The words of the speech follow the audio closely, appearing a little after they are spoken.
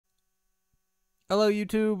Hello,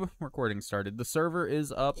 YouTube. Recording started. The server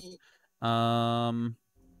is up. What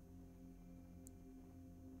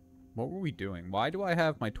were we doing? Why do I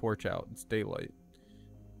have my torch out? It's daylight.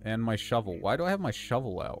 And my shovel. Why do I have my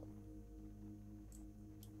shovel out?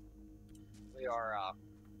 We are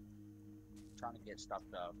trying to get stuff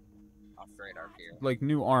to upgrade our gear. Like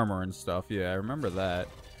new armor and stuff. Yeah, I remember that.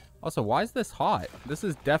 Also, why is this hot? This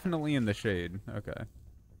is definitely in the shade. Okay.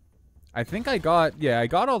 I think I got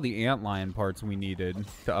all the antlion parts we needed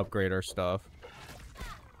to upgrade our stuff.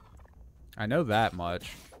 I know that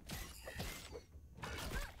much.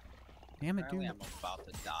 Damn it, dude. Apparently I'm about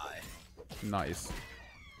to die. Nice.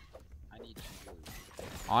 I need food.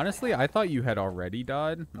 Honestly, I thought you had already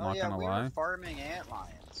died. I'm not gonna we lie. were farming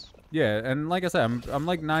antlions. Yeah, and like I said, I'm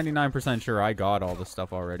like 99% sure I got all the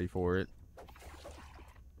stuff already for it.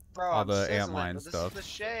 Bro, All I'm the sizzling, antlion but stuff. This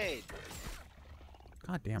is the shade.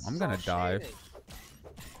 God damn, I'm It's gonna all die. shaded.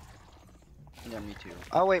 Yeah, me too.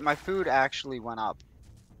 Oh wait, my food actually went up.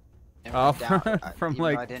 It Oh, went down, from even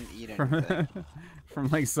like though I didn't eat anything. from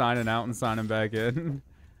like signing out and signing back in.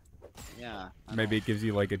 Yeah. Maybe it gives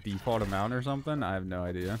you like a default amount or something. I have no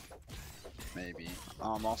idea. Maybe.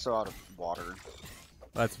 I'm also out of water.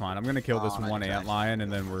 That's fine. I'm gonna kill this and I one need to antlion,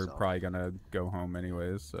 and then actually we're myself. probably gonna go home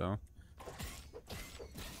anyways. So,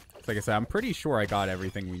 like I said, I'm pretty sure I got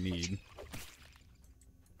everything we need.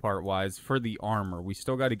 Part-wise, for the armor, we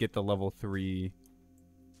still got to get the level 3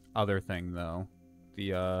 other thing though,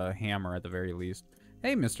 the hammer at the very least.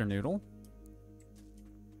 Hey, Mr. Noodle.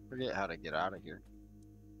 Forget how to get out of here.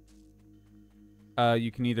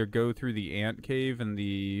 You can either go through the ant cave in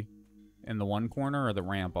the one corner, or the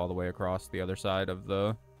ramp all the way across the other side of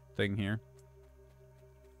the thing here.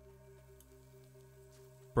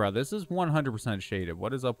 Bruh, this is 100% shaded.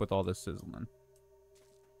 What is up with all this sizzling?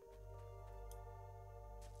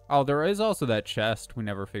 Oh, there is also that chest we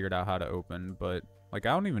never figured out how to open, but like I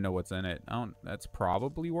don't even know what's in it. That's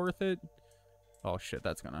probably worth it. Oh shit,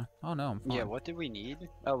 that's gonna. Oh no, I'm fine. Yeah, what did we need?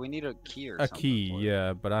 Oh, we need a key or A something. key, for it.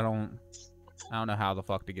 yeah, but I don't know how the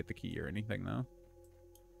fuck to get the key or anything though.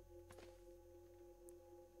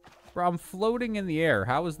 Bro, I'm floating in the air.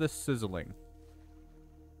 How is this sizzling?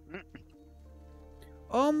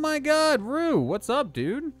 Oh my god, Rue, what's up,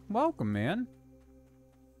 dude? Welcome, man.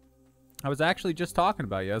 I was actually just talking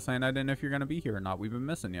about you, saying I didn't know if you're gonna be here or not. We've been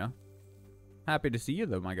missing you. Happy to see you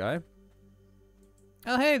though, my guy.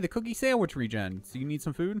 Oh hey, the cookie sandwich regen. So you need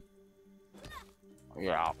some food?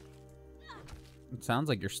 Yeah. It sounds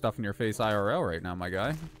like you're stuffing your face IRL right now, my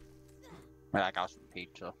guy. I got some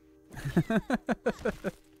pizza.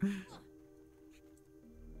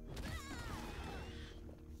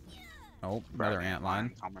 Oh, another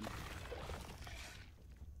antlion. Coming.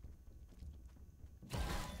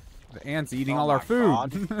 The ant's eating Oh all our my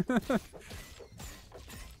food.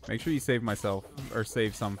 Make sure you save myself, or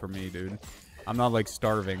save some for me, dude. I'm not like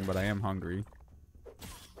starving, but I am hungry.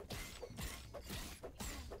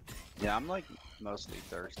 Yeah, I'm like mostly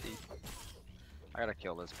thirsty. I gotta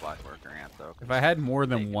kill this black worker ant though. If I had more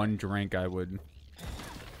than one drink, I would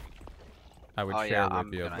Oh share yeah,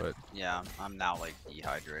 with you, but yeah, I'm now like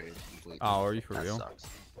dehydrated completely. oh, are you for that real? Sucks.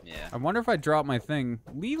 Yeah. I wonder if I drop my thing.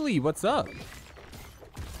 Lily, what's up?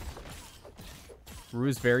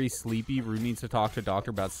 Rue's very sleepy. Rue needs to talk to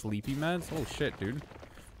doctor about sleepy meds. Oh shit, dude.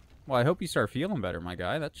 Well, I hope you start feeling better, my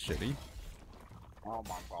guy. That's shitty. Oh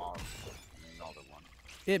my god. Another one.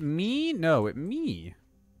 It me? No, it me.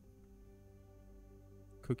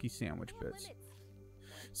 Cookie sandwich bits.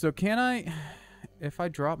 So can I, if I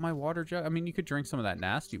drop my water jug? I mean, you could drink some of that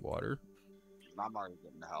nasty water. I'm already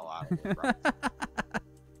getting the hell out of here, bro.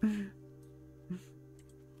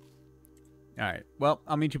 Alright, well,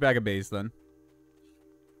 I'll meet you back at base then.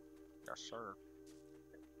 Yes, sir.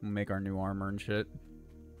 We'll make our new armor and shit.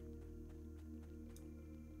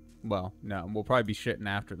 Well, no, we'll probably be shitting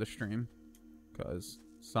after the stream. Because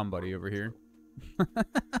somebody over here.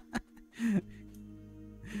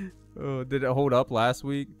 Oh, did it hold up last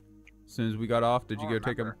week? As soon as we got off, did you go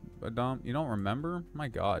take a dump? You don't remember? My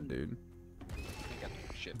god, dude.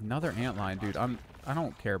 Another antlion, dude. I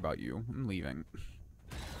don't care about you. I'm leaving.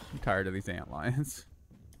 I'm tired of these antlions.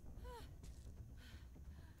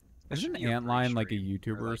 Isn't antlion like a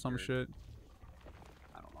YouTuber or some shit?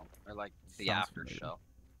 I don't know. Or like the Sounds after familiar. show.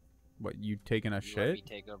 What, you taking a You shit? let me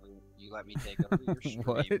take over. You let me take over your stream,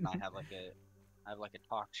 What? and I have like a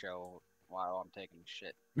talk show while I'm taking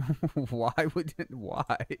shit. Why would it, why?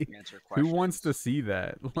 Answer Who questions. wants to see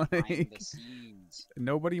that? Behind Like, the scenes?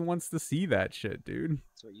 nobody wants to see that shit, dude.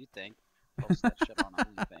 That's what you think. Post that shit on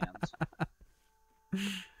OnlyFans.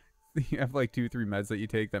 You have like 2-3 meds that you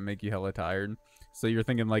take that make you hella tired. So you're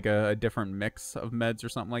thinking like a different mix of meds or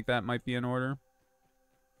something like that might be in order?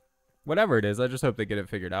 Whatever it is, I just hope they get it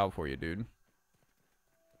figured out for you, dude.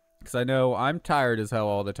 Because I know I'm tired as hell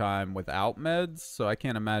all the time without meds, so I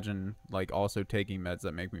can't imagine, like, also taking meds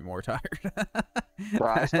that make me more tired. Bro,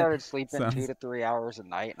 I started sleeping Sounds... 2 to 3 hours a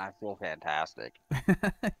night, and I feel fantastic.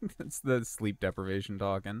 That's the sleep deprivation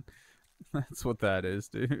talking. That's what that is,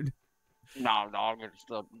 dude. No, dog, it's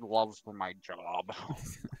the love for my job.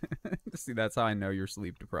 See, that's how I know you're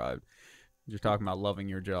sleep deprived. You're talking about loving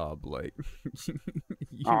your job, like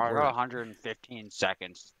you Oh, I got work. 115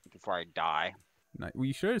 seconds before I die. Well,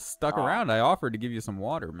 you should have stuck around. I offered to give you some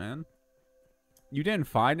water, man. You didn't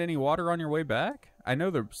find any water on your way back? I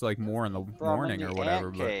know there's like more in the morning or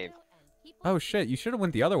whatever, but cave. oh shit, you should have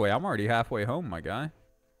went the other way. I'm already halfway home, my guy.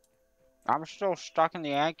 I'm still stuck in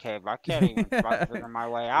the ant cave. I can't even figure my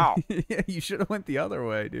way out. Yeah, you should have went the other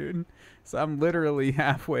way, dude. So I'm literally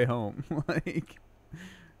halfway home. Like,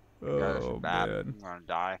 oh bad. man, I'm gonna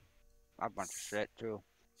die. I have a bunch of shit too.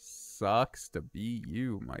 Sucks to be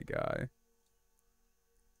you, my guy.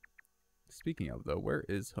 Speaking of though, where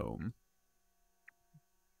is home?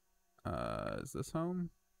 Is this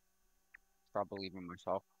home? Probably leaving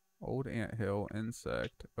myself. Old Ant Hill,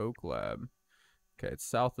 Insect, Oak Lab. Okay, it's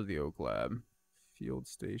south of the Oak Lab. Field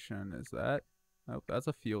station, is that? Nope, that's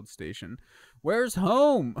a field station. Where's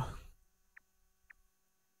home?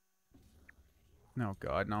 Oh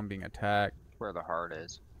god, now I'm being attacked. Where the heart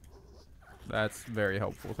is. That's very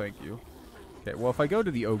helpful, thank you. Okay, well if I go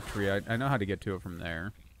to the oak tree, I know how to get to it from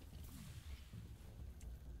there.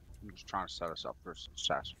 I'm just trying to set us up for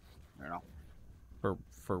success, you know?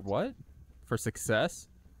 For what? For success?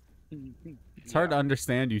 It's hard to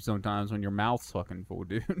understand you sometimes when your mouth's fucking full,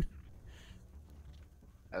 dude.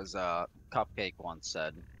 As Cupcake once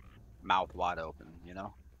said, mouth wide open, you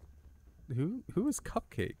know? Who is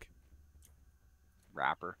Cupcake?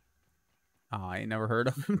 Rapper. Oh, I ain't never heard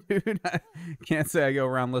of him, dude. I can't say I go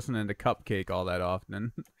around listening to Cupcake all that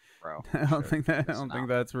often. Bro, I don't think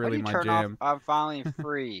that's really my jam. I'm finally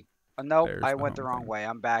free. Nope, I went the wrong way.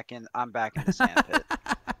 I'm back in the sand pit.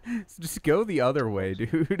 So just go the other way,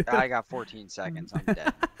 dude. I got 14 seconds. I'm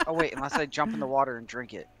dead. Oh wait, unless I jump in the water and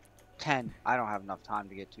drink it. 10. I don't have enough time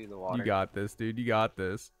to get to the water. You got this, dude. You got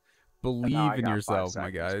this. Believe in yourself, my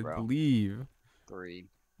guy. Bro. Believe. 3,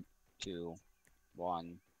 2,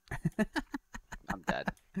 1. I'm dead.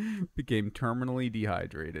 Became terminally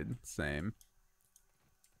dehydrated. Same.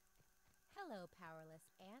 Hello, powerless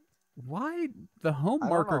ant. Why the home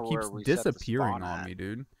marker keeps disappearing on me,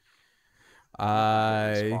 dude?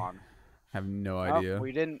 I have no idea.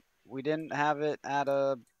 We didn't have it at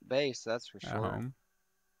a base, that's for sure.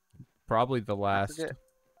 Probably the last.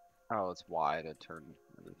 Oh, it's Y to turn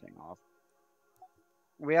everything off.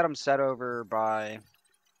 We had them set over by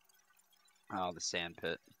the sand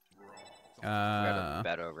pit. We got a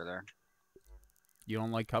bed over there. You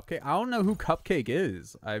don't like Cupcake? I don't know who Cupcake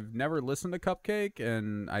is. I've never listened to Cupcake,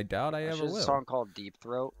 and I doubt I ever will. There's a song called Deep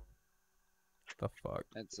Throat. The fuck?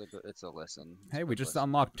 It's a listen. Hey, we just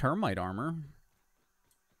unlocked termite armor.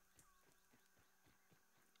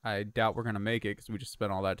 I doubt we're gonna make it because we just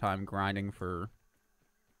spent all that time grinding for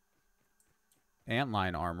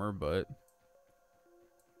antline armor, but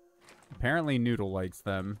apparently Noodle likes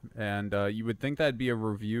them, and you would think that'd be a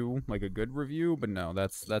review, like a good review, but no,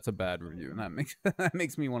 that's a bad review, and that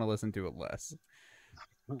makes me want to listen to it less.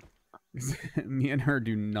 Me and her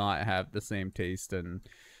do not have the same taste in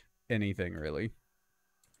anything, really.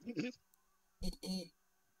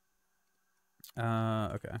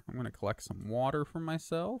 Okay, I'm gonna collect some water for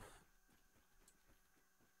myself.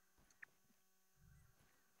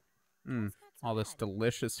 All this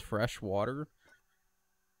delicious fresh water.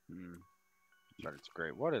 But it's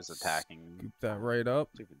great. What is attacking? Scoop that right up.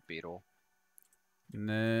 Stupid beetle. And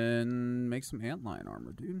then make some antlion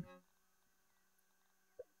armor, dude.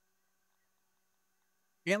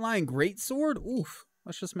 Antlion greatsword? Oof.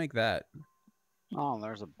 Let's just make that. Oh,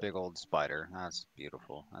 there's a big old spider. That's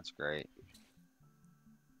beautiful. That's great.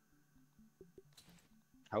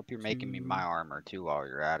 Hope you're making me my armor too while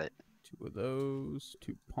you're at it. 2 of those.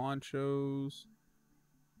 2 ponchos.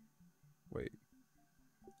 Wait.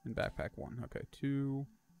 And backpack 1. Okay, 2.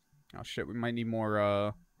 Oh shit, we might need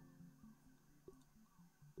more,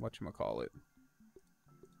 whatchamacallit.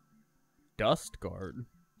 Dust guard.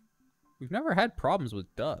 We've never had problems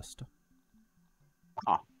with dust.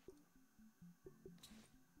 Huh.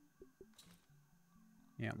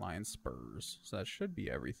 Antlion spurs. So that should be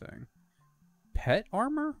everything. Pet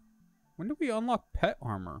armor? When did we unlock pet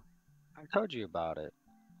armor? I told you about it.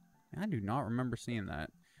 I do not remember seeing that.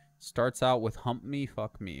 Starts out with hump me,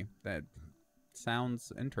 fuck me. That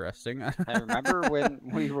sounds interesting. I remember when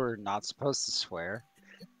we were not supposed to swear.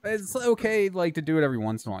 It's okay, like, to do it every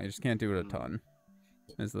once in a while. You just can't do it a ton,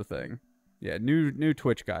 is the thing. Yeah, new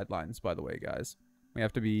Twitch guidelines, by the way, guys. We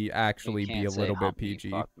have to be a little bit PG.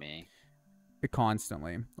 Fuck me.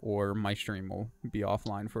 Constantly, or my stream will be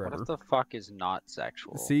offline forever. What if the fuck is not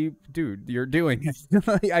sexual? See, dude, you're doing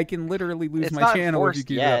it. I can literally lose my channel if you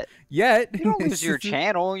keep yet. Yet. You don't lose your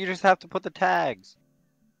channel. You just have to put the tags.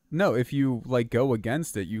 No, if you like go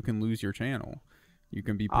against it, you can lose your channel. You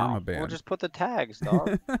can be permabanned. Well, just put the tags,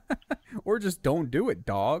 dog. Or just don't do it,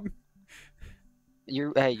 dog.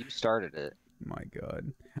 Hey, you started it. My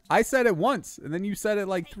God, I said it once, and then you said it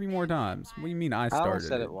like 3 more times. What do you mean I started I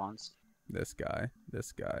said it once. This guy.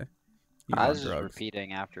 I was just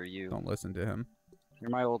repeating after you. Don't listen to him. You're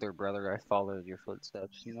my older brother. I followed your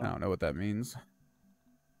footsteps, you know? I don't know what that means.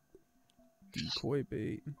 Decoy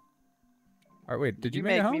bait. Alright, wait, did you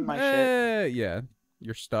make it home? Me my shit? Yeah.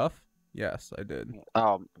 Your stuff? Yes, I did.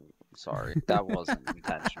 Oh, sorry. That wasn't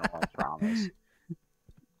intentional, I promise.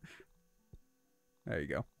 There you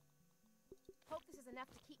go. Hope this is enough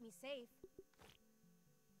to keep me safe.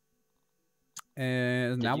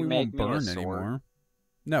 And now we won't burn anymore.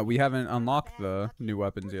 No, we haven't unlocked the new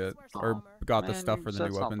weapons yet. Or got the stuff for the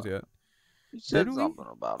new weapons yet. You said something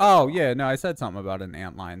about it. Oh, yeah, no, I said something about an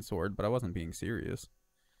antlion sword, but I wasn't being serious.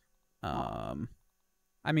 I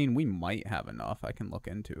mean, we might have enough. I can look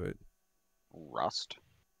into it. Rust.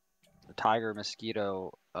 The tiger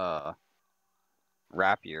mosquito,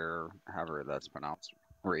 rapier, however that's pronounced.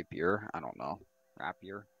 Rapier, I don't know.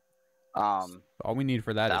 Rapier. All we need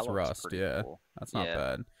for that is rust. Yeah, cool. That's not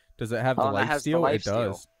bad. Does it have the lifesteal? It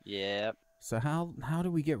does. Yep. So how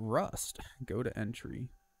do we get rust? Go to entry.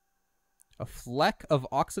 A fleck of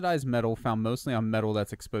oxidized metal found mostly on metal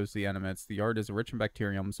that's exposed to the elements. The yard is rich in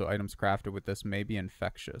bacterium, so items crafted with this may be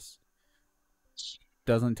infectious.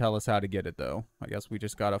 Doesn't tell us how to get it though. I guess we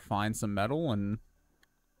just gotta find some metal and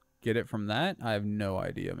get it from that. I have no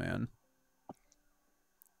idea, man.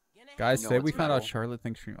 Guys, say we found out Charlotte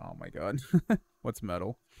thinks she... Oh my God. What's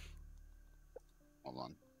metal? Hold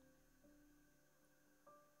on.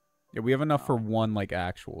 Yeah, we have enough for one, like,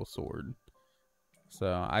 actual sword.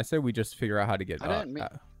 So, I say we just figure out how to get...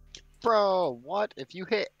 Bro, what? If you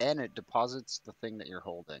hit N, it deposits the thing that you're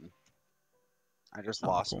holding. I just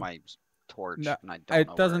lost my torch, and I don't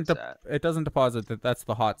know where it's at. It doesn't deposit that. That's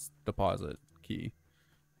the hot deposit key.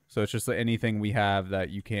 So, it's just like anything we have that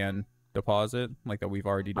you can... deposit, like that we've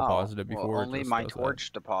already deposited before. Well, only my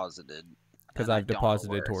torch deposited. Because I've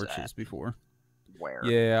deposited torches before. Where?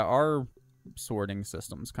 Yeah, our sorting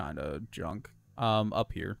system's kind of junk.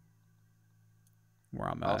 Up here. Where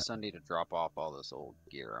I'm at. I also need to drop off all this old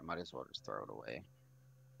gear. I might as well just throw it away.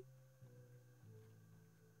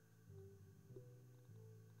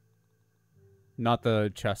 Not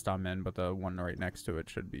the chest I'm in, but the one right next to it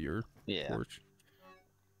should be your torch.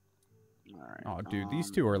 Alright. Oh, dude, these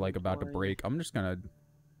two are, like, about to break. I'm just gonna...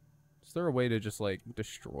 Is there a way to just, like,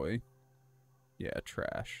 destroy? Yeah,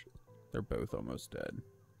 trash. They're both almost dead.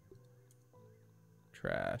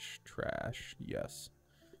 Trash, trash, yes.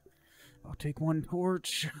 I'll take one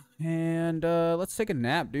torch. And, let's take a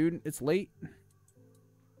nap, dude. It's late.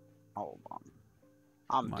 Hold on.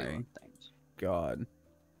 I'm doing things. God.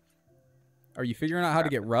 Are you figuring out how to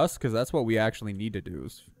get rust? Because that's what we actually need to do,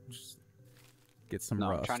 is just... get some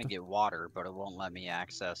rust. I'm trying to get water, but it won't let me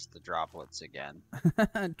access the droplets again.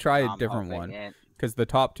 Try a different one. Because the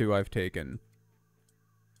top two I've taken.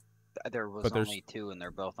 There was only 2 and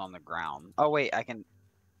they're both on the ground. Oh, wait, I can...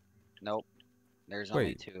 Nope. There's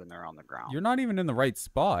only 2 and they're on the ground. You're not even in the right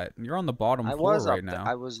spot. You're on the bottom floor right now.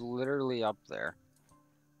 I was literally up there.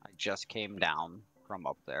 I just came down from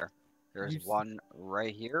up there. There's one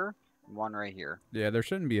right here, one right here. Yeah, there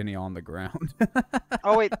shouldn't be any on the ground.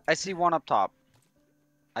 Oh, wait, I see one up top.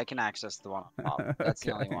 I can access the one up top. That's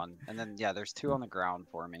the only one. And then, yeah, there's 2 on the ground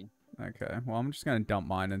for me. Okay, well, I'm just going to dump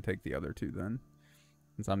mine and take the other 2 then.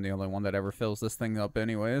 Since I'm the only one that ever fills this thing up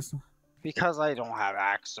anyways. Because I don't have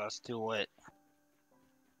access to it.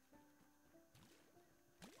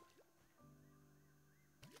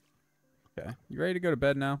 Okay, you ready to go to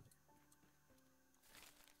bed now?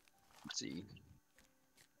 Let's see.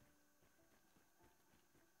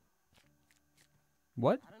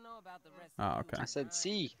 What? Oh, okay. I said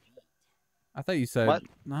C. I thought you said... What?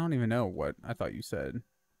 I don't even know what I thought you said.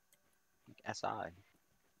 S-I.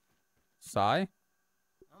 Sigh?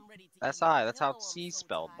 S-I, that's how C's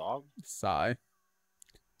spelled, dog. Sigh.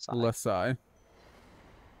 Less sigh.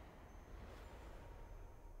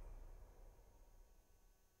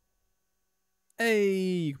 Hey,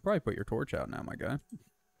 you can probably put your torch out now, my guy.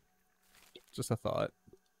 Just a thought.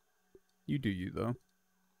 You do you, though.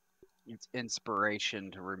 It's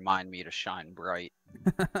inspiration to remind me to shine bright.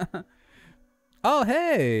 Oh,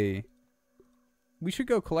 hey! We should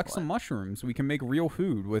go collect What? some mushrooms. We can make real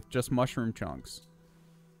food with just mushroom chunks.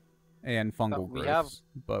 And fungal we have growths.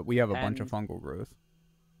 But we have a bunch 10 of fungal growth.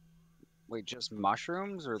 Wait, just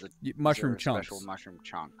mushrooms or Mushroom is there a special chunks. mushroom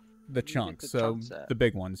chunk? The Where do you get chunks. the So chunks at? the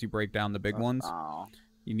big ones. You break down the big ones. Oh.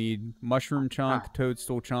 You need mushroom chunk, Huh.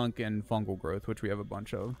 toadstool chunk, and fungal growth, which we have a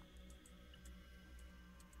bunch of.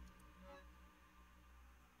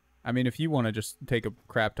 I mean, if you want to just take a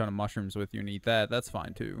crap ton of mushrooms with you and eat that, that's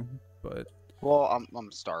fine too. But Well,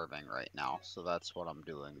 I'm starving right now, so that's what I'm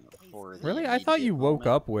doing for the really, I thought you immediate woke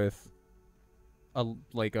moment. up with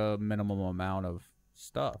a minimum amount of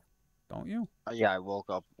stuff, don't you? Yeah, I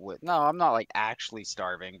woke up with. No, I'm not like actually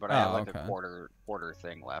starving, but I have Oh, like okay. a quarter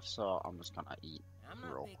thing left, so I'm just gonna eat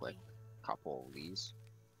real quick. Couple of these.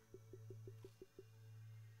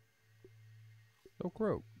 So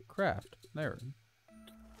grow, craft, there.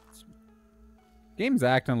 Game's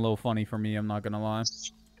acting a little funny for me. I'm not gonna lie.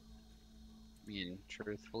 I mean,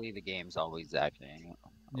 truthfully, the game's always acting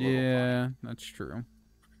a little Yeah, funny. that's true.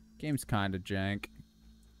 Game's kind of jank.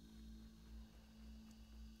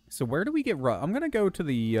 So where do we get rust? I'm gonna go to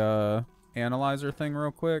the analyzer thing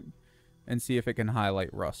real quick and see if it can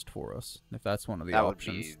highlight rust for us. If that's one of the That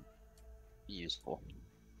options. would be useful.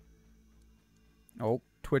 Oh,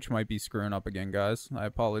 Twitch might be screwing up again, guys. I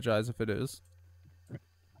apologize if it is.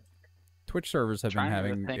 Twitch servers have been Trying to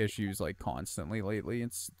having think- issues like constantly lately.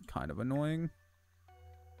 It's kind of annoying.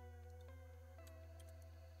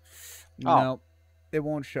 Oh. No, it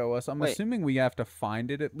won't show us. I'm Wait. assuming we have to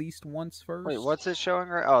find it at least once first. Wait, what's it showing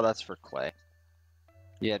right? Oh, that's for clay.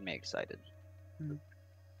 You had me excited.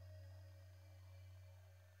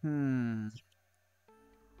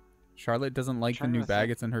 Charlotte doesn't like the Trying new to bag.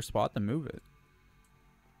 think. It's in her spot to move it.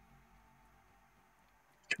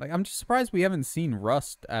 Like, I'm just surprised we haven't seen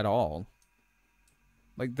rust at all.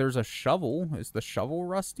 Like, there's a shovel. Is the shovel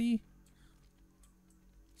rusty?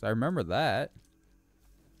 'Cause I remember that.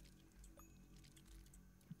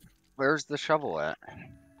 Where's the shovel at?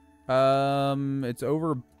 It's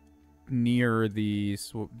over near the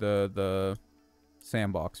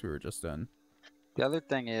sandbox we were just in. The other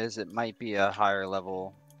thing is, it might be a higher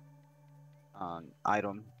level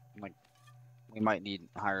item. Like, we might need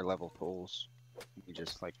higher level tools. We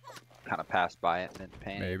just like kind of pass by it and didn't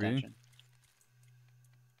pay any Maybe. attention.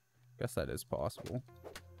 Guess that is possible.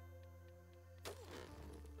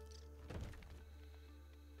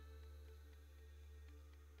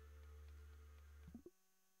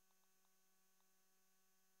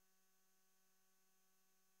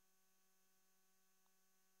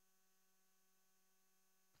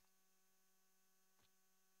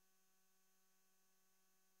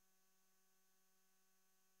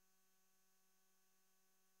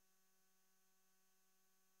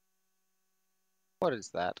 What is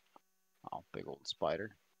that? Oh, big old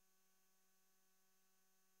spider.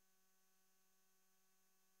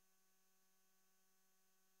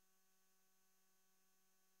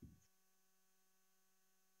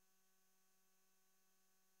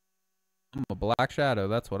 I'm a black shadow.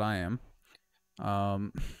 That's what I am.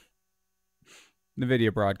 The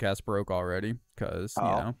video broadcast broke already because you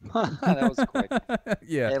know. That was quick.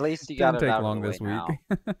 Yeah. At least you got Didn't it take out long of the this way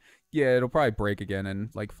week. now. Yeah, it'll probably break again in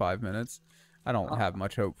like 5 minutes. I don't have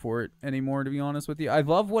much hope for it anymore, to be honest with you. I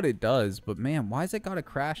love what it does, but man, why has it got to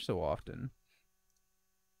crash so often?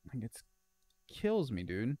 Like, it kills me,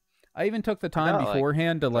 dude. I even took the time got, like,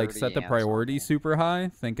 beforehand to like 30 set the ants on priority there. super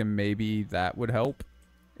high, thinking maybe that would help.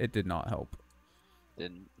 It did not help.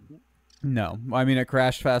 Didn't. No, I mean, it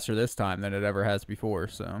crashed faster this time than it ever has before,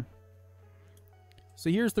 so.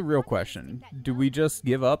 So here's the real question. Do we just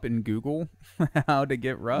give up and Google how to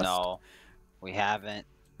get rust? No, we haven't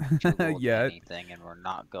Googled Yet. anything, and we're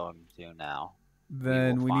not going to now.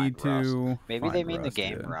 Then will we find need to rust. Maybe they find mean the rust,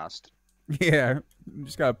 game yeah. Rust. Yeah, you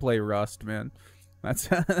just gotta play Rust, man. That's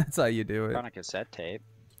that's how you do it. On a cassette tape.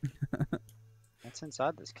 What's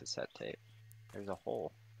inside this cassette tape? There's a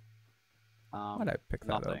hole. Why'd I pick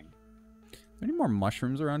that up? Nothing. Any more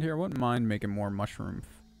mushrooms around here? I wouldn't mind making more mushroom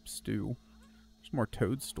stew. There's more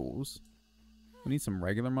toadstools. We need some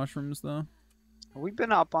regular mushrooms, though. Have we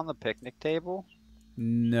been up on the picnic table?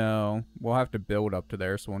 No. We'll have to build up to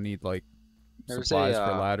there, so we'll need, like, There's supplies a,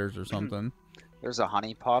 for ladders or something. There's a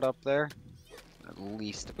honey pot up there. At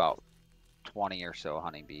least about 20 or so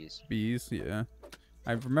honeybees. Bees, yeah.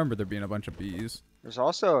 I remember there being a bunch of bees. There's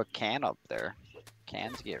also a can up there.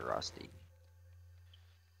 Cans get rusty.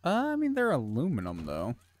 I mean, they're aluminum,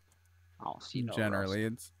 though. I don't see no Generally,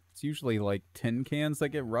 rust. it's usually, like, tin cans that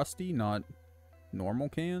get rusty, not normal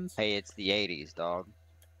cans. Hey, it's the 80s, dog.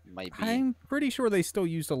 might be. I'm pretty sure they still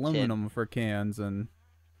used aluminum for cans in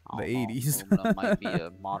the 80s. Aluminum might be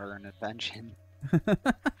a modern invention.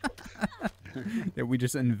 Yeah, we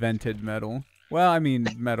just invented metal. Well, I mean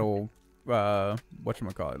metal,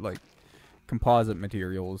 whatchamacallit, like composite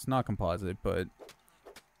materials. Not composite, but,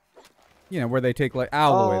 you know, where they take like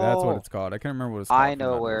alloy, that's what it's called. I can't remember what it's called. I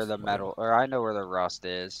know where the metal, or I know where the rust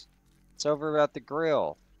is. It's over at the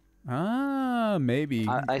grill. Ah, maybe.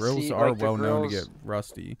 I Grills see, are like, the well known to get grills-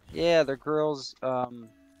 rusty. Yeah, the grills,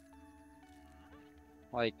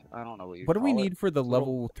 like, I don't know what you What do we call it. need for the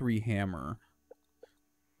Little- level 3 hammer?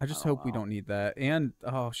 I just I don't hope we know. don't need that. And,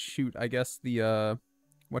 oh shoot, I guess the,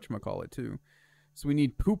 whatchamacallit too. So we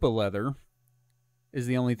need Poopa leather is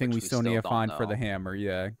the only thing Which we we still need to still don't find for the know hammer,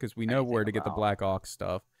 yeah. Because we know where to anything get the about. Black Ox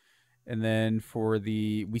stuff. And then for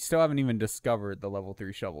the, we still haven't even discovered the level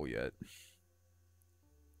 3 shovel yet.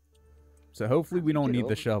 So hopefully we don't Get need the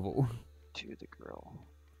over shovel. to the grill.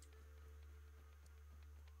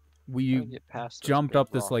 We Gotta get past this jumped big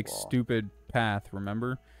up this rock like wall. stupid path,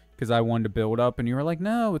 remember? Because I wanted to build up and you were like,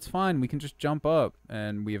 no, it's fine, we can just jump up.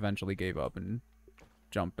 And we eventually gave up and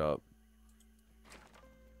jumped up.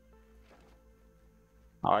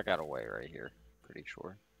 Oh, I got a way right here. Pretty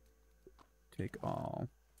sure. Take all.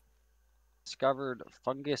 Discovered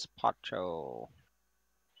fungus pacho.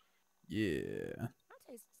 Yeah. That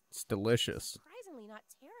tastes It's delicious. surprisingly not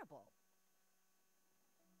terrible.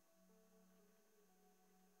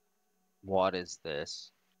 What is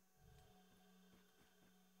this?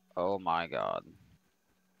 Oh my god.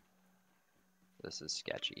 This is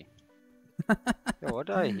sketchy. Yo, what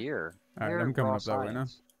did I hear? Alright, Hear I'm coming raw up that way now.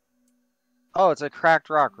 science. Oh, it's a cracked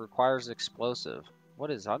rock. Requires explosive.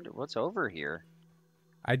 What is under? What's over here?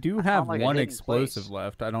 I do I have found, like, a one hidden explosive place.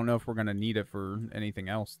 left. I don't know if we're going to need it for anything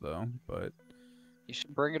else, though. But You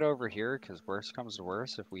should bring it over here, because worst comes to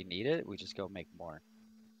worst, if we need it, we just go make more.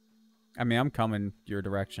 I mean, I'm coming your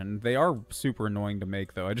direction. They are super annoying to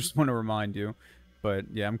make, though. I just want to remind you. But,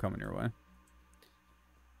 yeah, I'm coming your way.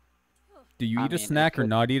 Do you I eat a mean, it snack or could-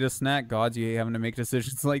 not eat a snack? Gods, you hate having to make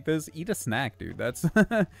decisions like this? Eat a snack, dude. That's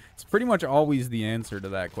it's pretty much always the answer to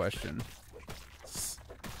that question.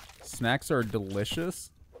 Snacks are delicious.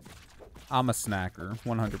 I'm a snacker,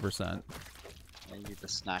 100%. I need the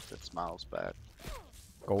snack that smells bad.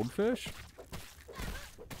 Goldfish?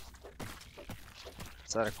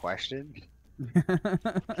 Is that a question?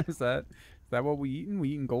 is that what we eating? We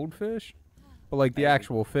eating goldfish? But like the Maybe.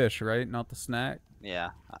 actual fish, right? Not the snack.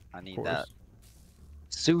 Yeah, I need Of that. course.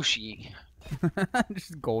 Sushi.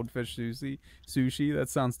 Just goldfish sushi. Sushi. That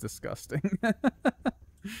sounds disgusting.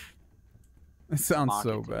 It sounds Mock so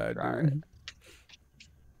it till you bad, try dude.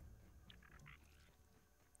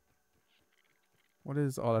 What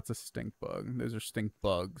is? Oh, that's a stink bug. Those are stink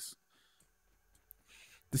bugs.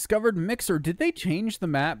 Discovered mixer. Did they change the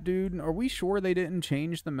map, dude? Are we sure they didn't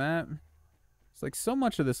change the map? It's like so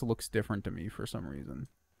much of this looks different to me for some reason.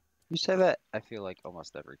 You say that, I feel like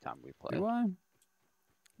almost every time we play. Do I? I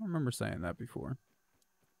don't remember saying that before.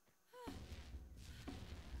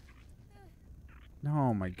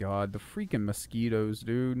 Oh my god, the freaking mosquitoes,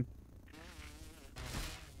 dude.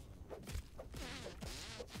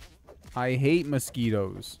 I hate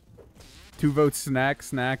mosquitoes. 2 votes snack,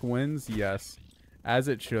 snack wins? Yes. As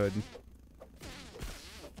it should.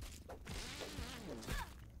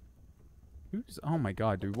 Who's... Oh my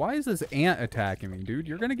god, dude. Why is this ant attacking me, dude?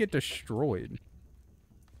 You're gonna get destroyed.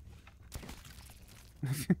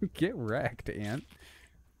 Get wrecked, ant.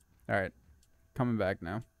 Alright. Coming back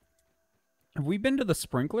now. Have we been to the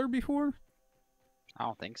sprinkler before? I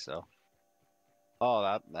don't think so.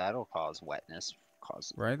 Oh, that'll cause wetness.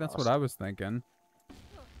 Cause Right? That's what rust. I was thinking.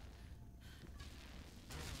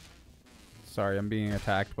 Sorry, I'm being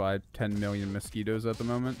attacked by 10 million mosquitoes at the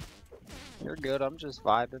moment. You're good. I'm just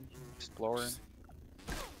vibing, exploring.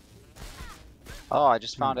 Oh, I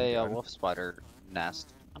just found my a God. wolf spider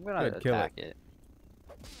nest. I'm gonna Good, kill attack it.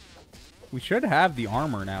 We should have the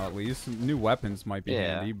armor now at least. New weapons might be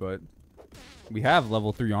Yeah. handy, but we have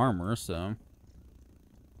level 3 armor, so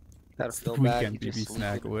Gotta it's the feel bad. weekend You BB just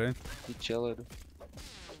snack sleeping. away. You chilling.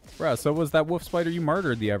 Bro, so was that wolf spider you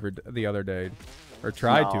murdered the other day? Or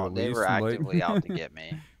tried to No, at they least. were like- actively out to get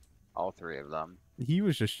me. All 3 of them. He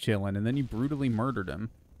was just chilling, and then you brutally murdered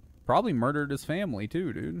him. Probably murdered his family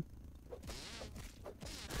too, dude.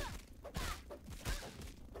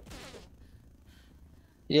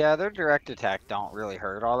 Yeah, their direct attack don't really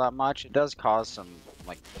hurt all that much. It does cause some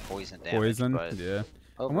like poison damage. Poison? But Yeah.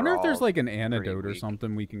 I wonder if there's overall, like an antidote or weak.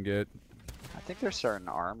 something we can get. I think there's certain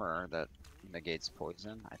armor that negates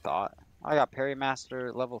poison. I thought. I got Parry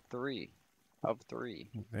Master level 3 of 3.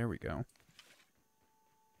 There we go.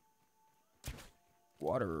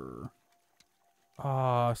 Water.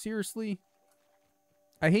 Seriously?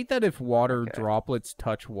 I hate that if water droplets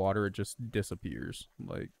touch water, it just disappears.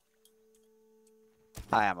 Like,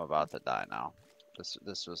 I am about to die now.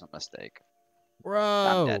 This was a mistake. bro.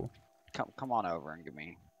 I'm dead. Come on over and give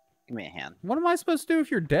me a hand. What am I supposed to do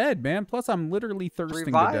if you're dead, man? Plus, I'm literally thirsting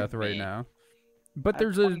Revive to death right me. now. But I have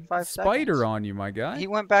there's a 25 spider seconds. on you, my guy. He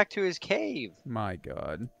went back to his cave. My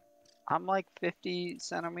God. I'm like 50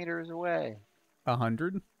 centimeters away.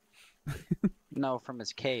 100? No, from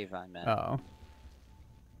his cave, I meant. Oh.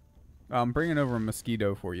 I'm bringing over a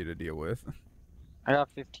mosquito for you to deal with. I got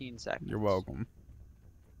 15 seconds. You're welcome.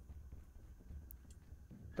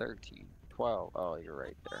 13, 12. Oh, you're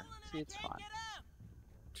right there. See, it's fine.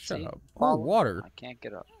 Shut See? up. Oh, Follow- water. I can't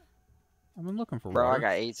get up. I've been looking for Bro, water. I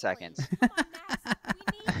got 8 seconds. Come on, Max.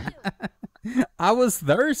 We need you. I was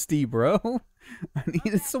thirsty, bro. I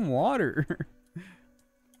needed some water.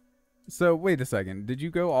 So, wait a second. Did you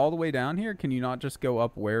go all the way down here? Can you not just go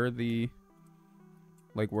up where the...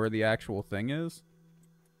 Like, where the actual thing is?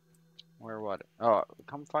 Where what? Oh,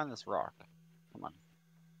 come find this rock. Come on.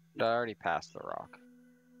 I already passed the rock.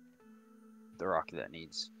 The rock that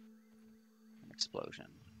needs an explosion.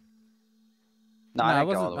 No, I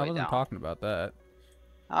didn't go all the way wasn't down. talking about that.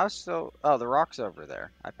 I was still... Oh, the rock's over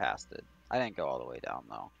there. I passed it. I didn't go all the way down,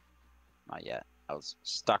 though. Not yet. I was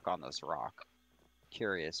stuck on this rock.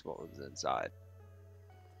 Curious what was inside.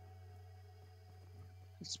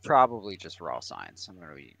 It's probably just raw science. I'm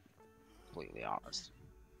gonna be completely honest.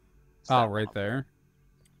 It's Oh, that one right up there.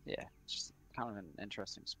 Yeah, it's just kind of an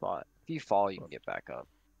interesting spot. If you fall, you can get back up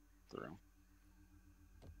through.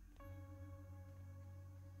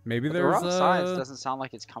 Maybe But the there's raw science doesn't sound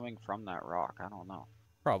like it's coming from that rock. I don't know.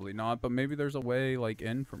 Probably not, but maybe there's a way, like,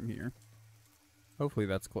 in from here. Hopefully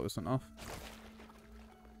that's close enough.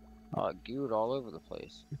 Oh, gooed all over the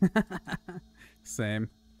place. Same.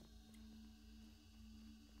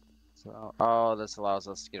 So, oh, this allows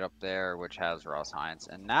us to get up there, which has raw science,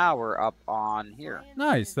 and now we're up on here.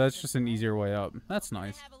 Nice. That's just an easier way up. That's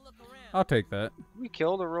nice. I'll take that. We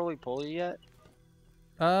killed a roly-poly yet?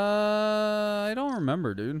 I don't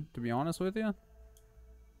remember, dude, to be honest with you.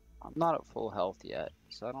 I'm not at full health yet,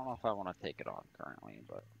 so I don't know if I want to take it on currently,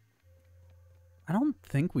 but I don't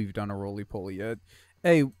think we've done a roly-poly yet.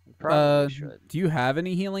 Hey, probably should. do you have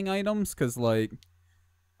any healing items? Because, like...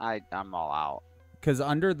 I'm all out. Because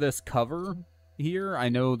under this cover here, I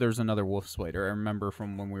know there's another wolf spider. I remember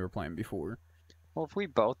from when we were playing before. Well, if we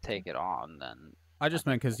both take it on, then I just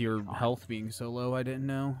meant because your health being so low, I didn't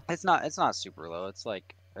know. it's not super low. It's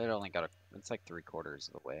like it's like 3/4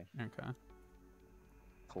 of the way Okay.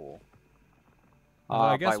 full. Well,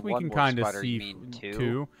 I By guess we one can wolf kind of spider, see you mean two?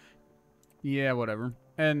 two. Yeah, whatever.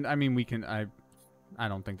 And I mean, we can. I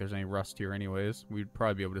don't think there's any rust here, anyways. We'd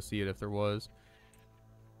probably be able to see it if there was.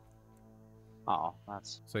 Oh,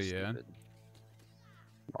 that's So, yeah. stupid.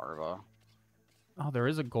 Larva. Oh, there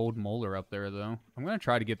is a gold molar up there, though. I'm gonna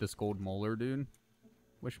try to get this gold molar, dude.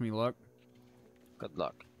 Wish me luck. Good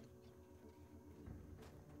luck.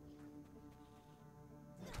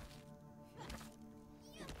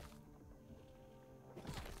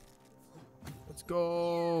 Let's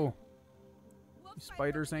go. These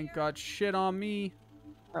spiders ain't got shit on me.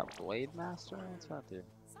 Got Blade Master? What's that do?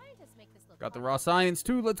 Scientists make this look Got the fun. raw science,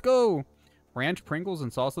 too. Let's go. Ranch, Pringles,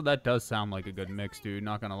 and salsa. That does sound like a good mix, dude.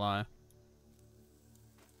 Not gonna lie.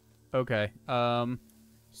 Okay.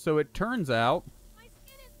 So it turns out My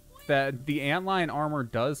skin is poison. that the antlion armor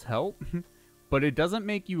does help, but it doesn't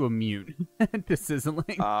make you immune to sizzling.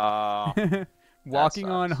 Walking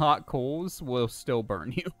on sucks. hot coals will still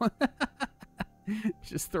burn you.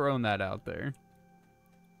 Just throwing that out there.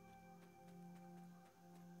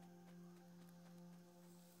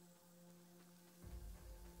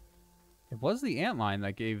 It was the antlion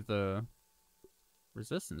that gave the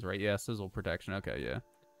resistance, right? Yeah, sizzle protection. Okay, yeah.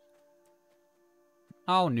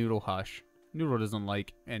 Oh, Noodle hush. Noodle doesn't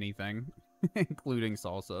like anything, including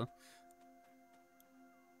salsa.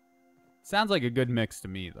 Sounds like a good mix to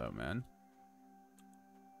me, though, man.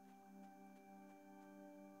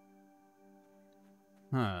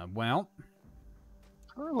 Huh, well.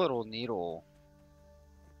 Her little needle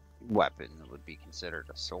weapon would be considered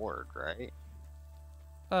a sword, right?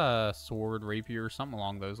 Sword, rapier, something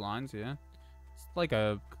along those lines, yeah. It's like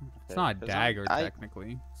a... It's Okay, not a 'cause dagger, I-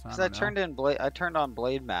 technically. So Because don't know. I turned on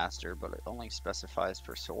Blade Master, but it only specifies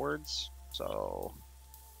for swords, so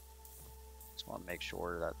just want to make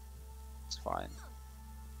sure that it's fine.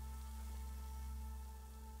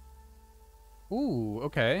 Ooh,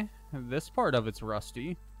 okay. This part of it's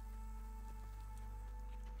rusty.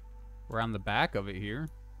 Around the back of it here.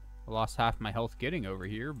 I lost half my health getting over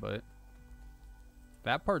here, but...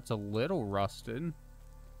 That part's a little rusted.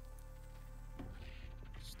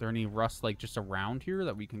 Is there any rust, like, just around here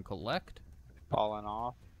that we can collect? Falling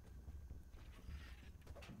off.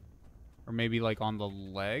 Or maybe, like, on the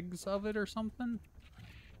legs of it or something?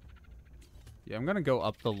 Yeah, I'm gonna go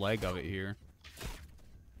up the leg of it here.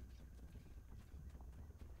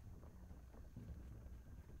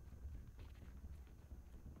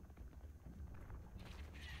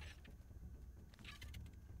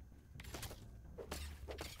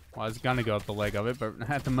 Well, I was gonna go up the leg of it, but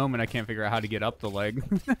at the moment I can't figure out how to get up the leg.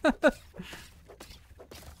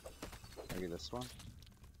 Maybe this one.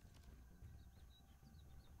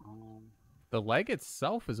 The leg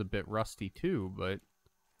itself is a bit rusty too, but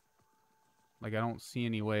like I don't see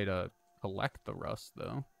any way to collect the rust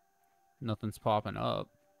though. Nothing's popping up.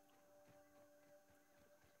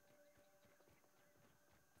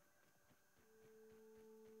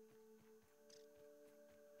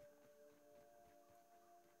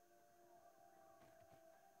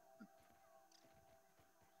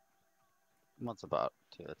 What's about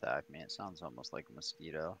to attack me? It sounds almost like a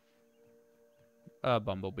mosquito.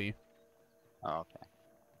 Bumblebee. Oh, okay.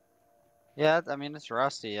 Yeah, I mean, it's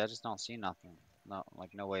rusty. I just don't see nothing. No,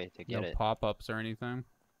 like, no way to get No it. pop-ups or anything.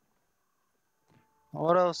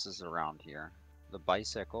 What else is around here? The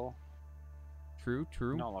bicycle. True,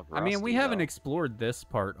 true. Don't look I mean, we rusty, haven't though. explored this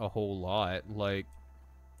part a whole lot. Like,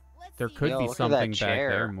 Let's there see. could Yo, be look at that something back there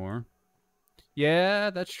chair. more.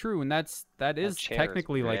 Yeah, that's true, and that is chair is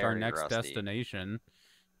technically like our very next rusty. destination.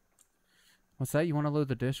 What's that? You want to load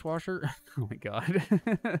the dishwasher? Oh my god.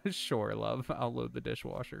 Sure, love. I'll load the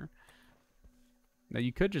dishwasher. Now,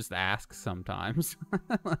 you could just ask sometimes.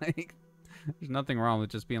 Like, there's nothing wrong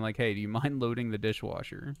with just being like, hey, do you mind loading the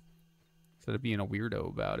dishwasher? Instead of being a weirdo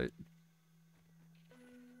about it.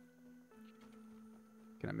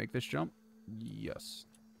 Can I make this jump? Yes.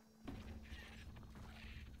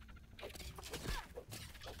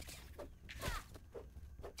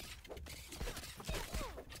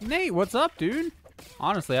 Nate, what's up, dude?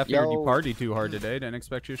 Honestly, I figured you Yo. partied too hard today. Didn't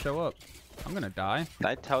expect you to show up. I'm gonna die. Did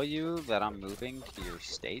I tell you that I'm moving to your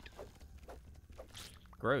state?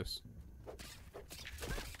 Gross.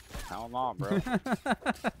 Hell no, bro.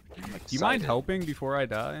 Do you mind helping before I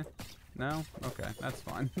die? No? Okay, that's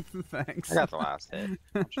fine. Thanks. I got the last hit.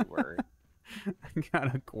 Don't you worry. I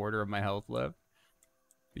got a quarter of my health left.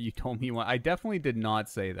 But you told me you want. I definitely did not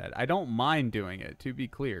say that. I don't mind doing it, to be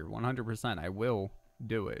clear. 100%. I will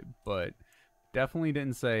do it. But definitely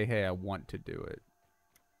didn't say, hey, I want to do it.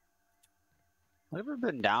 Have you ever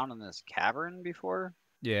been down in this cavern before?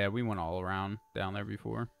 Yeah, we went all around down there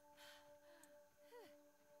before.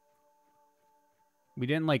 We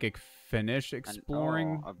didn't, like, finish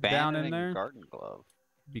exploring down in abandoning there. garden glove.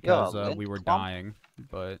 Because Yo, a we were lint clump? dying.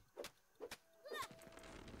 But...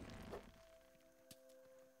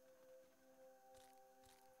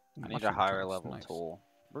 I need a Mushroom higher tools, level nice. tool.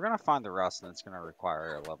 We're gonna find the rust, and it's gonna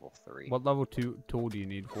require a level 3. What level 2 tool do you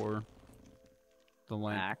need for the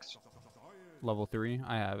link? Axe? Level 3?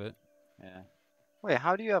 I have it. Yeah. Wait,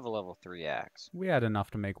 how do you have a level 3 axe? We had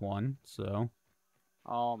enough to make one, so.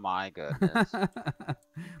 Oh my goodness.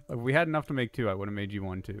 If we had enough to make 2, I would have made you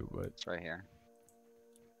one too, but. It's right here.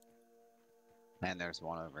 And there's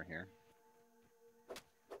one over here.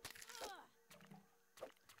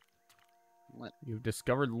 Lint. You've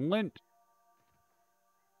discovered lint.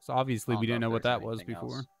 So obviously I we don't didn't know if what there's that was anything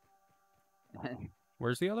before. else.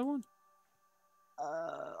 Where's the other one?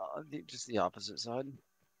 Just the opposite side.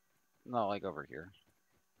 No, like over here.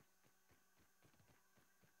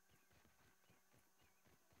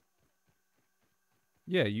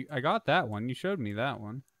 Yeah, I got that one. You showed me that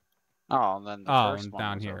one. Oh, and then the Oh, first and one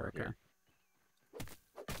down was here, over okay. here.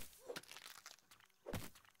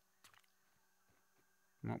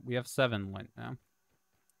 Well, we have 7 lint now.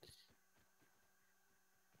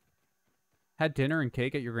 Had dinner and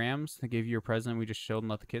cake at your grams. They gave you your present. We just chilled and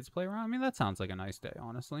let the kids play around. I mean, that sounds like a nice day,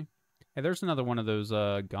 honestly. Hey, there's another one of those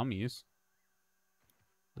gummies.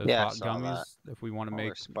 Those Yeah, I hot saw gummies. If we want to Oh, make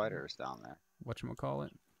there's spiders down there. whatchamacallit.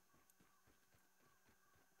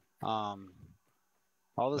 All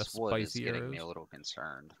this The wood is spicy getting me a arrows. little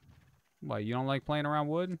concerned. Why, you don't like playing around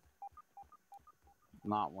wood?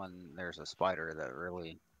 Not when there's a spider that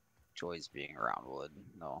really enjoys being around wood.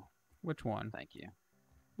 No, Which one? thank you.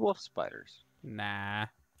 Wolf spiders. Nah.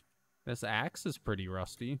 This axe is pretty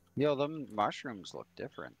rusty. Yo, them mushrooms look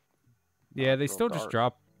different. Yeah, they real still just dark.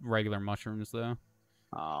 drop regular mushrooms, though.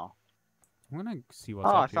 Oh. I'm gonna see what's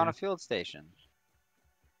Oh, up I found here. a field station.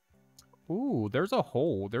 Ooh, there's a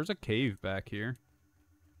hole. There's a cave back here.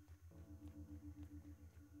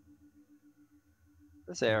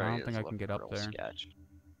 This Yeah, I area don't think is I can looking get up real there. sketch.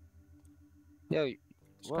 Yo,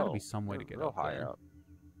 There's got to be some way to get real up high there. up.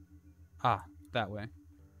 Ah, that way.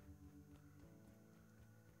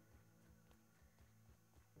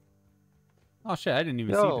 Oh shit, I didn't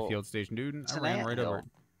even see the Yo, field station, dude. It's I an ran right over anthill. it.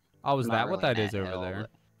 Oh, is Not that what really that an is over anthill, there? but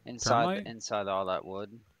inside Termite? inside all that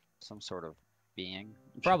wood, some sort of being.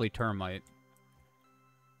 Probably termite.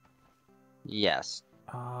 Yes.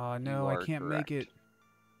 Oh, You no, I are can't make it. correct.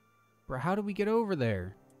 Bro, how do we get over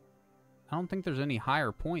there? I don't think there's any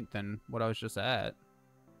higher point than what I was just at.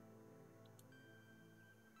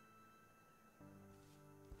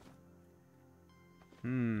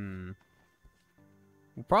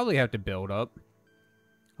 We'll probably have to build up.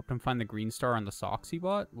 Hope to find the green star on the socks he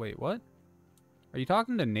bought. Wait, what? Are you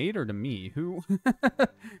talking to Nate or to me? Who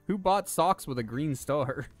who bought socks with a green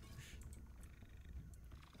star?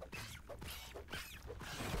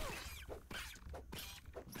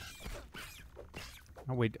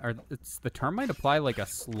 Oh wait, it's the termite apply like a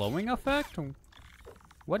slowing effect?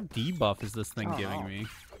 What debuff is this thing giving me?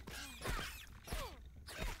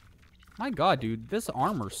 My god, dude, this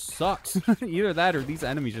armor sucks. Either that or these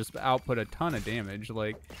enemies just output a ton of damage.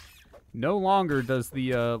 Like, no longer does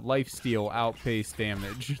the lifesteal outpace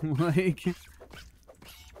damage. Like,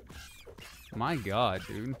 my god,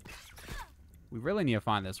 dude. We really need to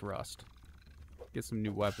find this rust. Get some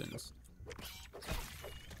new weapons.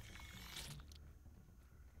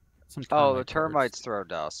 Some Oh, the termite parts. termites throw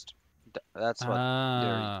dust. That's what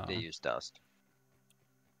they Oh. use dust.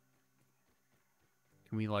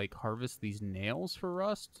 Can we, like, harvest these nails for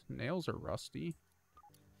rust? Nails are rusty.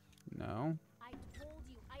 No. I told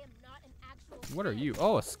you I am not an actual What are friend. you?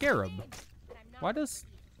 Oh, a scarab. And I'm not Why going does... to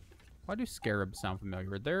be. Why do scarabs sound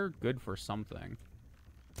familiar? They're good for something.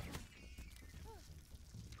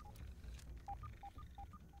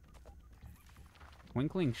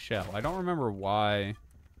 Twinkling shell. I don't remember why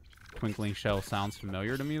twinkling shell sounds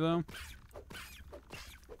familiar to me, though.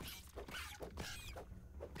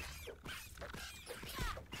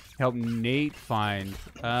 Help Nate find...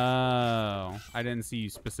 Oh. I didn't see you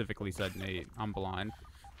specifically said Nate. I'm blind.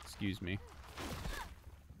 Excuse me.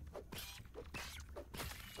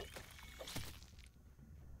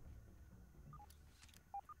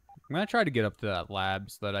 I'm gonna try to get up to that lab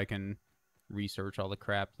so that I can research all the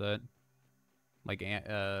crap that... Like,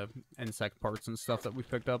 insect parts and stuff that we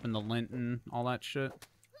picked up in the lint and all that shit.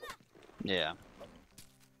 Yeah.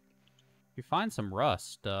 If you find some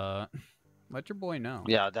rust, let your boy know.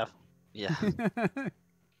 Yeah, definitely. Yeah.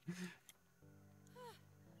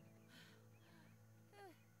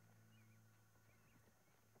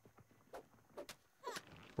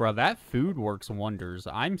 Bro, that food works wonders.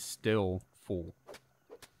 I'm still full.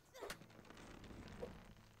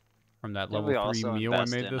 From that Did level we 3 also meal I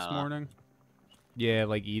invest made in, this morning. Yeah,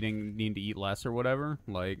 like needing to eat less or whatever.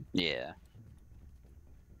 Like, Yeah.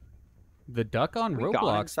 the duck on We gone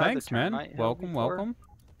Roblox. inside the Thanks, man. termite hill Welcome, before? welcome.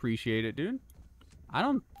 Appreciate it, dude. I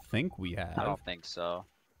don't think we have. I don't think so.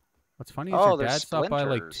 What's funny is Oh, your there's dad stopped by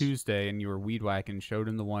like splinters. Tuesday and you were weed whacking, showed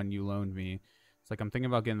him the one you loaned me. It's like, I'm thinking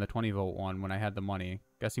about getting the 20 volt one when I had the money.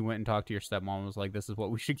 Guess he went and talked to your stepmom and was like, this is what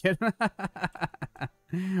we should get.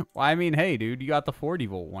 Well, I mean, hey, dude, you got the 40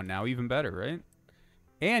 volt one now. Even better, right?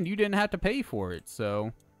 And you didn't have to pay for it,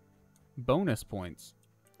 so bonus points.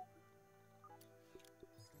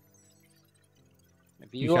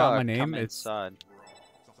 If You you, shout my name, come it's- inside.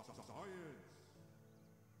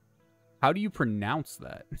 How do you pronounce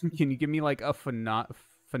that? Can you give me like a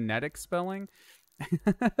phonetic spelling?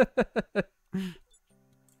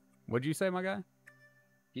 What'd you say, my guy?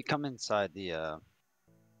 If you come inside the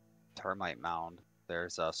termite mound,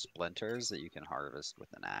 there's splinters that you can harvest with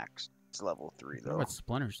an axe. It's level 3 I wonder though. what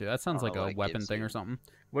splinters do? That sounds I like don't know a what it weapon gives thing or you. something.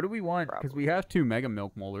 What do we want? Because we Probably. have 2 mega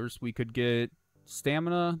milk molars. We could get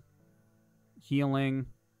stamina, healing.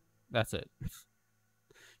 That's it.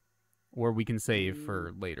 Or we can save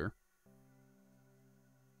for later.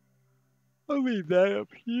 I'll leave that up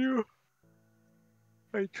here.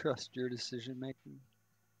 I trust your decision making.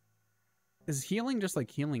 Is healing just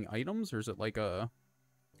like healing items, or is it like a...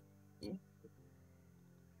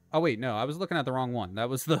 Oh, wait, no. I was looking at the wrong one. That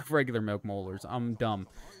was the regular milk molars. I'm dumb.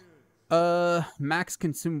 Max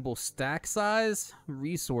consumable stack size,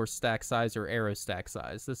 resource stack size, or arrow stack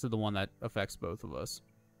size. This is the one that affects both of us.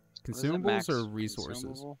 What is it, Consumables max or resources?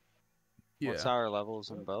 consumable? Yeah. What's our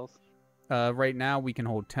levels in both? Right now, we can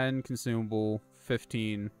hold 10 consumable,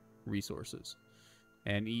 15 resources.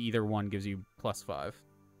 And either one gives you +5.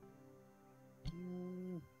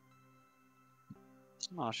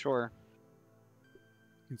 Oh, sure.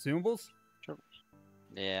 Consumables?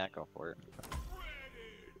 Yeah, go for it.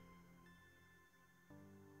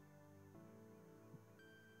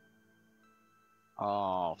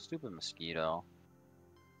 Oh, stupid mosquito.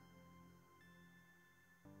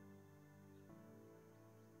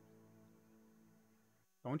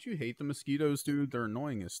 Don't you hate the mosquitoes, dude? They're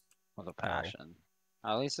annoying as With a hell. passion.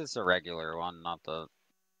 At least it's a regular one, not the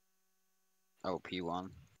OP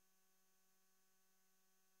one.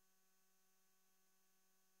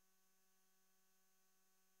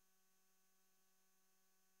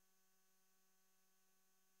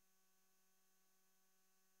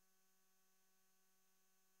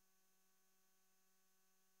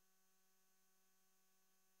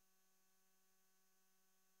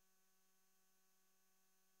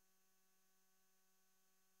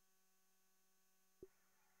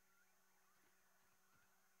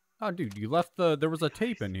 Oh, dude, you left the. There was a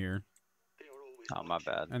tape in here. Oh, my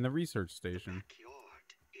bad. And the research station.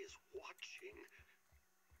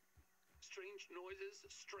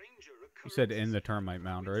 You said in the termite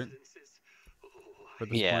mound, right? For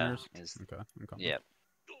the Yeah. splinters? Okay, I'm coming. Yep.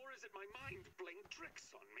 Or is it my mind playing tricks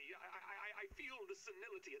on me? I feel the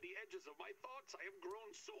senility at the edges of my thoughts. I have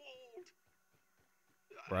grown so old.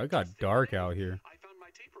 Bro, it got dark out here. I found my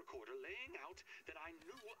tape recorder laying out that I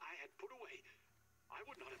knew I had put away. I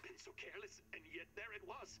would not have been so careless, and yet there it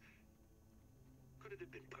was. Could it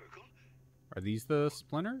have been Purgle? Are these the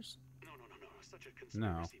splinters? No. Such a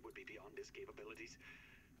conspiracy would be beyond his capabilities.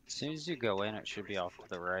 As soon as you go in, it should be off to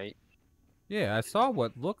the right. Yeah, I saw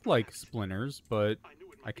what looked like splinters, but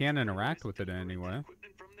I can't interact with it anyway.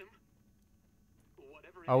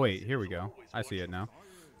 Oh wait, here we go. I see it now.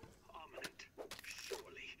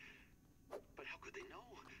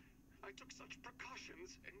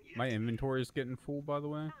 My inventory is getting full, by the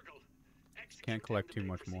way. Can't collect too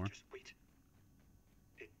much more.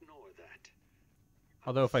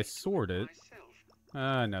 Although if I sort it...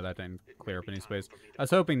 no, that didn't clear up any space. I was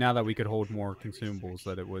hoping now that we could hold more consumables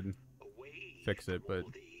that it would fix it, but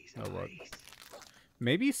oh what.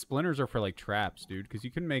 Maybe splinters are for, like, traps, dude, because you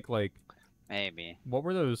can make, like... Maybe. What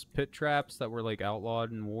were those pit traps that were, like,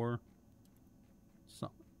 outlawed in war?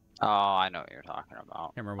 Oh, I know what you're talking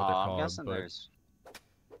about. Can't remember what they're called, I'm guessing but... there's...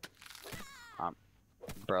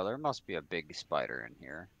 Bro, there must be a big spider in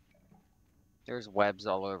here. There's webs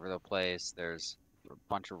all over the place. There's a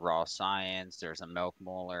bunch of raw science. There's a milk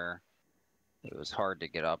molar. It was hard to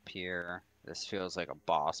get up here. This feels like a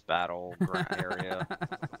boss battle area.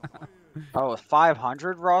 Oh,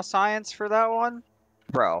 500 raw science for that one?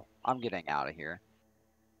 Bro, I'm getting out of here.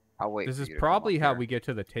 I'll wait This for is you to probably come up how here. we get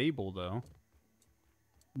to the table, though.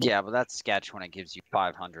 Yeah, but that's sketch when it gives you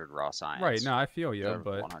 500 raw science. Right, no, I feel you, Instead of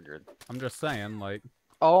but 100. I'm just saying, like,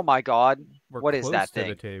 Oh my god. we're What close is that to thing?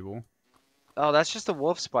 the table. Oh, that's just a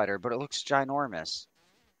wolf spider, but it looks ginormous.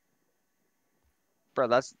 Bro,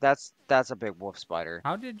 that's a big wolf spider.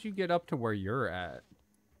 How did you get up to where you're at?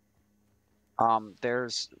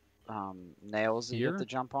 There's nails that you have Here? to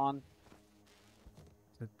jump on.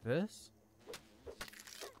 Is it this?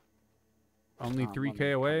 Only Let 3k me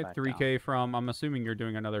come away? back 3k from, I'm assuming you're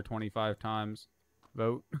doing another 25 times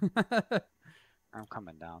vote. I'm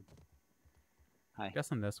coming down. Hi.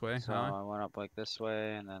 Guessing this way, So huh? I went up like this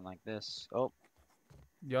way and then like this. Oh,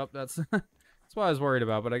 Yup, that's that's what I was worried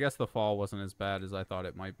about, but I guess the fall wasn't as bad as I thought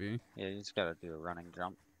it might be. yeah, you just gotta do a running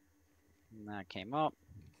jump. And that came up.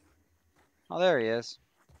 Oh, there he is.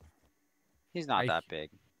 He's not that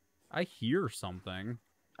big. I hear something.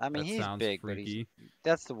 I mean, That he's sounds big, freaky. but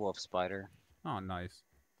that's the wolf spider. Oh, nice.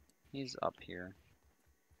 He's up here.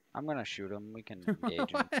 I'm gonna shoot him. We can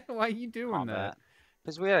engage him. Why are you doing Combat. that?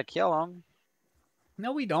 Because we gotta kill him.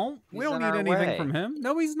 No, we don't. We He's don't in need our anything way. from him.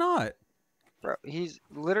 No, he's not. Bro, he's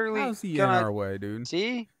literally How's he gonna... in our way, dude?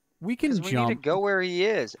 See? We can Because we need to jump. go where he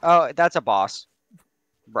is. Oh, that's a boss.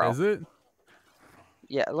 Bro. Is it?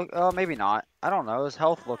 Yeah, look. Oh, maybe not. I don't know. His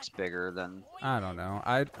health looks bigger than... I don't know.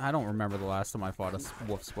 I don't remember the last time I fought a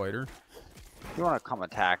wolf spider. You want to come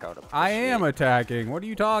attack out of... I am attacking. What are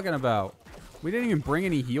you talking about? We didn't even bring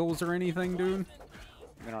any heals or anything, dude.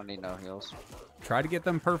 We don't need no heals. Try to get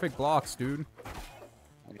them perfect blocks, dude.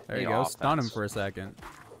 We There need you go. Stun him offense. for a second.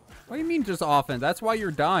 What do you mean just offense? That's why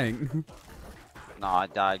you're dying. No, I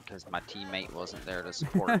died because my teammate wasn't there to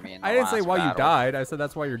support me in the I didn't say last why you battle. died. I said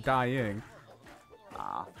that's why you're dying.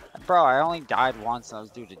 Bro, I only died once and that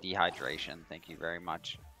was due to dehydration. Thank you very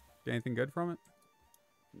much. Get anything good from it?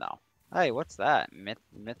 No. Hey, what's that?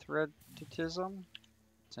 Mithridatism?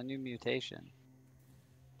 It's a new mutation.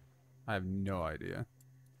 I have no idea.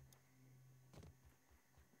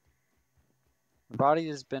 The body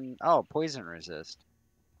has been... Oh, poison resist.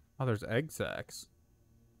 Oh, there's egg sacs.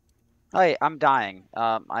 Hey, I'm dying.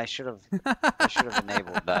 I should have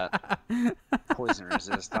enabled that. Poison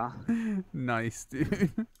resist, huh? Nice,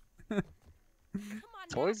 dude. Come on,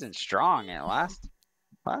 Poison's strong and it lasts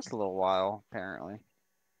a little while, apparently.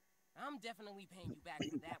 I'm definitely paying you back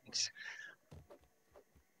for that one.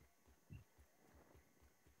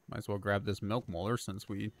 Might as well grab this milk molar since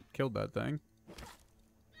we killed that thing.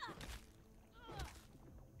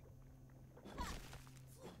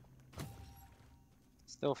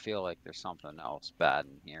 Still feel like there's something else bad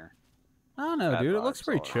in here. I don't know, Bad dude. It looks vibes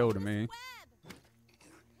pretty all chill to me.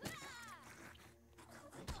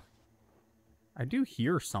 I do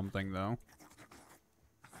hear something, though.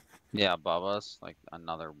 Yeah, above us, like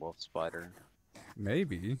another wolf spider.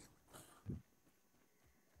 Maybe.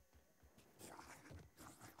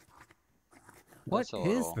 What That's a is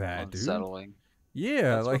little that, dude? unsettling.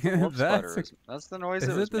 Yeah, That's like what the wolf that's. spider is. That's the noise Is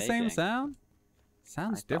it was it the same making. sound?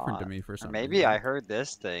 Sounds I different to thought. me for some Or maybe reason. I heard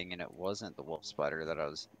this thing and it wasn't the wolf spider that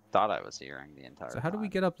thought I was hearing the entire time. So how do we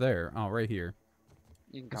get up there? Oh, right here.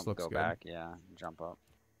 You can This come looks go good. back, yeah, jump up.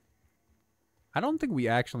 I don't think we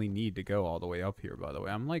actually need to go all the way up here, by the way.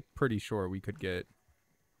 I'm like pretty sure we could get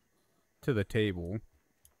to the table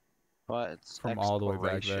But it's from all the way back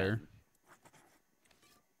there. exploration.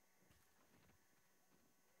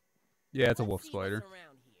 Yeah, it's a wolf spider.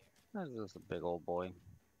 That's just a big old boy.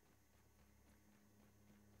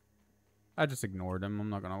 I just ignored him, I'm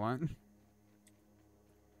not gonna lie.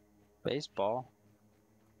 Baseball.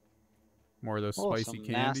 More of those Oh, spicy some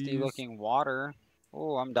candies. nasty looking water.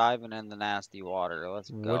 Oh, I'm diving in the nasty water. Let's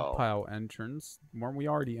go. Woodpile entrance. Weren't we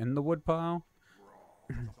already in the woodpile?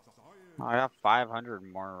 I got 500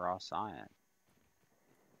 more raw cyan.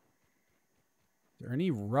 Is there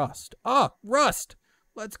any rust? Ah, rust!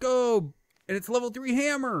 Let's go! And it's level 3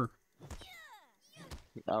 hammer!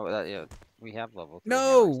 Oh, yeah, we have level 3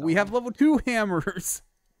 No, hammers, we don't have level 2 hammers!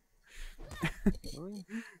 Really?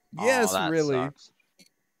 Yes, Oh, that really. sucks.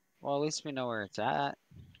 Well, at least we know where it's at.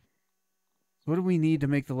 What do we need to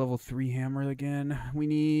make the level 3 hammer again? We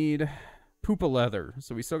need Poopa leather.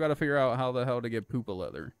 So we still gotta figure out how the hell to get Poopa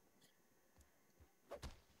leather.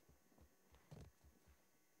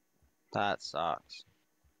 That sucks.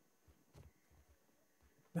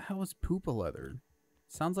 The hell is Poopa leather?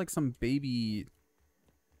 Sounds like some baby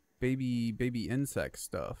insect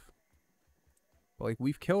stuff. But like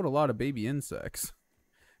we've killed a lot of baby insects.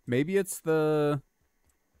 Maybe it's the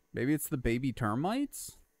baby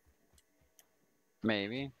termites?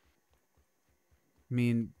 Maybe. I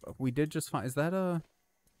mean, we did just find. Is that a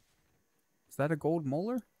gold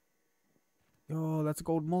molar? Oh, that's a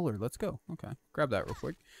gold molar. Let's go. Okay, grab that real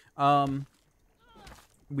quick.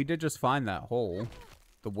 We did just find that hole,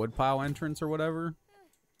 the woodpile entrance or whatever.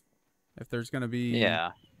 If there's gonna be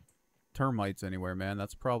termites anywhere, man,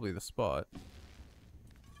 that's probably the spot.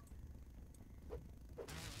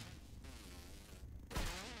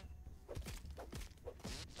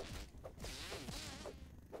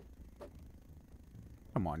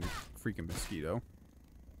 Come on, you freaking mosquito.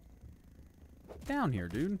 Down here,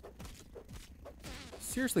 dude.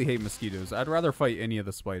 Seriously hate mosquitoes. I'd rather fight any of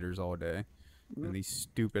the spiders all day than these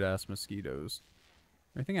stupid ass mosquitoes.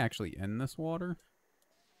 Anything actually in this water?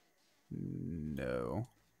 No.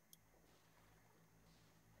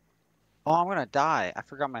 Oh, I'm gonna die. I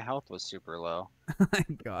forgot my health was super low. My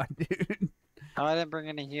god, dude. Oh, I didn't bring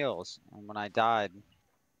any heals. And when I died,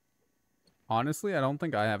 Honestly, I don't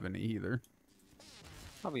think I have any either.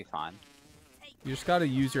 I'll be fine. You just gotta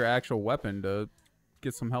use your actual weapon to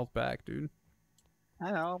get some health back, dude.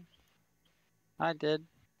 I know. I did.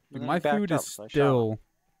 Dude, And then my he backed food up, is so I shot him. still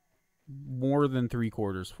more than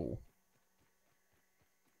 3/4 full.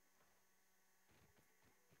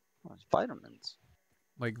 Oh, it's vitamins.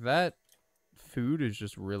 Like, that food is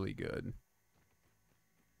just really good.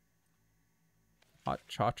 Hot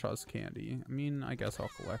Cha-Cha's candy. I mean, I guess I'll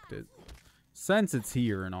collect it. Since it's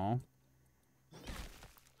here and all.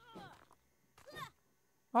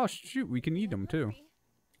 Oh, shoot. We can eat them, too.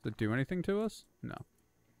 Does it do anything to us? No.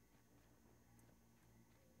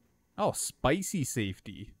 Oh, spicy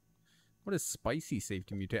safety. What is spicy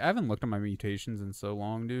safety mutation? I haven't looked at my mutations in so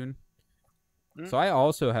long, dude. So I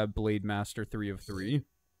also have Blade Master 3 of 3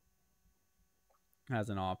 as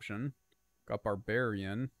an option. Got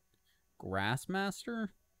Barbarian. Grass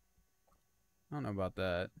Master? I don't know about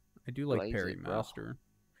that. I do like Lazy, Parry bro. Master.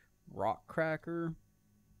 Rock Cracker.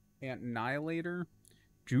 Annihilator.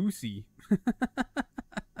 Juicy.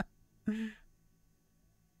 An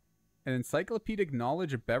encyclopedic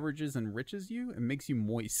knowledge of beverages enriches you and makes you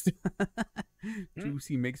moist.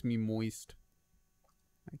 Juicy makes me moist.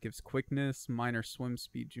 It gives quickness, minor swim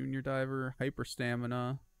speed, junior diver, hyper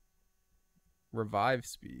stamina, revive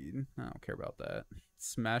speed. I don't care about that.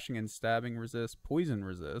 Smashing and stabbing resist, poison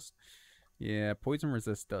resist. Yeah, poison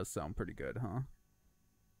resist does sound pretty good, huh?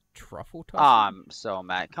 Truffle touch? I'm so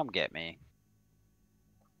mad. Come get me.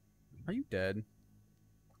 Are you dead?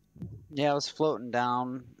 Yeah, I was floating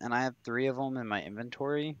down, and I have 3 of them in my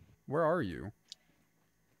inventory. Where are you?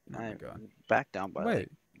 Oh my god. Back down by Wait. like,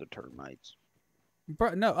 the termites.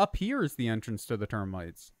 Bro, no, up here is the entrance to the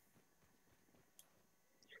termites.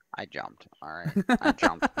 I jumped. Alright. I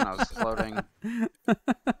jumped when I was floating.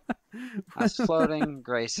 I was floating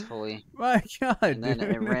gracefully. My god, And then dude.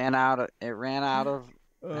 it ran out of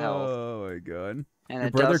health. Oh my god. And Your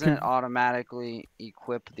it brother doesn't can- automatically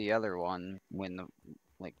equip the other one when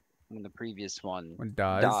the previous one When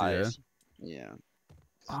dies, dies. Yeah.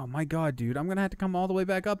 Oh my god, dude. I'm gonna have to come all the way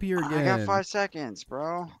back up here again. I got 5 seconds,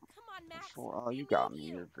 bro. Come on, Max. Oh, We you need got me.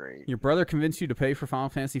 you. You're great. Your brother convinced you to pay for Final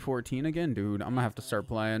Fantasy 14 again? Dude, I'm gonna have to start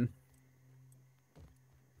playing.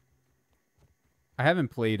 I haven't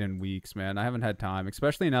played in weeks, man. I haven't had time.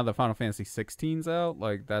 Especially now that Final Fantasy 16's out.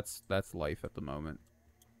 Like, that's life at the moment.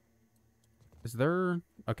 Is there...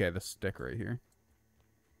 Okay, the stick right here.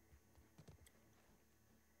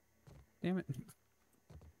 Damn it.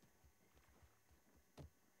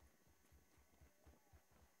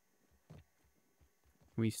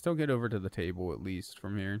 Can we still get over to the table at least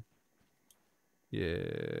from here?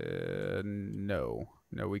 Yeah, no.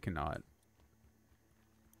 No, we cannot.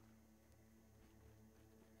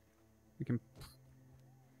 We can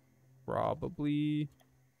probably...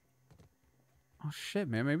 Oh shit,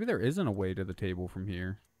 man. Maybe there isn't a way to the table from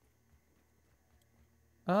here.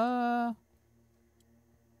 There's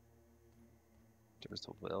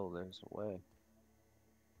a will, there's a way.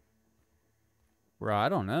 Bro, I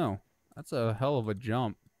don't know. That's a hell of a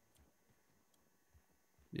jump.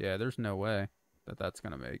 Yeah, there's no way that that's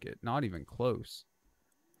gonna make it. Not even close.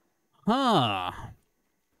 Huh.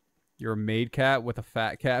 You're a maid cat with a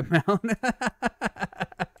fat cat mount.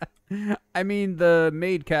 I mean, the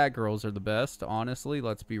maid cat girls are the best, honestly.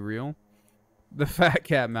 Let's be real. The fat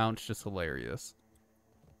cat mount's just hilarious.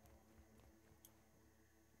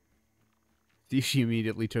 She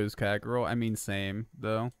immediately chose cat girl. I mean, same,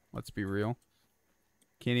 though. Let's be real.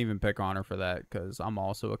 Can't even pick on her for that, because I'm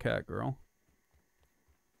also a cat girl.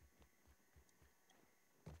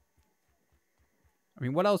 I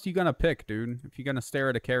mean, what else you gonna pick, dude? If you're gonna stare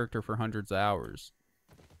at a character for hundreds of hours,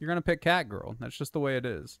 you're gonna pick cat girl. That's just the way it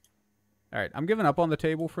is. Alright, I'm giving up on the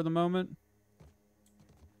table for the moment.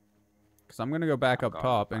 Because I'm gonna go back up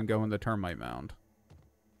top and go in the termite mound.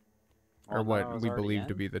 Or what we believe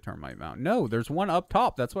to be the termite mound. No, there's one up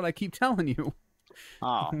top. That's what I keep telling you.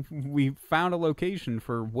 Oh. We found a location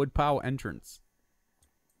for woodpile entrance.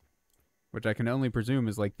 Which I can only presume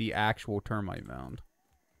is like the actual termite mound.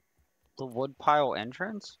 The woodpile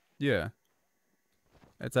entrance? Yeah.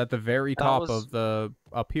 It's at the very top of the...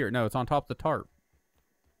 Up here. No, it's on top of the tarp.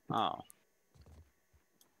 Oh.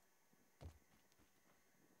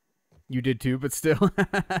 You did too, but still.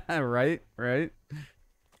 Right? Right?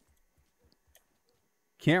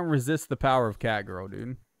 Can't resist the power of Catgirl,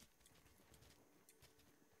 dude.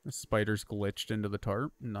 The spider's glitched into the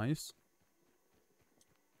tarp. Nice.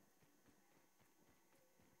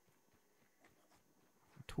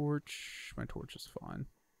 Torch. My torch is fine.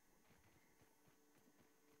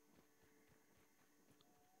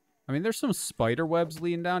 I mean, there's some spider webs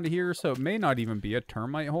leading down to here, so it may not even be a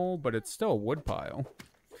termite hole, but it's still a wood pile.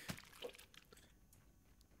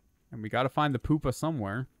 And we gotta find the poopa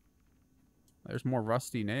somewhere. There's more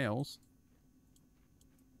rusty nails.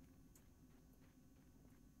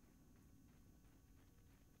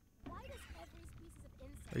 Why does every species of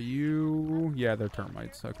insect Are you... Yeah, they're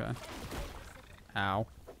termites. Okay. Ow.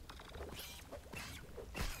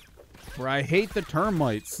 Where I hate the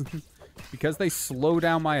termites. Because they slow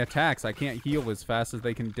down my attacks, I can't heal as fast as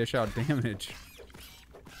they can dish out damage.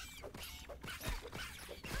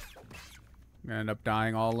 I'm gonna end up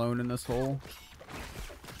dying all alone in this hole.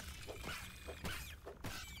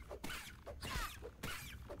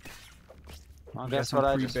 Well, guess what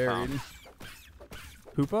I just found?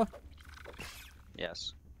 Poopa?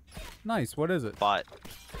 Yes. Nice, what is it? But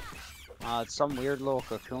it's some weird little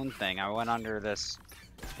cocoon thing. I went under this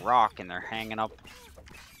rock and they're hanging up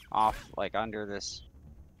off like under this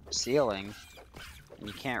ceiling and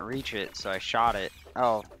you can't reach it, so I shot it.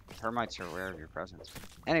 Oh, termites are aware of your presence.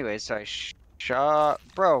 Anyway, so I shot...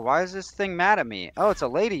 Bro, why is this thing mad at me? Oh, it's a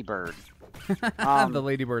ladybird. The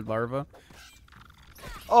ladybird larva.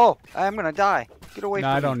 Oh, I'm gonna die. Get away from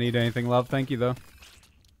me. I don't need anything, love. Thank you, though.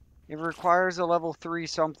 It requires a level 3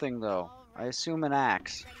 something, though. I assume an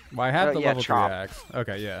axe. Well, I have the yeah, level chop. 3 axe.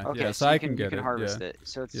 Okay, yeah. Okay, yeah, so I you can get you can it. harvest yeah. it.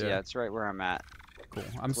 So it's, Yeah. it's right where I'm at. Cool.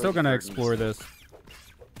 I'm still gonna Ladybird explore needs this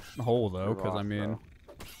hole, though, because, I rock, mean... bro.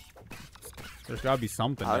 There's gotta be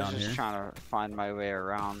something I was down just here. trying to find my way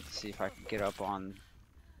around to see if I could get up on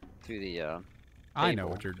through the I know table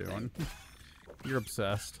what you're doing. thing. You're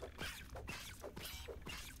obsessed.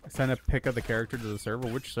 Send a pic of the character to the server.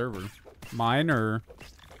 Which server? Mine or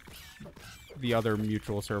the other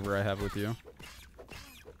mutual server I have with you.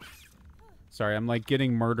 Sorry, I'm like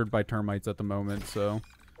getting murdered by termites at the moment, so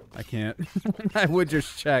I can't. I would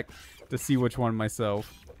just check to see which one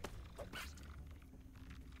myself.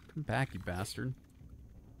 Come back, you bastard.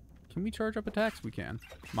 Can we charge up attacks? We can.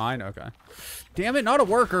 Mine? Okay. Damn it, not a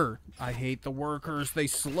worker! I hate the workers. They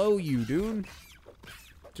slow you, dude.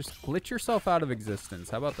 Just glitch yourself out of existence.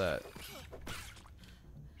 How about that?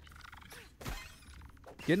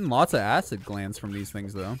 Getting lots of acid glands from these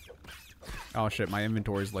things, though. Oh, shit. My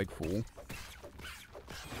inventory's, like, full.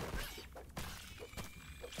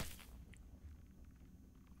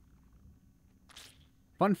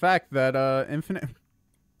 Fun fact that, Infinite...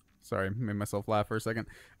 Sorry, made myself laugh for a second.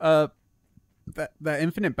 That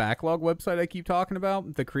Infinite Backlog website I keep talking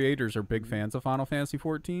about, the creators are big fans of Final Fantasy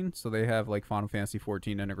 14, so they have, like, Final Fantasy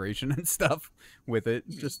 14 integration and stuff with it.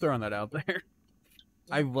 Just throwing that out there.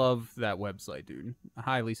 I love that website, dude. I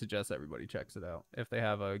highly suggest everybody checks it out. If they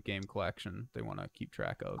have a game collection they want to keep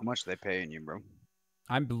track of. How much are they paying you, bro?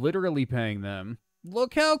 I'm literally paying them.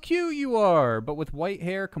 Look how cute you are! But with white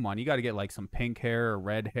hair, come on, you gotta get, like, some pink hair or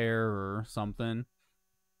red hair or something.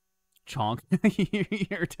 Chonk.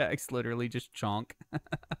 Your text literally just chonk.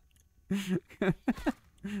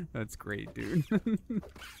 That's great, dude.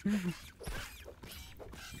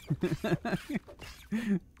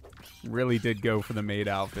 Really did go for the maid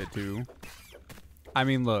outfit, too. I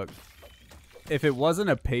mean, look. If it wasn't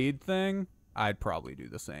a paid thing, I'd probably do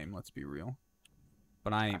the same, let's be real.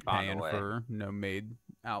 But I ain't paying for no maid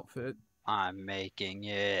outfit. I'm making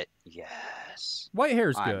it. Yes. White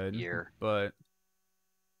hair's good, here. But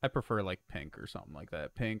I prefer, like, pink or something like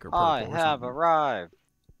that. Pink or purple I or have something. Arrived.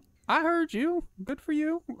 I heard you. Good for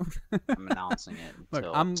you. I'm announcing it. Look,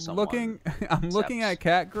 I'm looking at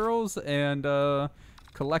cat girls and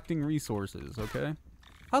collecting resources, okay?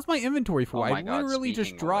 How's my inventory full? I literally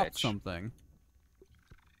just dropped something.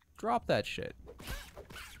 Drop that shit.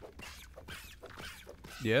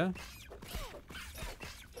 Yeah?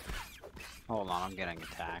 Hold on, I'm getting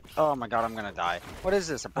attacked. Oh my god, I'm gonna die. What is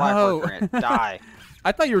this? A black worker? Die.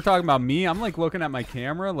 I thought you were talking about me. I'm like looking at my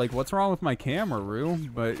camera. Like, what's wrong with my camera, Rue?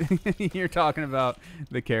 But you're talking about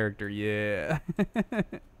the character. Yeah.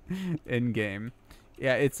 In game.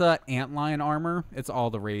 Yeah, it's antlion armor. It's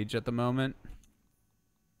all the rage at the moment.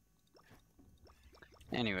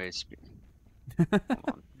 Anyways.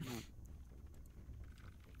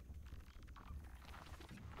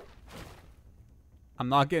 I'm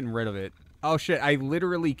not getting rid of it. Oh shit, I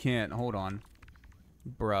literally can't. Hold on.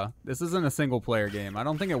 Bruh, this isn't a single player game. I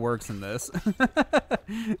don't think it works in this.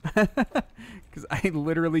 Because I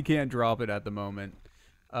literally can't drop it at the moment.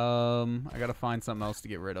 I gotta find something else to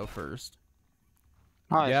get rid of first.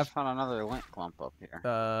 Oh, I just found another lint clump up here.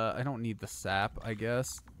 I don't need the sap, I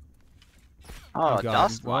guess. Oh,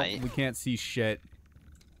 dust mite. Well, we can't see shit.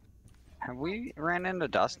 Have we ran into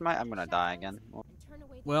dust mite? I'm gonna die again.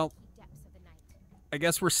 Well, I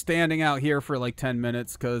guess we're standing out here for like 10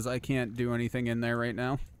 minutes because I can't do anything in there right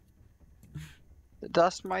now. The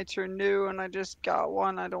dust mites are new and I just got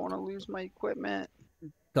one. I don't want to lose my equipment.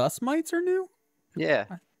 Dust mites are new? Yeah.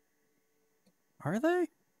 Are they?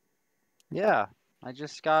 Yeah. I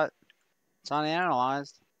just got... It's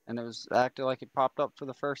unanalyzed. And it was acting like it popped up for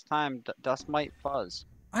the first time. Dust mite fuzz.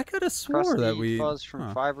 I could have swore that we... fuzz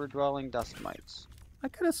from fiber-dwelling dust mites. I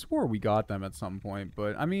could have swore we got them at some point,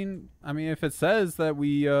 but I mean, if it says that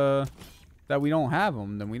we don't have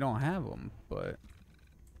them, then we don't have them. But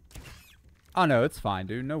oh no, it's fine,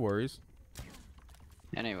 dude. No worries.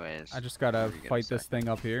 Anyways, I just gotta fight this thing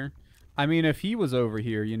up here. I mean, if he was over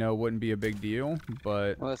here, you know, it wouldn't be a big deal.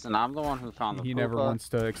 But listen, I'm the one who found the. He never wants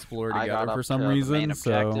to explore together for some reason.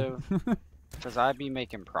 So. Because I'd be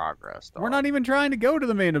making progress, dog. We're not even trying to go to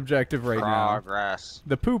the main objective right now. Progress.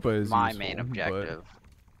 The poopa is my useful, main objective.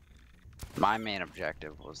 My main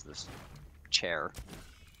objective was this chair.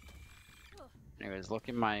 Anyways, look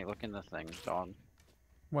in the thing, dog.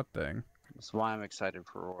 What thing? That's why I'm excited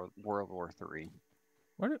for World War 3.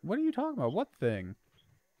 What are you talking about? What thing?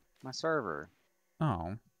 My server.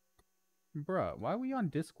 Oh. Bruh, why are we on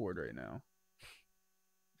Discord right now?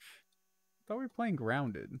 I thought we were playing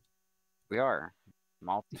Grounded. We are.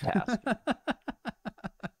 Multitasking.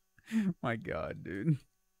 My god, dude.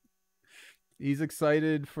 He's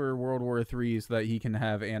excited for World War 3 so that he can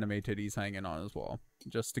have anime titties hanging on his wall.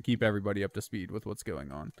 Just to keep everybody up to speed with what's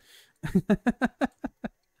going on.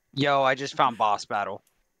 Yo, I just found boss battle.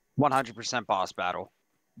 100% boss battle.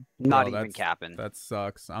 Not even capping. That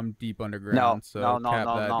sucks. I'm deep underground, dude.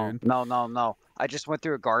 No. I just went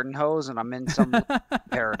through a garden hose and I'm in some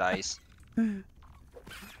paradise.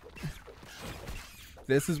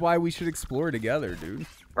 This is why we should explore together, dude.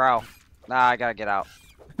 Bro, nah, I gotta get out.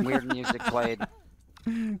 Weird music played.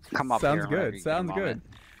 Come up Sounds here. whenever good. you get a Sounds good. moment.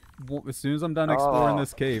 Well, as soon as I'm done exploring Oh,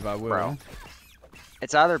 this cave, I will. bro.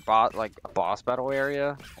 It's either like a boss battle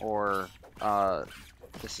area or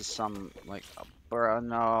this is some like bro.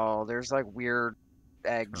 No, there's like weird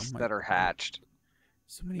eggs Termite that are farm. hatched.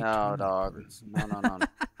 So many No, termite dog. birds. No.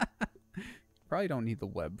 Probably don't need the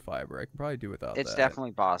web fiber. I can probably do without It's that.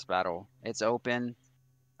 definitely boss battle. It's open.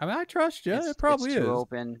 I mean, I trust you. It's, It probably it's too is.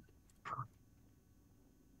 open.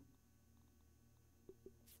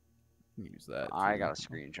 Use that. I too. gotta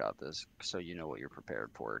screenshot this so you know what you're prepared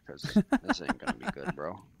for, because this ain't gonna be good,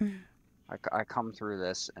 bro. I come through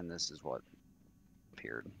this, and this is what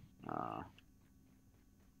appeared. Oh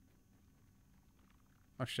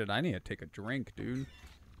shit! I need to take a drink, dude.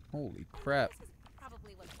 Holy crap! This is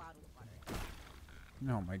probably what bottled water is.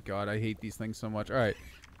 Oh my god, I hate these things so much. All right,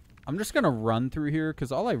 I'm just gonna run through here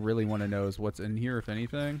because all I really want to know is what's in here, if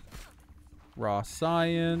anything. Raw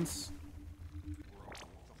science.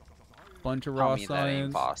 Bunch of Tell raw me that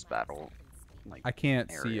ain't science. boss battle. Like, I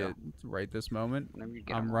can't see area. it right this moment. let me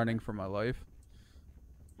get I'm him. running for my life.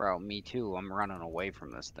 Bro, me too. I'm running away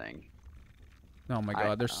from this thing. Oh my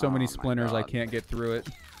god, there's so many oh my splinters I God. can't get through it.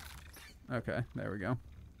 Okay, there we go.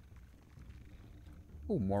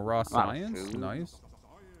 Oh, more raw I'm out of science. food. Nice.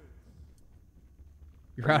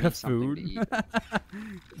 You're Bring out me of something food. to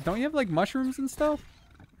Don't you have like mushrooms and stuff?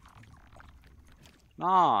 No,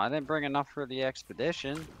 I didn't bring enough for the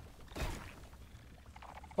expedition.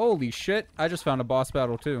 Holy shit, I just found a boss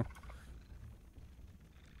battle too.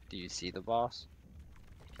 Do you see the boss?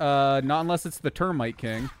 Not unless it's the Termite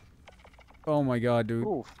King. Oh my god, dude.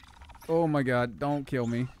 Oof, Oh my god, don't kill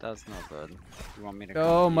me. that's no good. You want me to come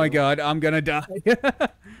Oh to my you? god, I'm gonna die.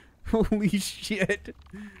 Holy shit.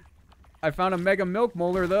 I found a mega milk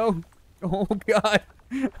molar though. Oh god.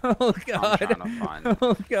 Oh god. trying to find-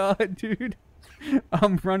 Oh god, dude.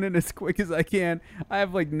 I'm running as quick as I can. I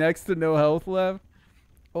have like next to no health left.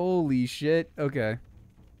 Holy shit. Okay.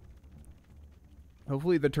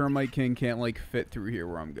 Hopefully the Termite King can't like fit through here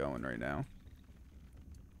where I'm going right now.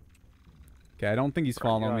 Okay, I don't think he's Bro,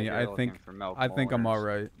 you following out me. here I looking think for milk I'm all molars.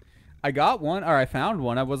 right. I got one, or I found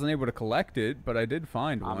one. I wasn't able to collect it, but I did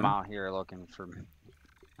find one. I'm out here looking for.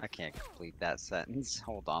 I can't complete that sentence.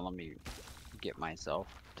 Hold on, let me get myself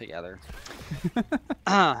together.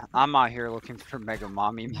 I'm out here looking for Mega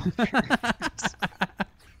Mommy milkers.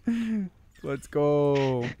 Let's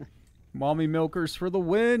go. Mommy milkers for the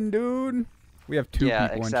win, dude. We have two Yeah,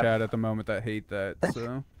 people except- in chat at the moment that hate that,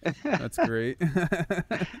 so that's great.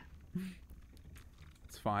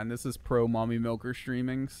 It's fine. This is pro mommy milker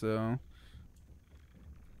streaming, so.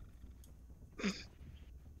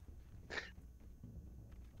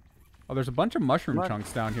 Oh, there's a bunch of mushroom What?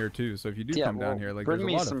 chunks down here too. So if you do Yeah, come well, down here, like bring there's a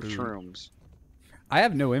me lot some of food. shrooms. I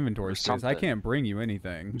have no inventory Or space. I something. can't bring you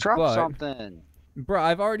anything. Drop but, something. bro,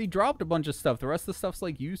 I've already dropped a bunch of stuff. The rest of the stuff's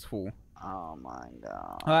like useful. Oh my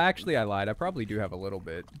god. Actually, I lied. I probably do have a little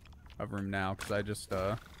bit of room now because I just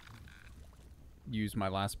used my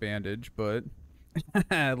last bandage. But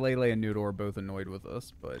Lele and Noodle are both annoyed with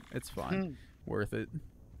us, but it's fine. Worth it.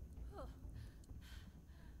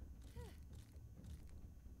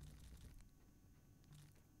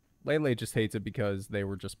 Lele just hates it because they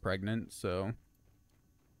were just pregnant, so.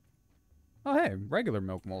 Oh, hey, regular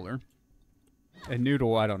milk molar. And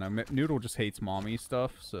Noodle, I don't know. Noodle just hates mommy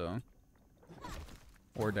stuff, so.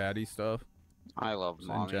 Or daddy stuff. I love Just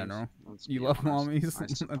mommies. in general. Let's You be love honest. mommies? I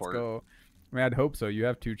Let's support- go. I mean, I'd hope so. You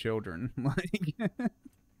have 2 children. Like.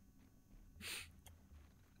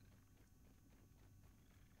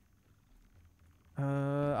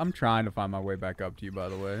 I'm trying to find my way back up to you, by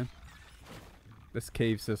the way. This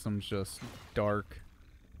cave system's just dark,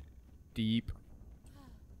 deep.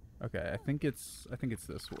 Okay, I think it's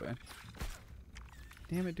this way.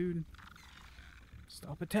 Damn it, dude.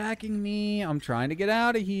 Stop attacking me. I'm trying to get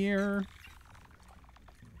out of here.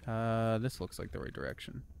 This looks like the right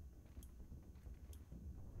direction.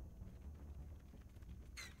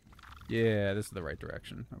 Yeah, this is the right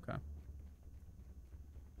direction. Okay.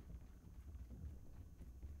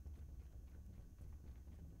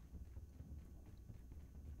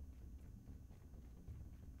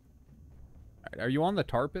 Alright, are you on the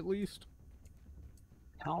tarp at least?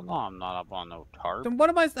 Hell no, I'm not up on no tarp. Then what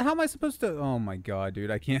am I? How am I supposed to? Oh my god,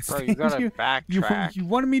 dude, I can't Bro, stand you gotta you. backtrack. You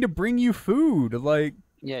wanted me to bring you food, like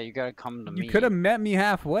Yeah, you gotta come to me. you could have met me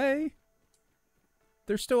halfway.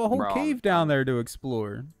 There's still a whole Bro, cave down there to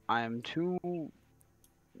explore. I am too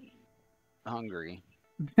hungry.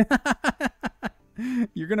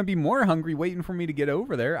 You're gonna be more hungry waiting for me to get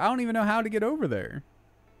over there. I don't even know how to get over there.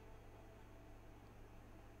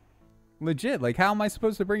 Legit, like, how am I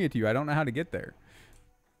supposed to bring it to you? I don't know how to get there.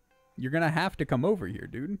 You're gonna have to come over here,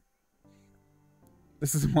 dude.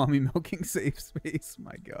 This is mommy milking safe space.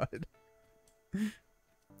 My God.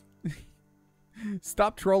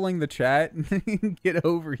 Stop trolling the chat and get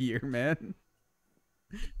over here, man.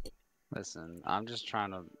 Listen, I'm just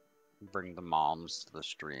trying to bring the moms to the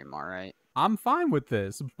stream, alright? I'm fine with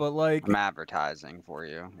this, but like, I'm advertising for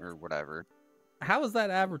you, or whatever. how is that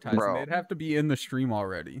advertising? Bro. They'd have to be in the stream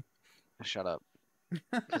already. Shut up.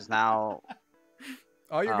 Because now...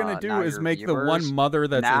 All you're gonna do now is your make the one viewers- mother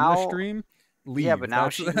that's in the stream leave. Yeah, but now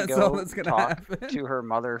that's, she can that's go all that's gonna talk happen. to her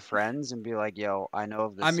mother friends and be like, yo, I know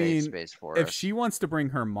of the I safe mean, space for if us. she wants to bring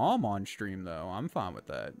her mom on stream, though, I'm fine with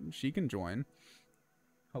that. She can join.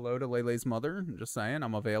 Hello to Lele's mother. I'm just saying,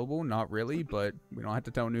 I'm available. Not really, but we don't have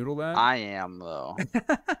to tell Noodle that. I am, though.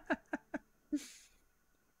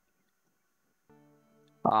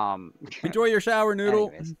 Enjoy your shower, Noodle.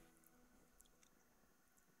 Anyways.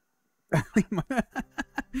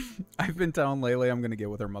 I've been telling Lele I'm gonna get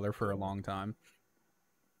with her mother for a long time.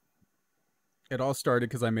 It all started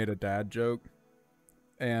because I made a dad joke,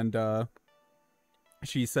 and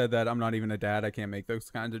she said that I'm not even a dad. I can't make those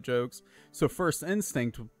kinds of jokes. So first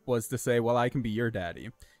instinct was to say, well, I can be your daddy.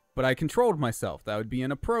 But I controlled myself. That would be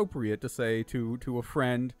inappropriate to say to a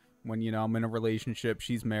friend when, you know, I'm in a relationship,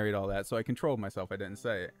 she's married, all that. So I controlled myself. I didn't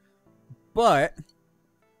say it. But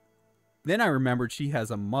then I remembered she has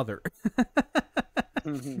a mother.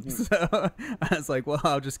 So I was like, well,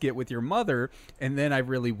 I'll just get with your mother, and then I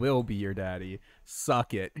really will be your daddy.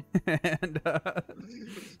 Suck it. And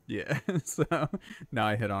yeah, so now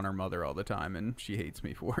I hit on her mother all the time, and she hates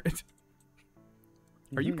me for it.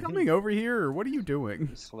 Are you coming over here, or what are you doing?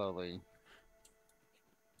 Slowly.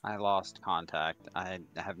 I lost contact. I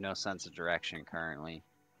have no sense of direction currently.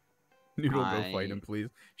 Noodle, go fight him, please.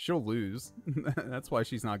 She'll lose. That's why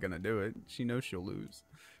she's not gonna do it. She knows she'll lose.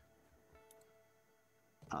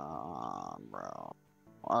 Bro.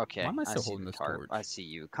 Okay. Why am I still see holding the this tarp. torch? I see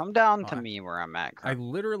you. Come down to me where I'm at. I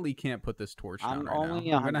literally can't put this torch down I'm right only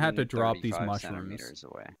now. I'm gonna have to drop these 135 mushrooms centimeters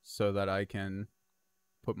away. so that I can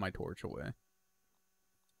put my torch away.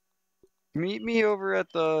 Meet me over at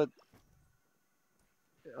the...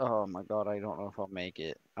 Oh my god, I don't know if I'll make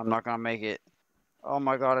it. I'm not gonna make it. Oh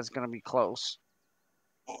my god, it's gonna be close.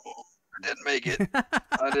 Oh, I didn't make it.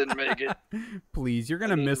 I didn't make it. Please, you're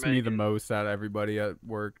gonna miss me the most out of everybody at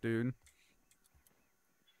work, dude.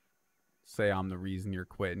 Say I'm the reason you're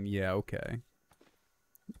quitting. Yeah, okay.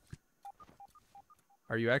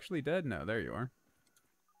 Are you actually dead? No, there you are.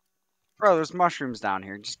 Bro, there's mushrooms down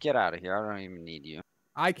here. Just get out of here. I don't even need you.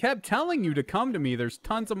 I kept telling you to come to me. There's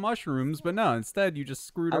tons of mushrooms, but no, instead you just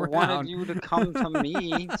screwed I around. wanted you to come to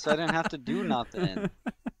me so I didn't have to do nothing.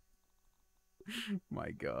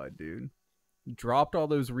 My god, dude. Dropped all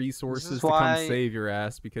those resources to why... come save your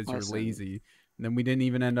ass because you're lazy. And then we didn't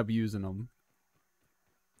even end up using them.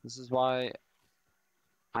 This is why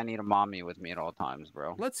I need a mommy with me at all times,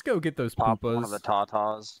 bro. Let's go get those Pop poopas. one of the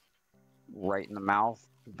tatas right in the mouth.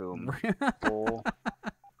 Boom. Full.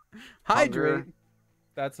 Hydrate. Hunger.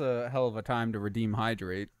 That's a hell of a time to redeem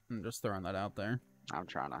hydrate. I'm just throwing that out there. I'm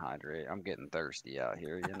trying to hydrate. I'm getting thirsty out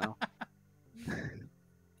here, you know?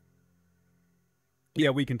 Yeah,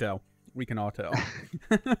 we can tell. We can all tell.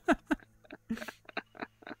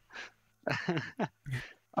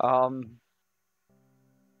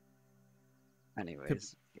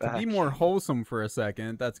 Anyways. To be more wholesome for a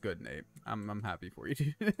second, that's good, Nate. I'm happy for you,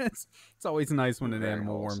 dude. It's always nice when an Very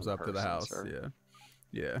animal warms wholesome up to the person, house. sir.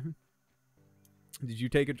 Yeah. Yeah. Did you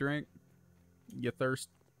take a drink? You thirst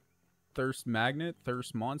magnet?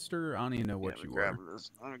 Thirst monster? I don't even know what you are.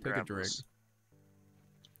 Take a drink.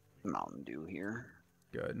 Mountain Dew here.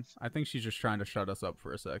 Good. I think she's just trying to shut us up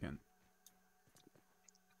for a second.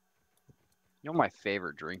 You know what my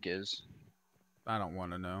favorite drink is? I don't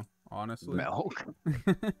want to know, honestly. Milk.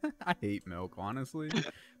 I hate milk, honestly.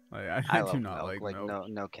 Like, I I love do not like milk.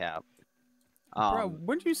 No cap. Bro,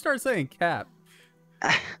 when did you start saying cap?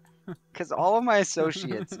 Because all of my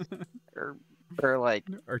associates are like...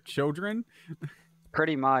 Are children?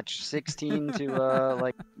 Pretty much 16 to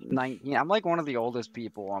like 19. I'm like one of the oldest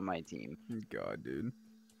people on my team. God, dude.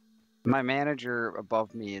 My manager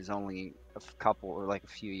above me is only a couple or like a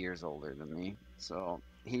few years older than me, so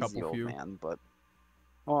he's the old man. But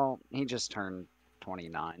well, he just turned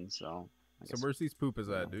 29, so. So where's these poopas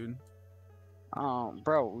at, dude? Oh,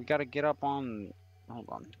 bro, we gotta get up on. Hold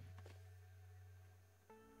on.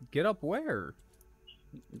 Get up where?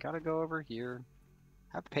 We gotta go over here.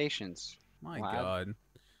 Have patience. My God.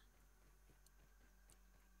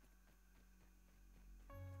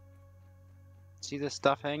 See this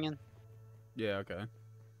stuff hanging? Yeah, okay.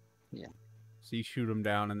 Yeah. So you shoot them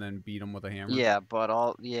down and then beat them with a hammer. Yeah,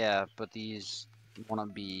 but these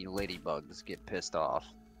wannabe ladybugs get pissed off.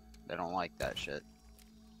 They don't like that shit.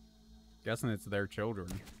 Guessing it's their children.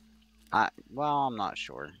 Well, I'm not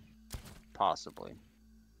sure. Possibly.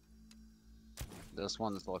 This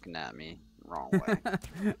one's looking at me wrong way.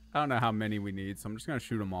 I don't know how many we need, so I'm just gonna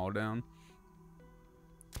shoot them all down.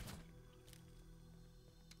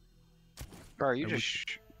 Bro, you just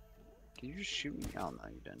can you just shoot me? Oh no,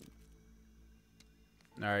 you didn't.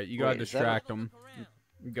 All right, you gotta Wait, is that distract them.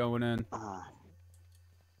 Going in.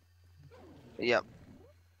 Yep.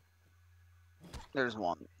 There's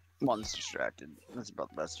one. One's distracted. That's about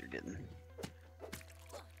the best you're getting.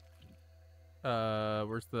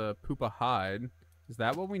 Where's the Poopa hide? Is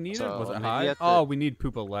that what we needed? So, Was it maybe hide? at the- Oh, we need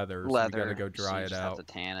Poopa leather. So Leather. we gotta go dry so you it just out. have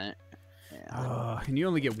to tan it. Yeah. And you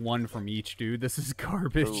only get one from each, dude. This is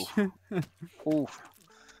garbage. Oof.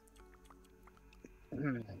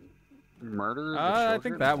 Murder. I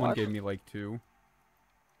think that one gave me like 2.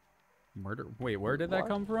 Murder. Wait, where did that What?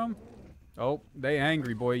 come from? Oh, they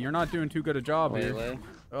angry, boy. You're not doing too good a job here. Wait.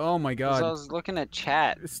 Oh my god. I was looking at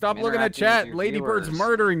chat. Stop I'm looking at interacting with chat. your Ladybird's viewers.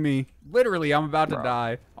 murdering me. Literally, I'm about to Bro.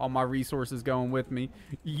 die. All my resources going with me.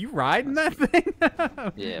 You riding that thing?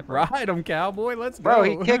 Yeah, bro. Ride him, cowboy. Let's go. Bro,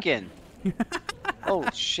 he kicking. Oh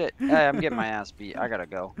shit. Hey, I'm getting my ass beat. I gotta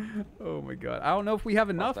go. Oh my god. I don't know if we have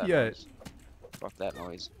enough Fuck that yet. noise. Fuck that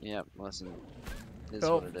noise. Yep, listen. This is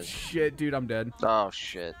Oh what it is. shit, dude, I'm dead. Oh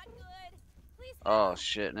shit. Not good. Please Oh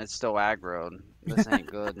shit, and it's still aggroed. This ain't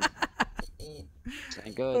good. This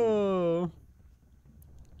ain't good. Oh.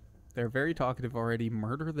 They're very talkative already.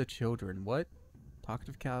 Murder the children. What?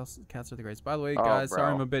 Talkative cats are the greatest. By the way, Oh, guys, sorry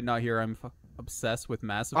bro. I'm a bit not here. I'm obsessed with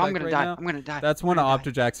Mass Oh, Effect I'm gonna right die. now. I'm gonna die. That's I'm one of gonna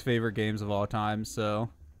die. Optejack's favorite games of all time, so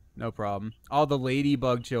no problem. All the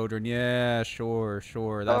ladybug children. Yeah, sure. That's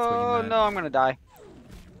what you Oh meant. no, I'm gonna die.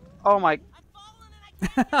 Oh my.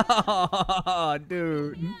 Oh,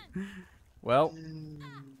 dude. Well,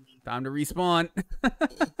 time to respawn.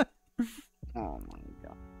 Oh my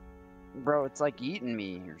god. Bro, it's like eating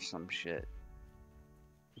me or some shit.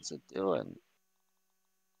 What's it doing?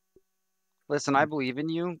 Listen, I believe in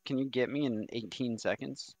you. Can you get me in 18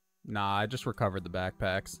 seconds? Nah, I just recovered the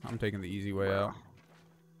backpacks. I'm taking the easy way Bro. out.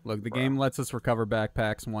 Look, the Bro. game lets us recover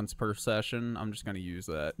backpacks once per session. I'm just gonna use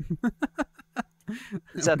that.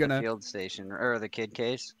 Is that the field station or the kid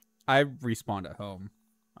case? I respawned at home.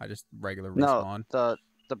 I just regular No, respawn.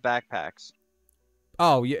 the backpacks.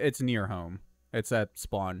 Oh, yeah, it's near home. It's at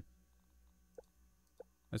spawn.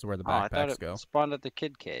 That's where the Oh, I thought backpacks it go. spawned at the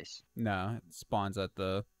kid case. No, it spawns at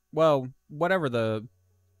the whatever the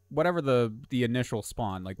initial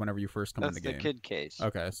spawn, like whenever you first come That's in the the game. kid case.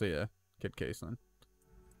 Okay, so yeah, kid case then.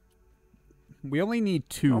 We only need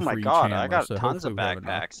 2 Oh for my each god, handler, I got so tons of hopefully we have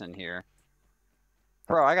enough. backpacks in here.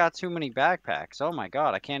 Bro, I got too many backpacks. Oh my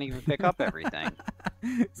god, I can't even pick up everything.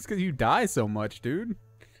 It's because you die so much, dude.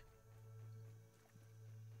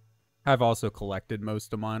 I've also collected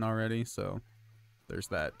most of mine already, so there's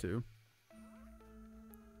that too.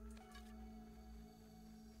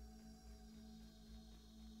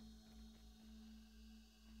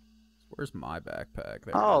 Where's my backpack?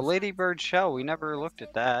 There Oh, it is. Ladybird shell. We never looked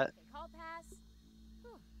at that. Hall pass.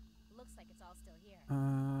 Whew. Looks like it's all still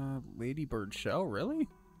here. Ladybird shell, really?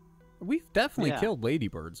 We've definitely Yeah. killed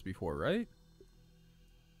ladybirds before, right?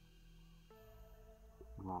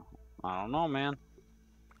 Oh, I don't know, man.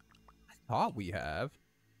 I thought we have.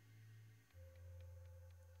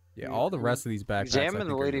 Yeah, all the rest of these backpacks. I Examine the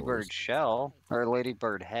think are ladybird yours. shell or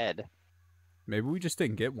ladybird head. Maybe we just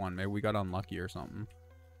didn't get one. Maybe we got unlucky or something.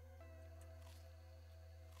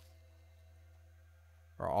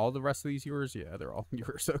 Are all the rest of these yours? Yeah, they're all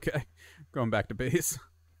yours. Okay. Going back to base.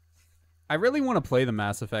 I really want to play the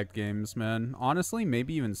Mass Effect games, man. Honestly,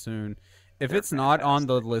 maybe even soon. If They're it's not on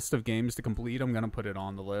the list of games to complete, I'm going to put it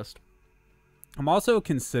on the list. I'm also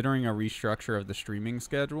considering a restructure of the streaming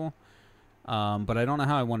schedule. But I don't know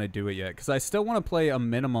how I want to do it yet. Because I still want to play a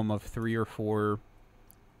minimum of 3 or 4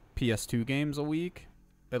 PS2 games a week.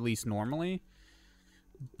 At least normally.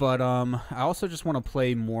 But I also just want to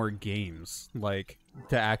play more games. Like,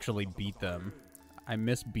 to actually beat them. I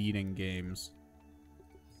miss beating games.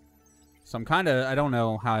 So I'm kind of, I don't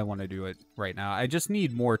know how I want to do it right now. I just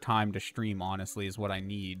need more time to stream, honestly, is what I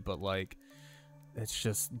need. But, like, it's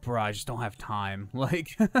just, bro, I just don't have time.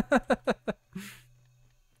 Like,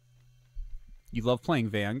 you love playing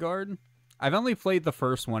Vanguard? I've only played the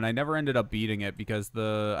first one. I never ended up beating it because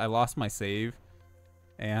I lost my save.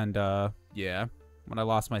 And, yeah. When I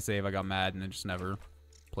lost my save, I got mad and I just never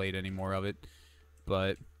played any more of it.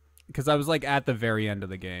 But, because I was, like, at the very end of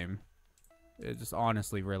the game. It's just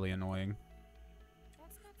honestly really annoying.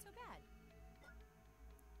 That's not so bad.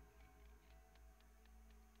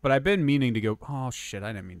 But I've been meaning to go... Oh, shit,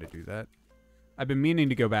 I didn't mean to do that. I've been meaning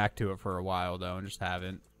to go back to it for a while, though, and just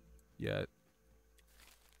haven't yet.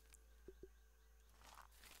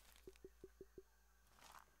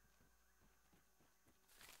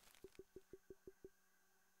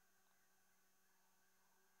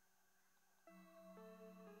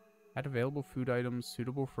 Add available food items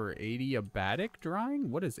suitable for adiabatic drying?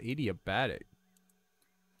 What is adiabatic?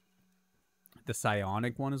 The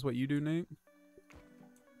psionic one is what you do, Nate?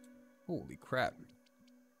 Holy crap.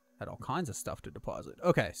 Had all kinds of stuff to deposit.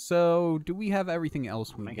 Okay, so do we have everything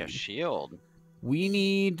else we Make need? a shield. We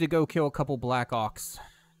need to go kill a couple black ox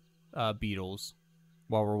beetles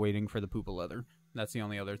while we're waiting for the poop of leather. That's the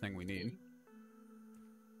only other thing we need.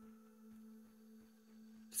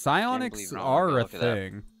 Psionics no one are can a look at that.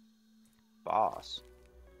 thing. Boss.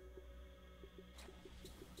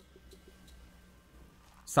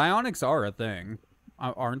 Psionics are a thing,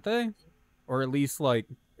 aren't they? Or at least, like,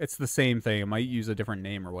 it's the same thing. It might use a different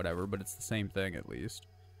name or whatever, but it's the same thing at least.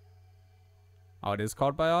 Oh, it is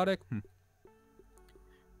called biotic?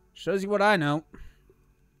 Shows you what I know.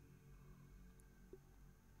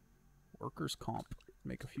 Workers' comp.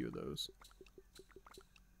 Make a few of those.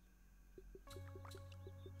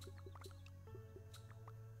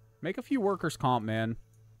 Make a few workers' comp, man.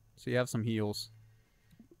 So you have some heals.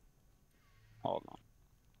 Hold on.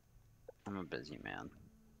 I'm a busy man.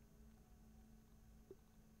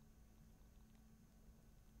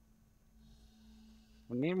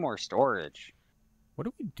 We need more storage. What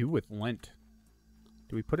do we do with lint?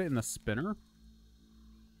 Do we put it in the spinner?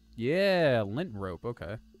 Yeah, lint rope.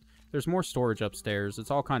 Okay. There's more storage upstairs.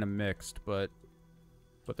 It's all kind of mixed, but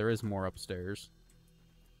there is more upstairs.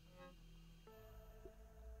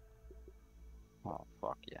 Oh,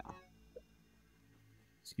 fuck yeah.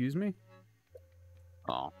 Excuse me?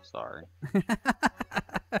 Oh, sorry.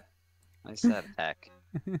 I said heck.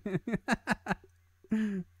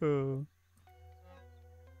 Oh.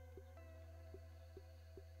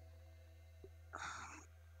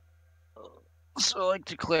 So, like,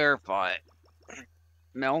 to clarify,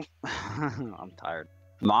 milk. I'm tired.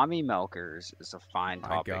 Mommy milkers is a fine My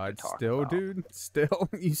topic God, to talk still, about. dude? Still?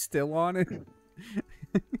 You still on it?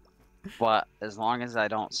 But as long as I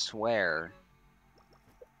don't swear,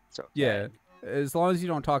 it's okay. Yeah. As long as you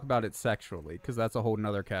don't talk about it sexually, because that's a whole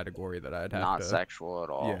nother category that I'd have Not to... sexual at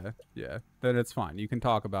all. Yeah, yeah. Then it's fine. You can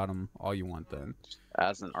talk about them all you want then.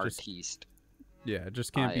 As an Just- artiste, Yeah, it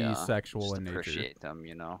just can't I, be sexual just in nature. appreciate them,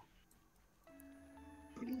 you know.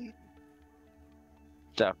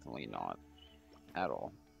 Definitely not at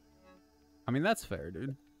all. I mean, that's fair,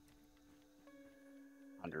 dude.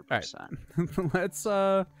 100%. Let's,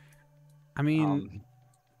 I mean,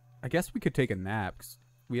 I guess we could take a nap, 'cause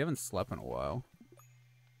we haven't slept in a while.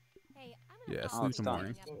 Hey, I'm Yeah, gonna sleep it's till done.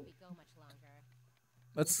 morning. up if we go much longer.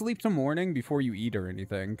 Let's sleep till morning before you eat or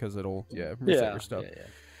anything, because it'll, reset your stuff. Yeah.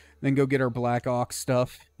 Then go get our Black Ox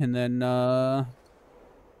stuff, and then,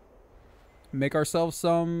 make ourselves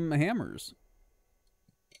some hammers.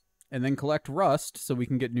 And then collect rust so we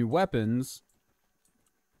can get new weapons,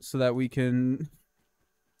 so that we can...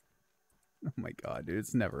 Oh my God, dude,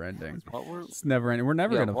 it's never ending. What were It's never ending. We're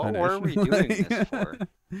never gonna what finish. were we doing this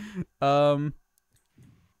for?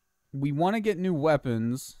 We want to get new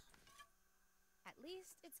weapons, At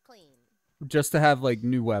least it's clean. just to have like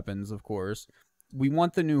new weapons, of course. We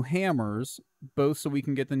want the new hammers, both so we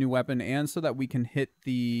can get the new weapon and so that we can hit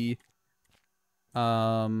the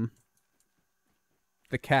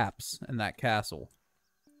caps in that castle,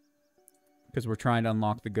 because we're trying to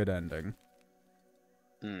unlock the good ending.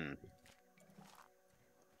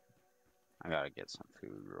 I gotta get some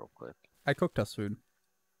food real quick. I cooked us food.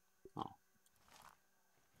 Oh.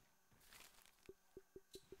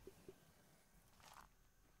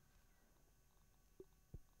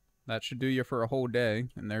 That should do you for a whole day,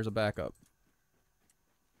 and there's a backup.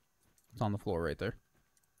 It's on the floor right there.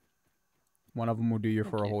 One of them will do you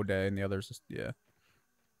for a whole day, and the other's just, yeah.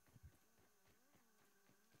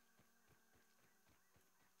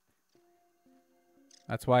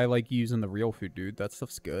 That's why I like using the real food, dude. That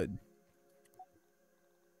stuff's good.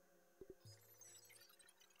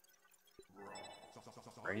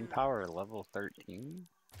 Brain power level 13?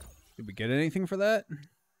 Did we get anything for that?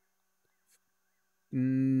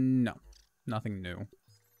 No. Nothing new.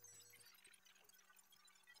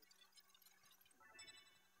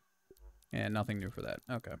 Yeah, nothing new for that.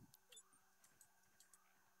 Okay.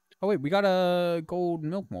 Oh, wait. We got a gold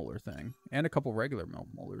milk molar thing. And a couple regular milk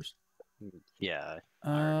molars. Yeah. I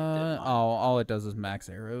already did mine. All it does is max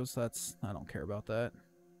arrows. I don't care about that.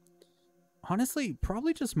 Honestly,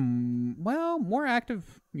 probably just, well, more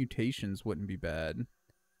active mutations wouldn't be bad.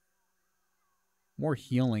 More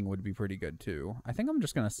healing would be pretty good, too. I think I'm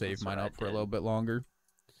just going to save That's mine what I up for a did. little bit longer.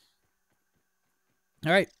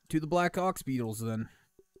 All right, to the Black Ox Beetles, then.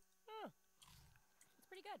 It's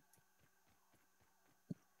pretty good.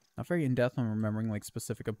 Not very in-depth on remembering, like,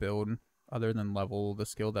 specific a build, other than level the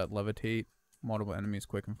skill that levitate multiple enemies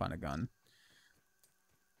quick and find a gun.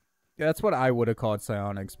 Yeah, that's what I would have called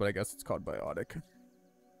psionics, but I guess it's called biotic.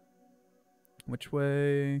 Which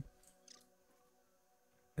way?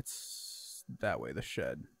 It's that way, the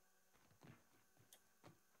shed.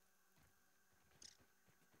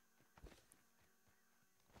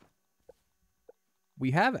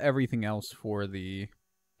 We have everything else for the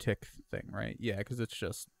tick thing, right? Yeah, because it's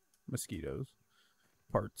just mosquitoes.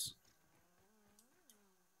 Parts.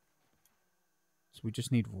 So we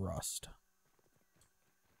just need rust.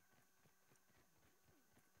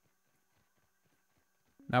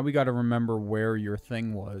 Now we got to remember where your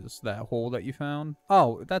thing was. That hole that you found.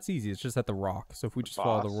 Oh, that's easy. It's just at the rock. So if we just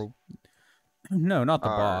follow the boss? rope. No, not the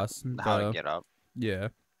boss. How The- to get up. Yeah.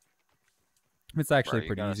 It's actually Bro, you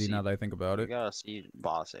pretty gotta easy see- now that I think about You it. gotta see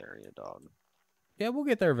boss area, dog. Yeah, we'll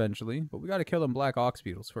get there eventually. But we got to kill them black ox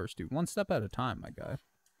beetles first, dude. One step at a time, my guy.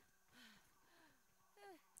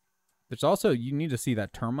 There's also, you need to see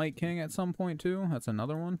that termite king at some point, too. That's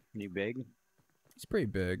another one. You big? He's pretty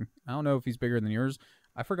big. I don't know if he's bigger than yours.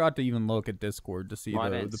 I forgot to even look at Discord to see Well, I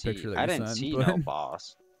the didn't see- picture that I you didn't sent. see but- no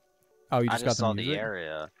boss. Oh, you I just just got saw the the music?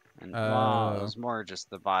 area. And well, it Oh. was more just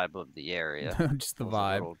the vibe of the area. Just the It was a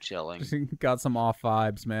vibe. little chilling. Got some off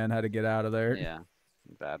vibes, man. Had to get out of there. Yeah.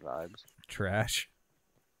 Bad vibes. Trash.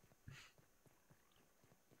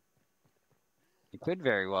 It could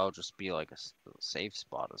very well just be like a safe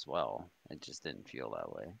spot as well. It just didn't feel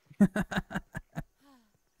that way.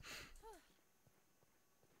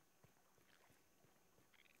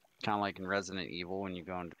 Kind of like in Resident Evil when you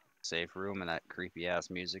go into a safe room and that creepy ass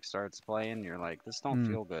music starts playing. You're like, this don't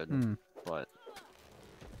feel good. But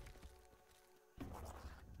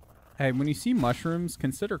Hey, when you see mushrooms,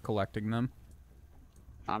 consider collecting them.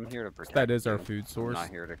 I'm here to protect. That is our you. food I'm source. not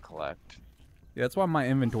here to collect. Yeah, that's why my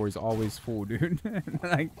inventory's always full, dude.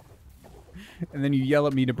 And then you yell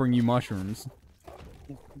at me to bring you mushrooms.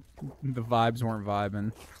 The vibes weren't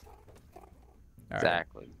vibing. All right,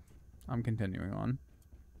 Exactly. I'm continuing on.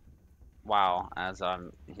 Wow, as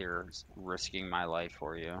I'm here risking my life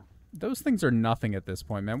for you. Those things are nothing at this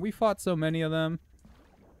point, man. We fought so many of them.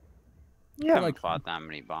 Yeah, I like- haven't fought that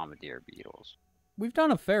many bombardier beetles. We've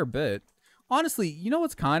done a fair bit. Honestly, you know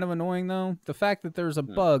what's kind of annoying, though? The fact that there's a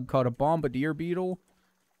bug called a bombardier beetle,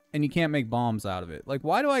 and you can't make bombs out of it. Like,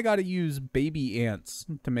 why do I gotta use baby ants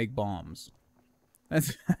to make bombs?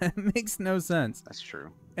 That makes no sense. That's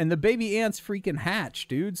true. And the baby ants freaking hatch,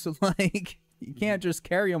 dude. So, like, you can't just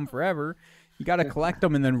carry them forever. You gotta collect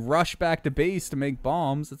them and then rush back to base to make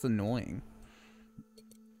bombs. It's annoying.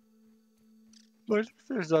 But if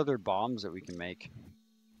there's other bombs that we can make.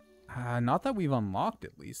 Not that we've unlocked,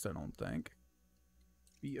 at least, I don't think.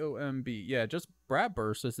 B-O-M-B. Yeah, just Brat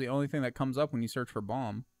Burst is the only thing that comes up when you search for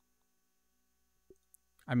bomb.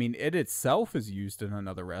 I mean, it itself is used in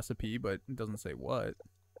another recipe, but it doesn't say what.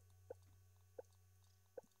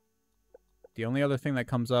 The only other thing that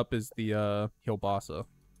comes up is the Hilbasa.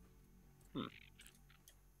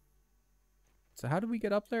 So how did we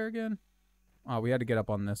get up there again? Oh, we had to get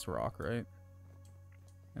up on this rock, right?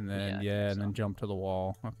 And then, I yeah, think and then so. jump to the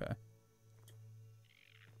wall. Okay.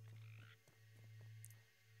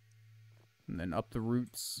 And then up the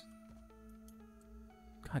roots.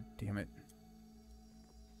 God damn it.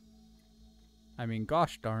 I mean,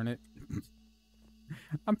 gosh darn it.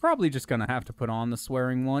 I'm probably just gonna have to put on the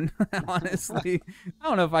swearing one, honestly. I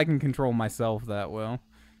don't know if I can control myself that well.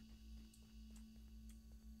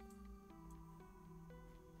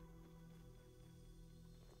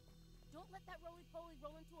 Don't let that roly-poly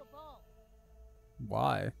roll into a ball.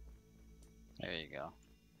 Why? There you go.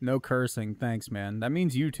 No cursing, thanks, man. That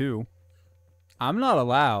means you too. I'm not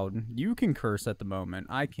allowed. You can curse at the moment.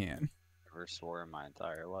 I can't. Never swore in my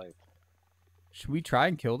entire life. Should we try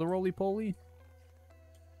and kill the roly-poly?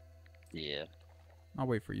 Yeah. I'll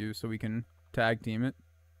wait for you so we can tag team it.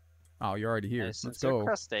 Oh, you're already here. Hey, Let's since they're go.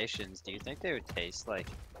 crustaceans, do you think they would taste like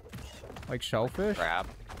Like shellfish? crab?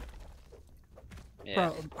 Yeah.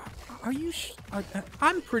 Bro, are you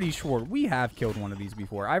I'm pretty sure we have killed one of these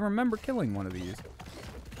before. I remember killing one of these.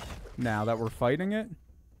 Now that we're fighting it?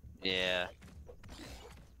 Yeah.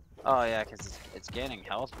 Oh yeah, because it's gaining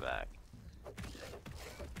health back.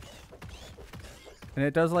 And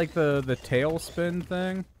it does like the tail spin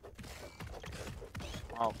thing.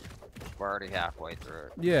 Oh, we're already halfway through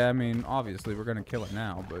it. Yeah, I mean, obviously we're gonna kill it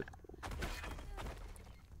now, but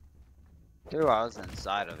Dude, I was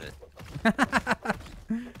inside of it.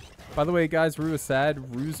 By the way, guys, Rue is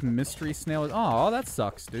sad. Rue's mystery snail is... Oh, that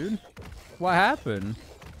sucks, dude. What happened?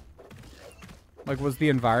 Like, was the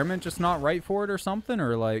environment just not right for it or something?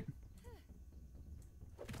 Or, like...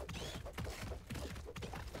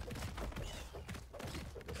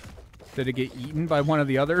 Did it get eaten by one of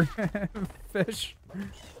the other fish?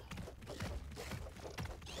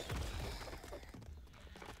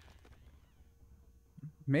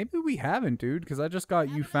 Maybe we haven't, dude, because I just got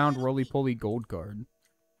you found roly-poly gold card.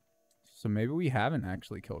 So maybe we haven't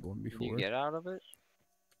actually killed one before. Did you get out of it?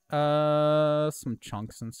 Some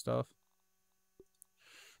chunks and stuff.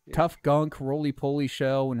 Yeah. Tough gunk, roly-poly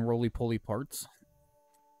shell, and roly-poly parts.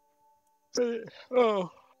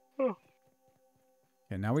 Oh.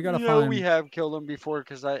 Okay, now we gotta find... we have killed them before,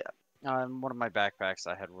 because one of my backpacks,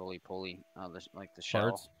 I had roly-poly, like the shell.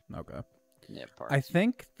 Parts? Okay. Yeah, parts. I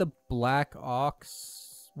think the black ox...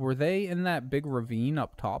 Were they in that big ravine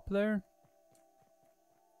up top there?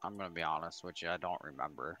 I'm gonna be honest with you, I don't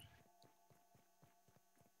remember.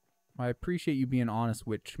 I appreciate you being honest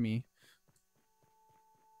with me.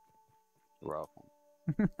 You're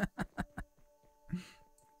welcome.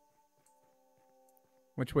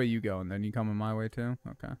 Which way you going? Then you coming my way too?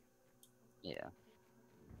 Okay. Yeah.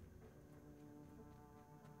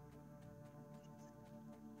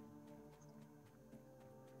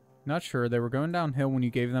 Not sure. They were going downhill when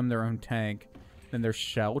you gave them their own tank. Then their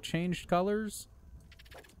shell changed colors.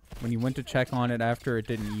 When you went to check on it after it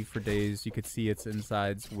didn't eat for days, you could see its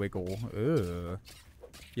insides wiggle. Ugh.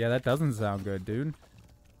 Yeah, that doesn't sound good, dude.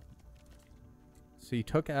 So you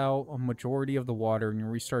took out a majority of the water and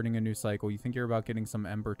you're restarting a new cycle. You think you're about getting some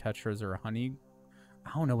ember tetras or honey?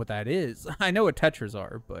 I don't know what that is. I know what tetras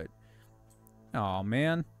are, but... Oh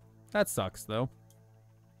man. That sucks, though.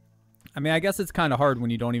 I mean, I guess it's kind of hard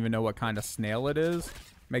when you don't even know what kind of snail it is.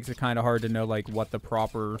 Makes it kind of hard to know, like, what the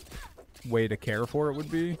proper way to care for it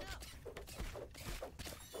would be.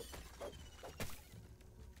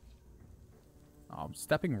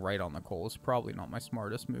 Stepping right on the coal is probably not my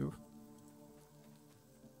smartest move.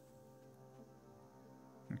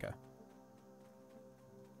 Okay.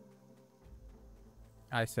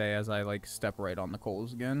 I say as I, like, step right on the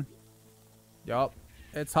coals again. Yup.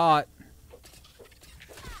 It's hot.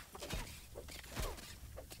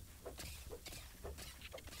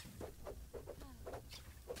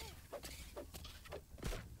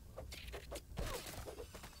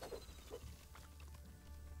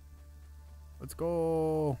 Let's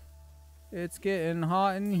go. It's getting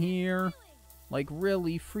hot in here. Like,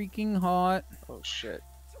 really freaking hot. Oh, shit.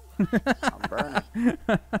 I'm burning.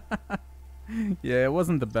 Yeah, it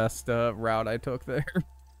wasn't the best route I took there.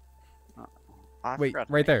 Wait,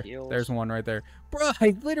 right there. Heals. There's one right there. Bro,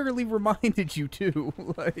 I literally reminded you too.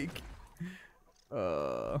 Like,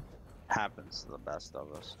 happens to the best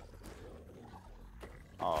of us.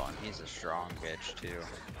 Oh, and he's a strong bitch too.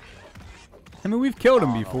 I mean, we've killed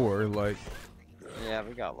him before, like. Yeah,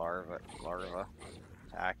 we got larva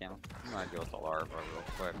attacking. I'm gonna deal with the larva real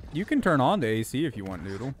quick. You can turn on the AC if you want,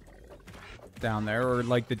 Noodle. Down there, or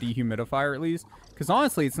like the dehumidifier at least. Because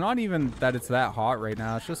honestly, it's not even that it's that hot right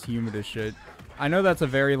now. It's just humid as shit. I know that's a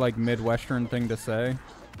very like Midwestern thing to say.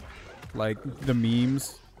 Like the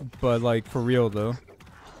memes. But like for real though.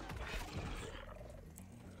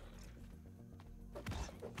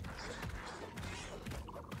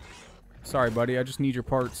 Sorry, buddy. I just need your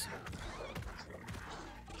parts.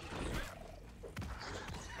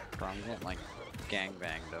 Bro, I'm getting like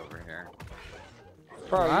gangbanged over here.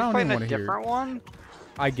 Bro, I don't fighting even a different one?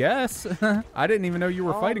 I guess. I didn't even know you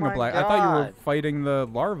were fighting a black. God. I thought you were fighting the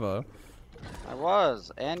larva. I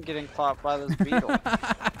was, and getting fought by this beetle.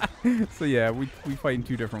 So yeah, we fighting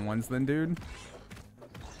two different ones then, dude.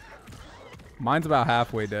 Mine's about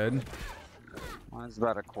halfway dead. Mine's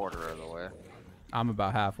about a quarter of the way. I'm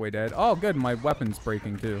about halfway dead. Oh, good. My weapon's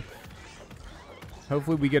breaking, too.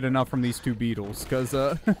 Hopefully we get enough from these two beetles, because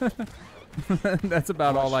that's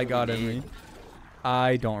about all I got in me.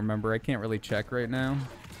 I don't remember. I can't really check right now.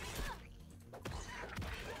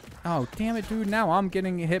 Oh, damn it, dude. Now I'm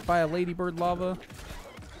getting hit by a ladybird larva.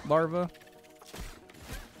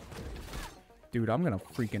 Dude, I'm gonna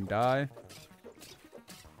freaking die.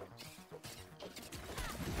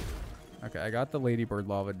 Okay, I got the ladybird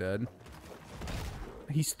larva dead.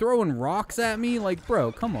 He's throwing rocks at me? Like,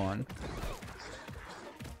 bro, come on.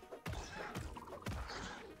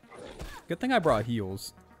 Good thing I brought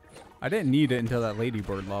heals. I didn't need it until that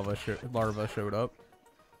ladybird larva showed up.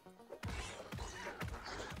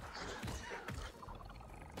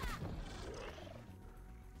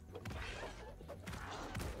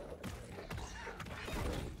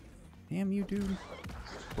 Damn you, dude.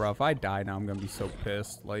 Bro, if I die now, I'm gonna be so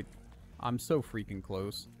pissed. Like, I'm so freaking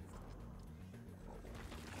close.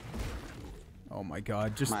 Oh my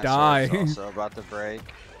god, just My die. sword's also about to break.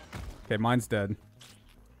 Okay, mine's dead.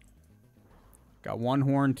 Got one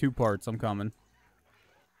horn, 2 parts. I'm coming.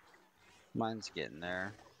 Mine's getting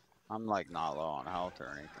there. I'm like not low on health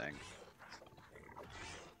or anything.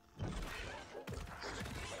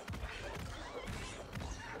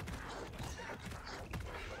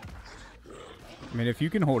 I mean, if you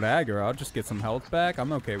can hold aggro, I'll just get some health back.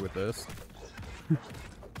 I'm okay with this.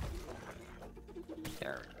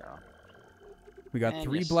 There we go. We got And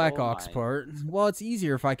 3 you Black stole Ox mine. parts. Well, it's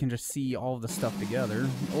easier if I can just see all the stuff together.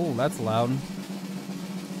 Oh, that's loud.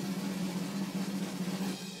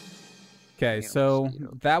 Okay, Need a so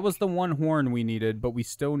mosquito. that was the 1 horn we needed, but we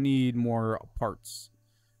still need more parts.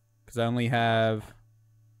 Because I only have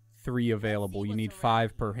 3 available. You need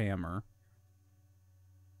 5 per hammer.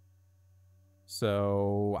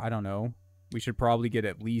 So, I don't know. We should probably get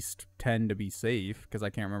at least 10 to be safe, because I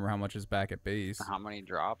can't remember how much is back at base. How many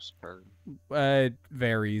drops per? It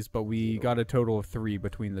varies, but we got a total of 3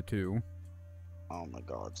 between the 2. Oh my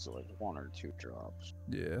god, so like 1 or 2 drops.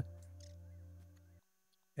 Yeah.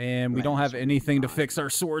 And we Man, don't have so we anything to fine. fix our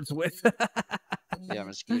swords with. Yeah,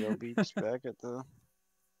 mosquito beats back at the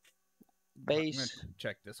base.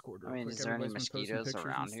 Check Discord. I mean, is there any mosquitoes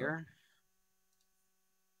around here?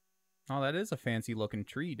 Oh, that is a fancy looking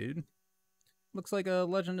tree, dude. Looks like a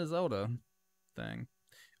Legend of Zelda thing.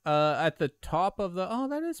 At the top of the... Oh,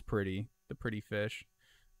 that is pretty. The pretty fish.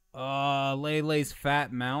 Lele's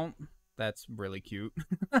fat mount. That's really cute.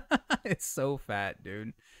 It's so fat,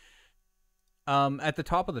 dude. At the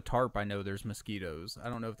top of the tarp, I know there's mosquitoes. I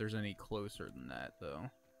don't know if there's any closer than that, though.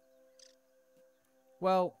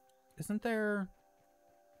 Well, isn't there,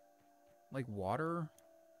 like, water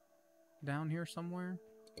down here somewhere?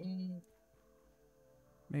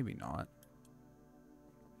 Maybe not.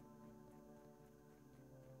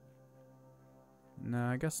 No,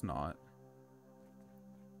 I guess not.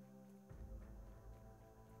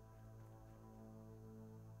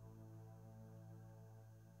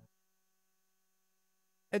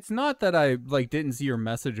 It's not that I, like, didn't see your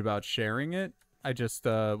message about sharing it. I just,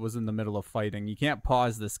 was in the middle of fighting. You can't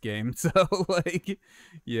pause this game, so, like,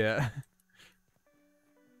 yeah.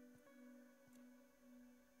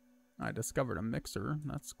 I discovered a mixer.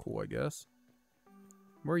 That's cool, I guess.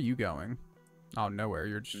 Where are you going? Oh, nowhere.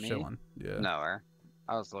 You're just Me? chilling. Yeah. Nowhere.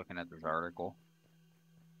 I was looking at this article.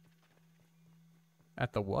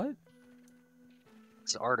 At the what?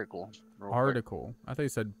 It's an article. real quick. Article. I thought you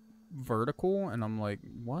said vertical, and I'm like,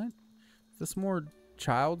 what? Is this more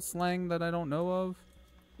child slang that I don't know of?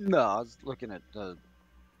 No, I was looking at the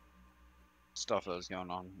stuff that was going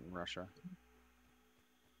on in Russia.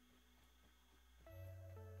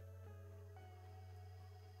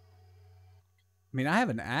 I mean, I have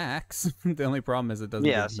an axe. The only problem is it doesn't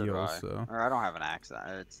Yeah, give so do heals, I. so... Or I don't have an axe.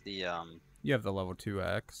 It's the You have the level 2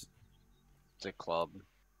 axe. it's a club.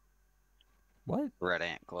 What? Red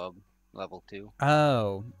Ant Club, level 2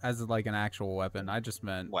 Oh, as like an actual weapon. I just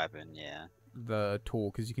meant weapon. Yeah. the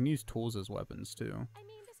tool, because you can use tools as weapons, too. I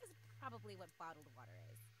mean, this is probably what bottled water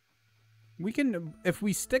is. We can... If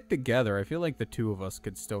we stick together, I feel like the 2 of us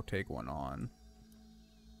could still take one on.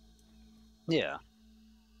 Yeah.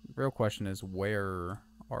 The real question is, where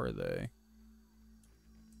are they?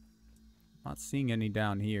 Not seeing any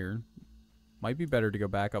down here. Might be better to go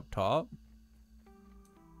back up top.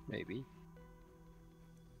 Maybe.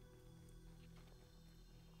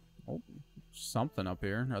 Oh, something up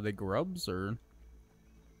here. Are they grubs or?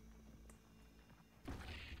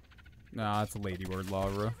 Nah, it's a ladybird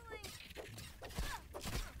larva.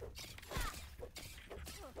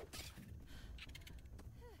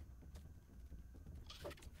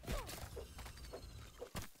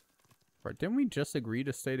 Right, didn't we just agree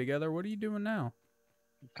to stay together? What are you doing now?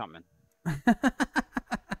 I'm coming.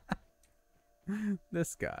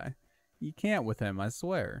 This guy. You can't with him, I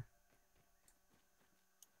swear.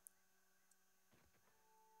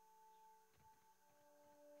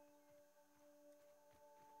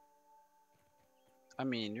 I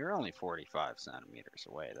mean, you're only 45 centimeters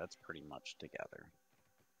away. That's pretty much together.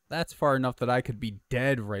 That's far enough that I could be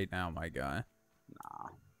dead right now, my guy. Nah.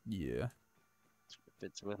 Yeah. If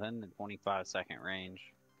it's within the 25-second range,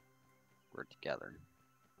 we're together.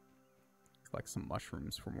 Collect some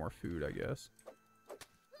mushrooms for more food, I guess.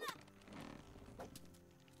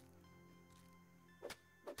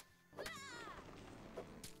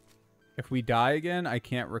 If we die again, I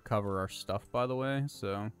can't recover our stuff, by the way,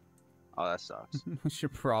 so... Oh, that sucks. We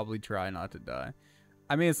should probably try not to die.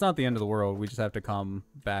 I mean, it's not the end of the world. We just have to come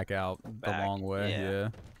back out the Back, long way, yeah. yeah.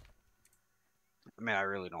 I mean, I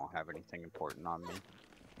really don't have anything important on me.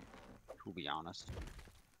 To be honest.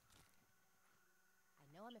 I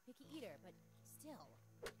know I'm a picky eater, but still.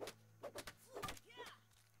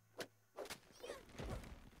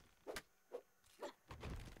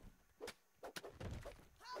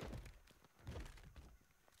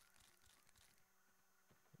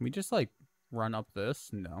 Can we just, like, run up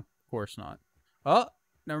this? No, of course not. Oh,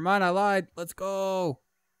 never mind, I lied. Let's go.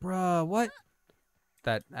 Bruh, what?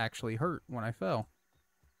 That actually hurt when I fell.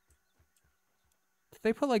 Did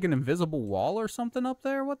they put, like, an invisible wall or something up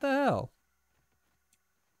there? What the hell?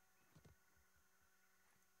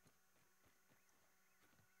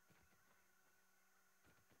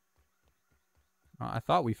 I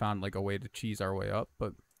thought we found, like, a way to cheese our way up,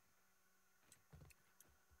 but...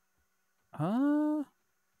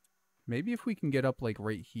 Maybe if we can get up, like,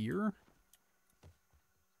 right here?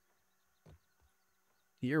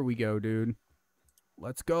 Here we go, dude.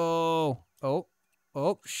 Let's go. Oh.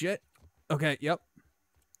 Oh, shit. Okay, yep.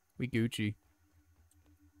 We Gucci.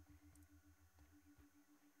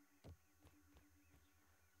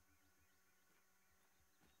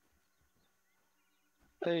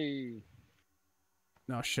 Hey.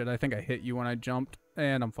 Oh, shit, I think I hit you when I jumped,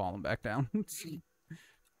 and I'm falling back down.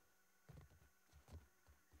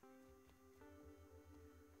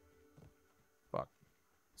 Fuck.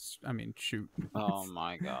 I mean, shoot. Oh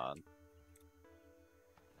my god.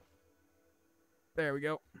 There we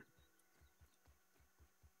go.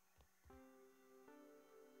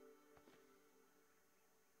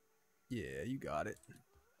 Yeah, you got it.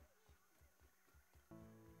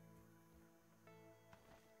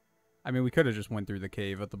 I mean, we could have just went through the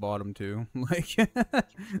cave at the bottom, too. Like,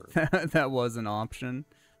 that was an option.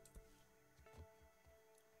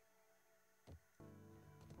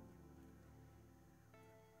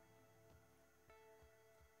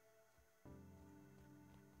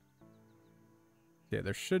 Yeah,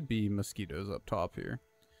 there should be mosquitoes up top here.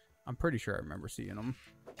 I'm pretty sure I remember seeing them.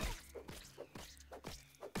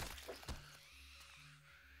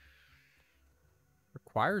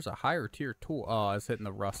 Requires a higher tier tool. Oh, I was hitting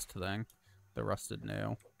the rust thing. The rusted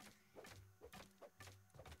nail.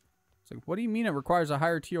 It's like, what do you mean it requires a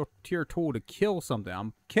higher tier tool to kill something?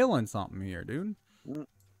 I'm killing something here, dude. Gotta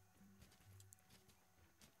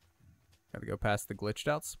go past the glitched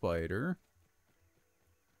out spider.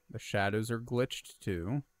 The shadows are glitched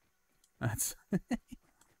too. That's...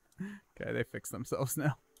 Okay, they fixed themselves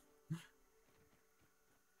now.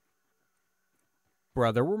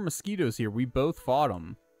 Bruh, there were mosquitoes here. We both fought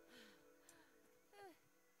them.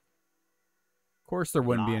 Of course there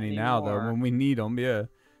wouldn't be any now, though, when we need them, yeah.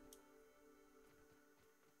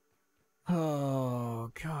 Oh,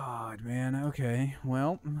 God, man. Okay,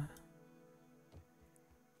 well...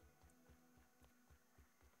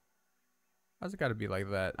 How's it gotta be like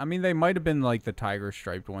that? I mean, they might have been like the tiger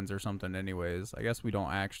striped ones or something anyways. I guess we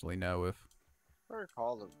don't actually know if... I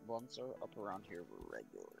recall the ones up around here were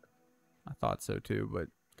regular. I thought so too, but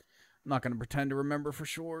I'm not gonna pretend to remember for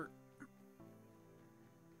sure.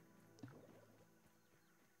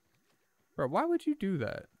 Bro, why would you do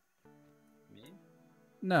that? Me?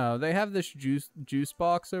 No, they have this juice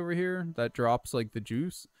box over here that drops like the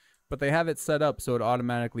juice, but they have it set up so it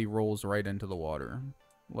automatically rolls right into the water.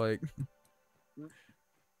 Like...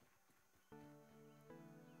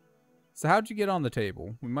 So how'd you get on the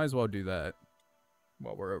table? We might as well do that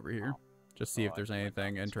while we're over here. Just see if there's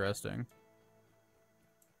anything interesting.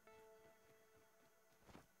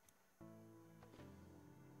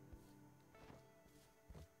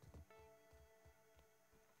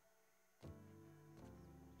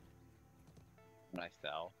 When I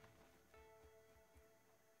fell.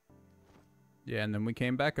 Yeah, and then we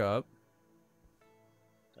came back up.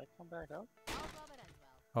 Did I come back up?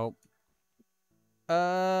 Oh.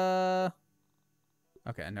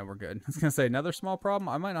 Okay, no, we're good. I was gonna say, another small problem.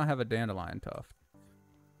 I might not have a dandelion tuft.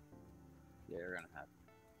 Yeah, you're gonna have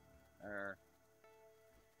to.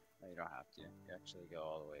 No, you don't have to. You actually go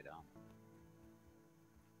all the way down.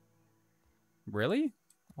 Really?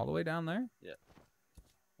 All the way down there? Yeah.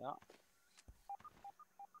 Yeah.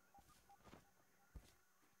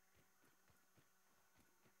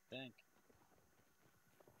 Think.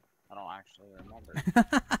 I don't actually remember.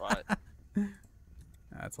 But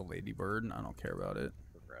That's a ladybird. I don't care about it.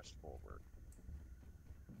 progress forward.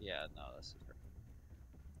 Yeah, no, this is great.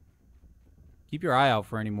 Keep your eye out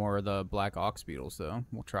for any more of the black ox beetles, though.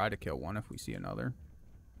 We'll try to kill one if we see another.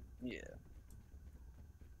 Yeah.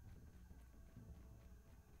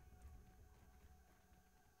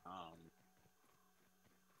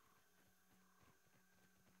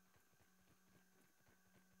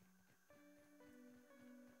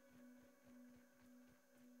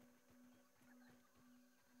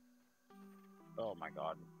 Oh my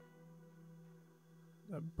god.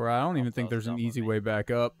 Bro, I don't even think there's an easy way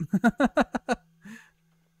back up.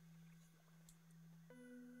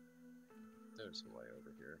 There's a way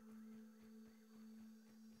over here.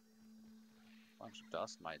 Bunch of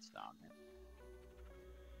dust mites down here.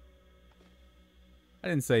 I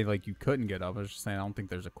didn't say, like, you couldn't get up. I was just saying I don't think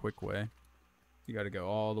there's a quick way. You gotta go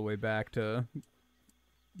all the way back to...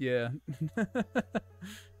 Yeah.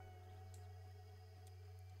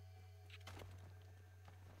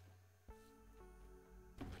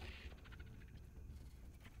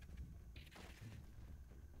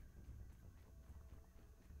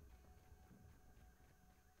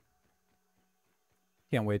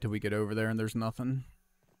 Can't wait till we get over there and there's nothing.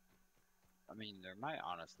 I mean, there might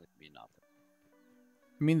honestly be nothing.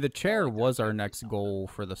 I mean, the chair was our next goal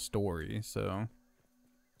for the story, so...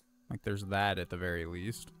 Like, there's that at the very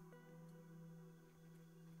least.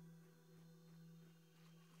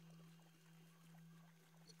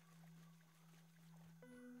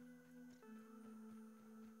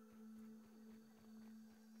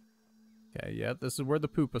 Okay, yeah, this is where the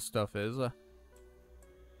poopa stuff is.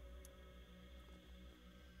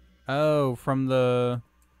 Oh, from the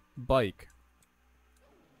bike.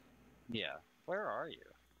 Yeah. Where are you?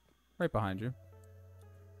 Right behind you.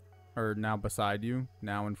 Or now beside you.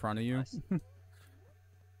 Now in front of you. Nice.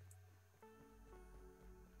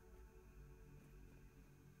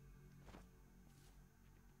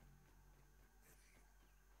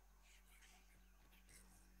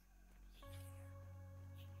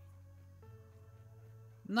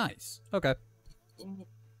 Nice. Okay.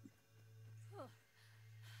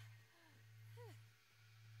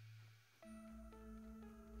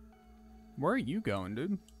 Where are you going,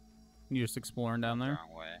 dude? You just exploring down there?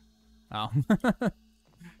 Wrong way. Oh.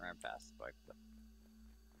 Ran past the bike.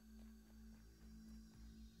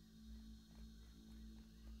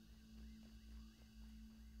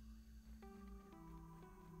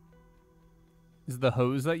 Is the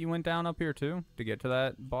hose that you went down up here too to get to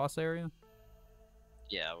that boss area?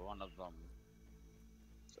 Yeah, one of them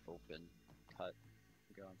is open. Cut.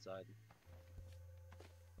 Go inside.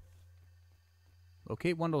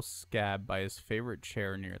 Locate Wendell's scab by his favorite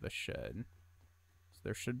chair near the shed. So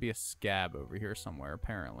there should be a scab over here somewhere,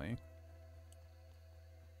 apparently.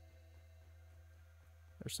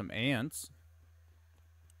 There's some ants.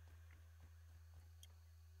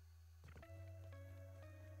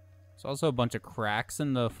 There's also a bunch of cracks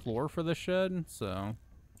in the floor for the shed, so...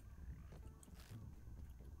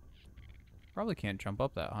 Probably can't jump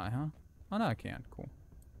up that high, huh? Oh, no, I can. Cool.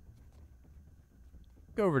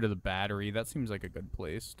 Go over to the battery. That seems like a good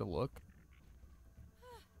place to look.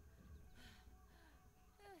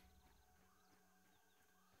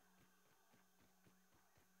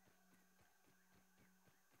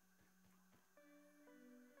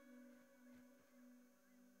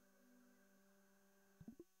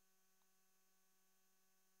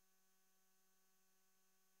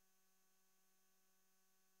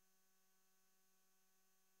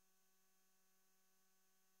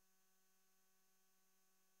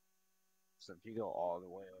 So if you go all the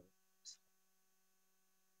way over.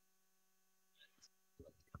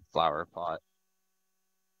 Flower pot.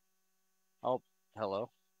 Oh, hello.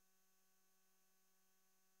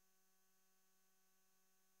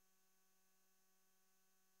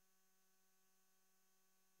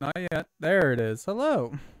 Not yet. There it is.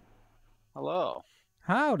 Hello. Hello.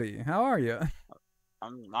 Howdy. How are you?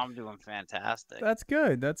 I'm doing fantastic. That's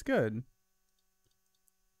good. That's good.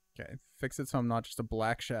 Okay, fix it so I'm not just a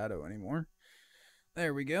black shadow anymore.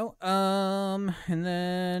 There we go. And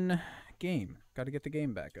then game. Got to get the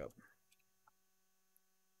game back up.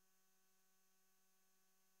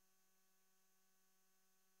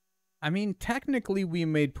 I mean, technically we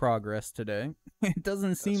made progress today. It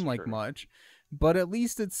doesn't seem like much, but at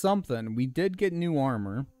least it's something. We did get new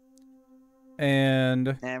armor.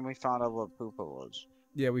 And we found out what Poopa was.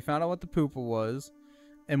 Yeah, we found out what the Poopa was.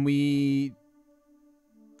 And we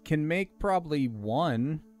can make probably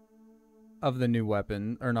one of the new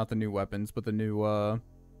weapon, or not the new weapons, but the new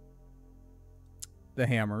the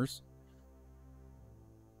hammers.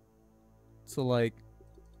 So like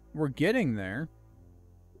we're getting there.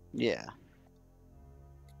 Yeah.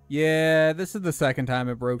 Yeah, this is the second time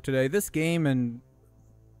it broke today. This game and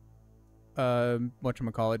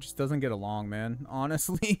whatchamacallit just doesn't get along, man.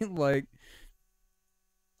 Honestly, like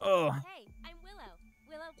oh. Hey, I'm Willow.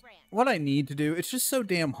 Willow Brand. What I need to do, it's just so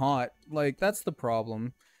damn hot. Like, that's the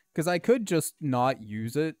problem. Because I could just not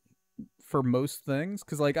use it for most things.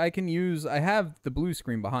 Because, like, I have the blue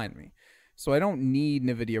screen behind me. So I don't need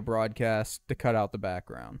NVIDIA Broadcast to cut out the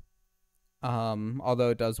background. Although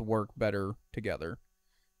it does work better together.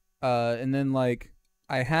 And then, like,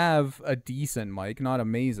 I have a decent mic, not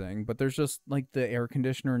amazing, but there's just like the air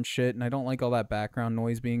conditioner and shit, and I don't like all that background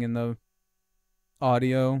noise being in the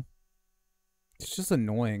audio. It's just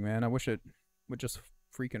annoying, man. I wish it would just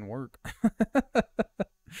freaking work.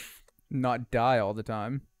 Not die all the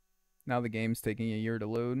time. Now the game's taking a year to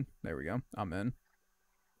load. There we go. I'm in.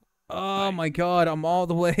 Oh my god, I'm all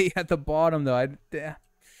the way at the bottom though.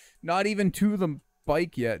 Not even to the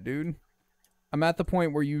bike yet, dude. I'm at the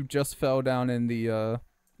point where you just fell down in the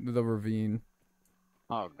ravine.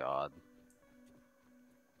 Oh god.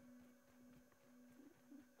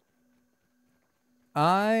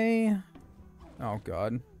 Oh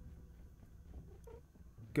god.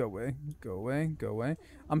 Go away, go away, go away.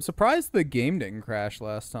 I'm surprised the game didn't crash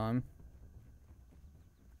last time.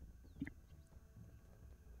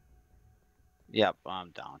 Yep,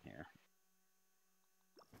 I'm down here.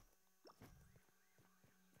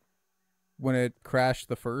 When it crashed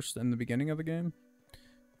the first in the beginning of the game?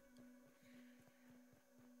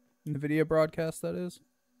 In the video broadcast, that is?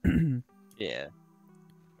 Yeah.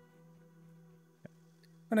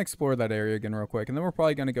 I'm gonna explore that area again real quick, and then we're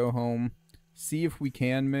probably gonna go home, see if we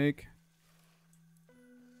can make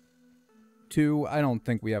 2. I don't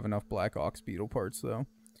think we have enough Black Ox Beetle parts, though.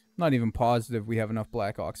 I'm not even positive we have enough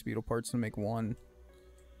Black Ox Beetle parts to make 1.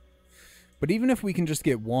 But even if we can just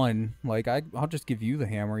get 1, like, I'll just give you the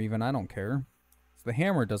hammer even, I don't care. The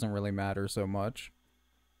hammer doesn't really matter so much.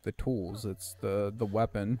 The tools, it's the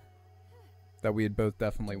weapon that we'd both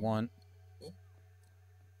definitely want.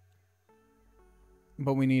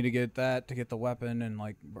 But we need to get that to get the weapon, and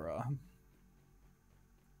like, bruh.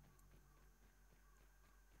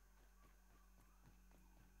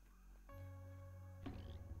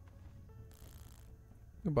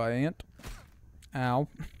 Goodbye, Ant. Ow.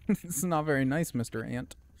 This is not very nice, Mr.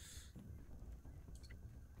 Ant.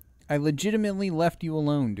 I legitimately left you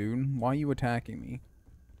alone, dude. Why are you attacking me?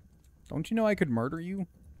 Don't you know I could murder you?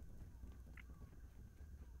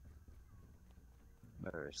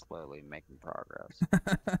 Very slowly making progress.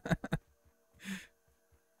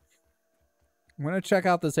 I'm gonna check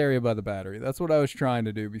out this area by the battery. That's what I was trying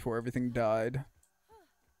to do before everything died.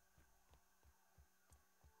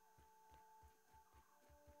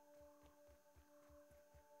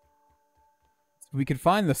 If we could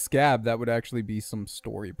find the scab, that would actually be some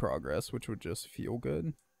story progress, which would just feel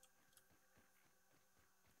good.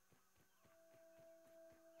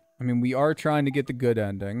 I mean, we are trying to get the good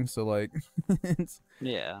ending, so like,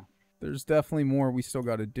 Yeah. there's definitely more we still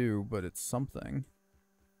got to do, but it's something.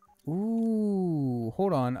 Ooh,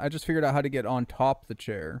 hold on. I just figured out how to get on top the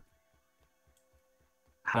chair.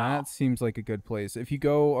 How? That seems like a good place. If you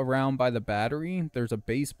go around by the battery, there's a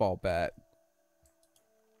baseball bat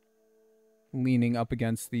leaning up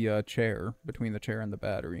against the chair, between the chair and the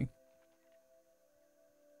battery.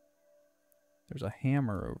 There's a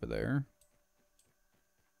hammer over there.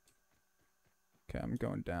 Okay, I'm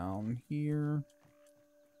going down here.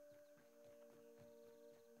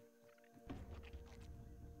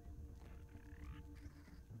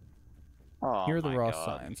 Oh Here are the my raw God.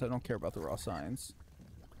 signs. I don't care about the raw signs.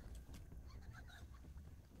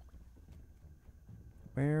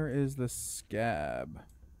 Where is the scab?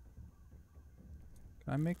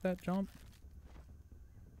 Can I make that jump?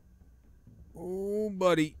 Oh,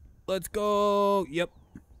 buddy. Let's go. Yep.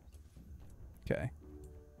 Okay.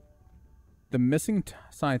 The missing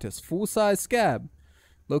scientist. Full-size scab.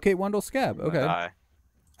 Locate Wendell scab. Okay. Die.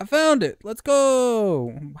 I found it. Let's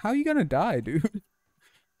go. How are you gonna die, dude?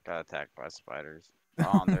 Got attacked by spiders.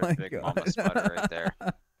 Oh, and there's my big God. mama spider right there.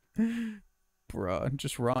 Bruh,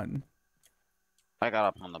 just run. I got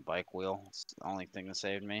up on the bike wheel. It's the only thing that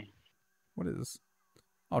saved me. What is...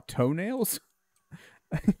 Oh, toenails?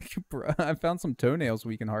 Bruh, I found some toenails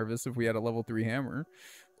we can harvest if we had a level 3 hammer.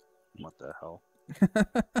 What the hell?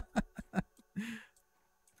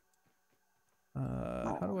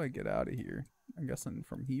 How do I get out of here? I'm guessing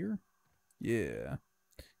from here? Yeah.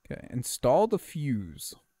 Okay, install the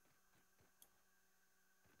fuse.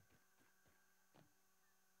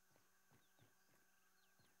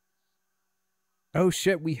 Oh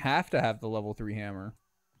shit, we have to have the level 3 hammer.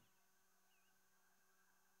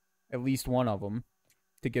 At least one of them.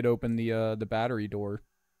 To get open the battery door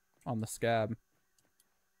on the scab.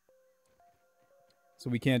 So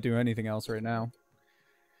we can't do anything else right now.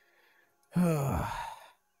 Alright,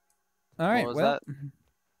 was well. that?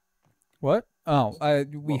 What? Oh,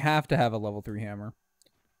 we have to have a level 3 hammer.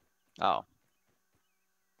 Oh.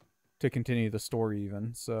 To continue the story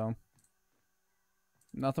even, so.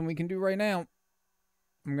 Nothing we can do right now.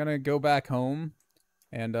 I'm gonna go back home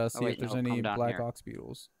and see wait, if there's no, any come down Black here. Ox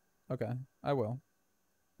beetles. Okay, I will.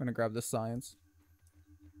 I'm gonna grab this science.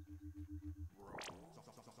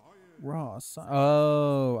 Ross.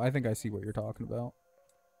 Oh, I think I see what you're talking about.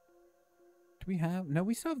 Do we have... No,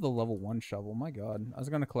 we still have the level 1 shovel. My god. I was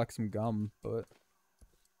gonna collect some gum, but...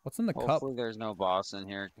 What's in the cup? Hopefully there's no boss in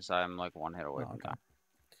here, because I'm like one hit away Oh, from okay. that.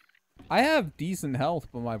 I have decent health,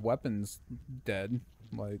 but my weapon's dead.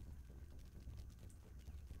 Like...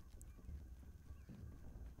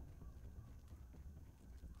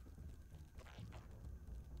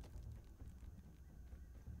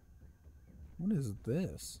 What is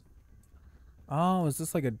this? Oh, is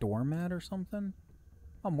this like a doormat or something?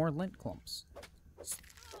 Oh, more lint clumps.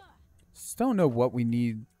 Still don't know what we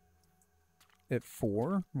need it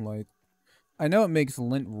for. Like, I know it makes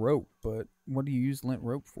lint rope, but what do you use lint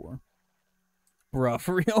rope for? Bruh,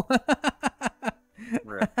 for real?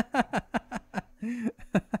 Rip.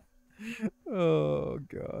 Oh,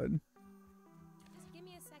 God. Just give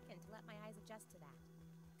me a second to let my eyes adjust to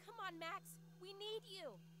that. Come on, Max. We need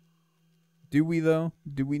you. Do we, though?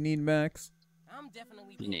 Do we need Max? I'm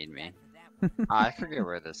definitely You need me. for that one. I forget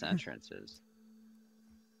where this entrance is.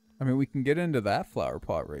 I mean, we can get into that flower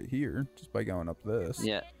pot right here just by going up this.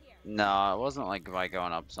 Yeah. No, it wasn't like by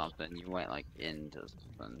going up something. You went like into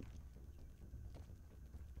something.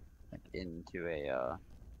 Like into a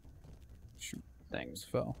Shoot, thing. just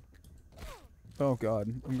fell. Oh, God.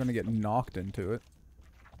 I'm gonna get knocked into it.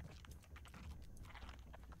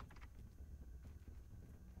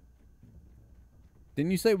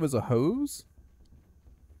 Didn't you say it was a hose?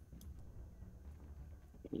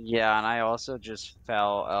 Yeah, and I also just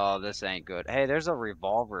fell. Oh, this ain't good. Hey, there's a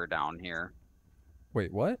revolver down here.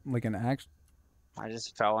 Wait, what? Like an act? I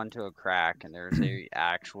just fell into a crack, and there's a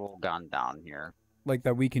actual gun down here. Like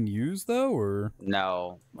that we can use though, or?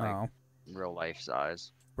 No, like Oh, real life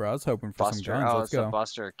size. bro, I was hoping for Buster. some guns. Oh, Let's it's a go.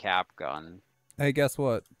 Buster cap gun. Hey, guess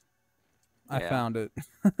what? I Yeah. found it.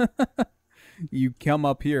 You come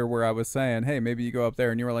up here where I was saying, hey, maybe you go up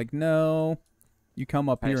there, and you were like, no. You come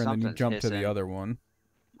up Hey, here and then you something's jump to the hissing. other one.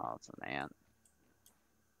 Oh, it's an ant.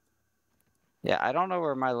 Yeah, I don't know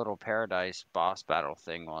where my little paradise boss battle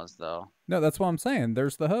thing was though. No, that's what I'm saying.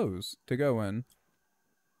 There's the hose to go in.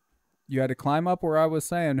 You had to climb up where I was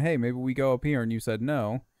saying, hey, maybe we go up here, and you said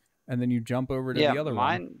no, and then you jump over to Yeah, the other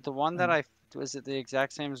mine, one. the one that I was it the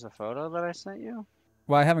exact same as the photo that I sent you?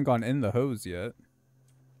 Well, I haven't gone in the hose yet,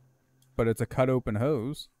 but it's a cut open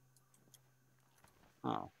hose.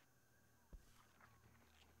 Oh,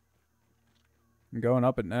 I'm going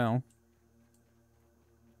up it now.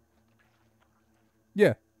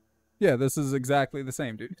 Yeah. Yeah, this is exactly the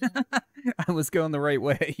same, dude. I was going the right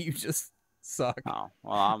way. You just suck. oh.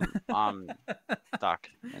 Well, I'm stuck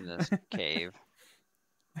in this cave.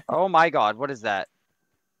 Oh my God, what is that?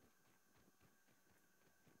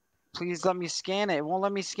 Please let me scan it. It won't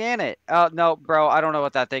let me scan it. Oh no, bro, I don't know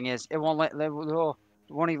what that thing is. It won't it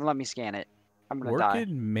won't even let me scan it. I'm gonna die. Orchid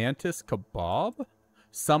Mantis Kebab?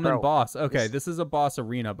 Summon Bro, boss. Okay, this- this is a boss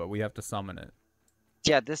arena, but we have to summon it.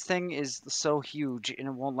 Yeah, this thing is so huge and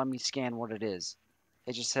it won't let me scan what it is.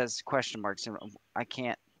 It just has question marks and I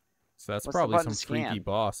can't. So that's What's the probably button some to freaky scan?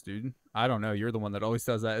 boss, dude. I don't know. You're the one that always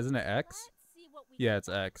does that. Isn't it X? Let's see what we Yeah, can it's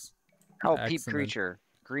X. Oh, X peep and then- creature.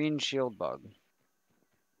 Green shield bug.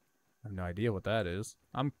 I have no idea what that is.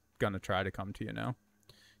 I'm gonna try to come to you now.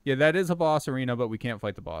 Yeah, that is a boss arena, but we can't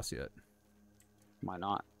fight the boss yet. Why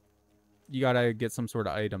not? You gotta get some sort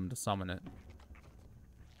of item to summon it.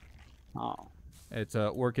 Oh. It's a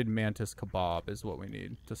Orchid Mantis Kebab is what we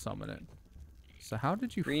need to summon it. So how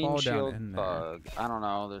did you Green fall down shield in there? bug. I don't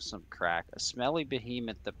know. There's some crack. A smelly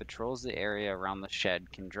behemoth that patrols the area around the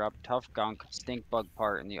shed can drop tough gunk, stink bug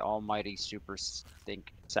part, in the almighty super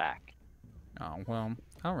stink sack. Oh, well,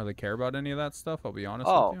 I don't really care about any of that stuff, I'll be honest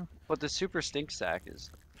Oh, with you. but the super stink sack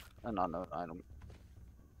is an unknown item.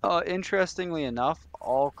 Interestingly enough,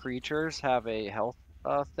 all creatures have a health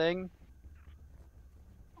thing.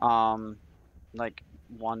 Like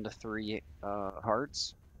 1 to 3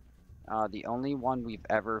 hearts. The only one we've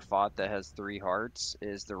ever fought that has 3 hearts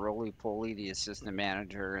is the roly poly, the assistant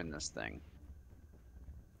manager, in this thing.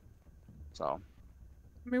 So,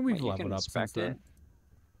 I mean, we've wait, you leveled can up since inspect then. it.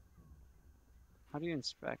 How do you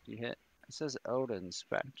inspect? You hit. It says O to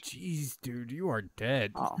inspect. Jeez, dude, you are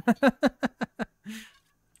dead. Oh,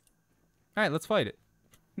 Alright, let's fight it.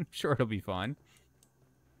 I'm sure it'll be fine.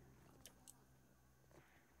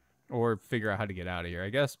 Or figure out how to get out of here. I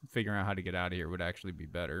guess figuring out how to get out of here would actually be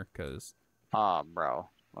better, because... oh, bro,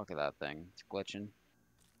 look at that thing. It's glitching.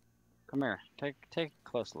 Come here. Take a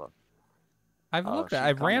close look. I've Oh, looked at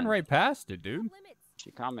she's I ran coming. right past it, no dude. limits.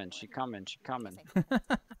 She coming. She coming. She coming.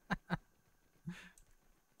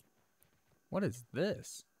 What is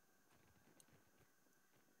this?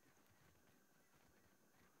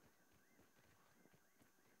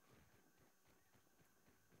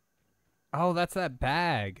 Oh, that's that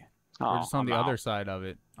bag. We're Oh, just on I'm the other out. side of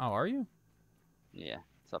it. Oh, are you? Yeah,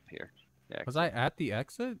 it's up here. Yeah, Was I at the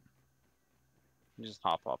exit? just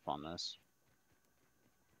hop up on this.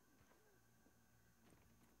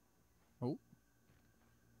 Oh.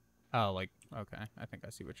 Oh, like, okay. I think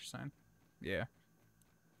I see what you're saying. Yeah.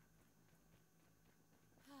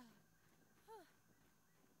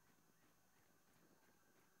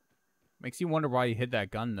 Makes you wonder why he hid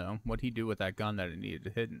that gun, though. What'd he do with that gun that it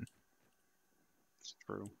needed hidden? It's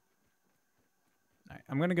true. Alright,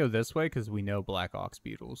 I'm gonna go this way because we know black ox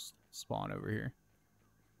beetles spawn over here.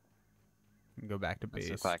 And go back to Let's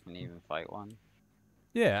see base. if I can even fight one.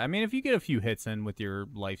 Yeah, I mean, if you get a few hits in with your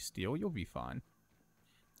life steal, you'll be fine.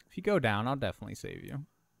 If you go down, I'll definitely save you.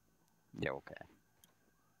 Yeah, okay.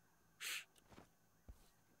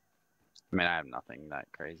 I mean, I have nothing that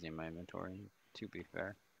crazy in my inventory, to be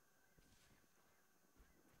fair.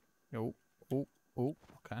 Oh, oh, oh,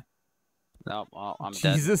 okay. No, well, I'm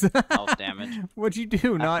Jesus. dead. Health damage. What'd you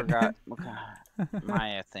do? I Not. forgot. Okay.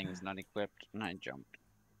 My thing's not equipped, and I jumped.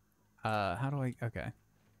 How do I? Okay.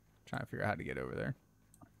 Trying to figure out how to get over there.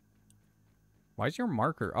 Why's your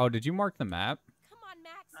marker? Oh, did you mark the map? Come on,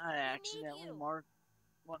 Max. I we need accidentally you. marked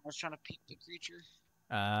when I was trying to peek the creature.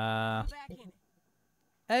 Back in it.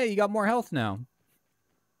 Hey, you got more health now.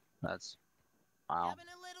 That's wow. Having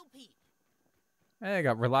a little peek. Hey, I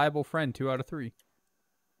got reliable friend 2 out of 3.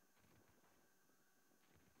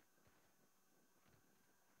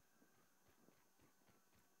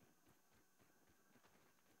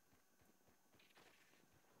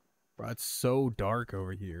 Bro, it's so dark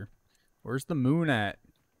over here. Where's the moon at?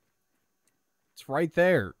 It's right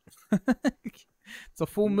there. It's a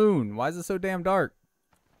full moon. Why is it so damn dark?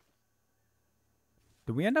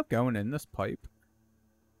 Did we end up going in this pipe?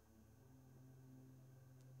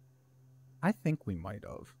 I think we might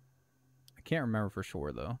have. I can't remember for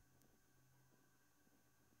sure, though.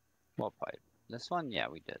 What pipe? This one? Yeah,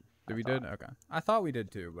 we did. Did we did? Okay. I thought we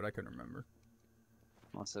did too, but I couldn't remember.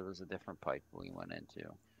 Unless it was a different pipe we went into.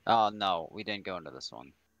 Oh, no, we didn't go into this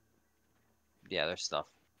one. Yeah, there's stuff.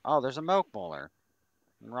 Oh, there's a milk molar.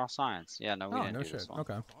 In raw science. Yeah, no, we Oh, didn't no do this shit. one.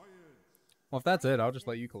 Okay. Well, if that's it, I'll just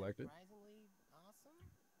let you collect it. Surprisingly awesome.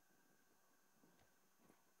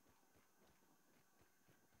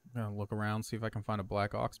 I'm gonna look around, see if I can find a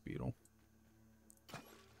black ox beetle.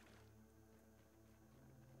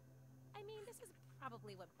 I mean, this is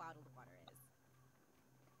probably what bottled water is.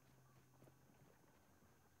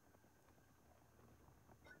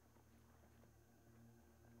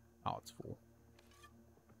 Oh, it's full.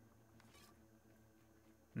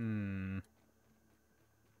 Hmm.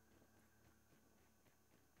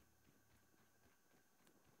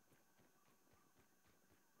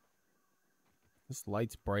 This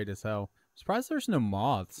light's bright as hell. Surprised there's no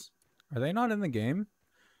moths. Are they not in the game?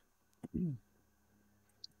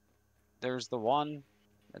 There's the one.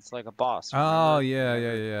 It's like a boss. Oh, remember? yeah, We yeah,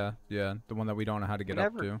 never yeah. Yeah, the one that we don't know how to get We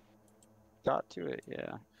up never- to. Got to it,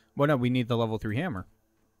 yeah. Well, no, we need the level 3 hammer.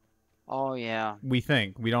 Oh, yeah. We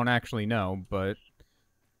think. We don't actually know, but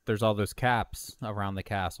there's all those caps around the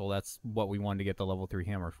castle. That's what we wanted to get the level 3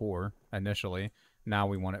 hammer for initially. Now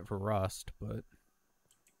we want it for rust, but...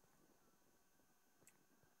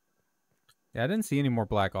 Yeah, I didn't see any more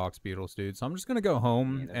black ox beetles, dude. So I'm just gonna go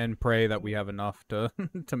home neither. and pray that we have enough to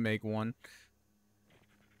to make one.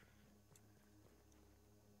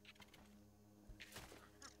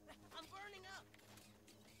 I'm burning up.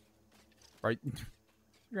 Right?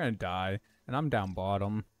 You're gonna die, and I'm down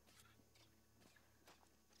bottom.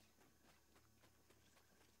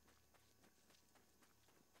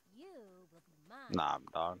 You will be mine. Nah,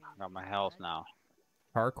 dog. I got my health now.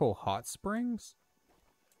 Charcoal hot springs?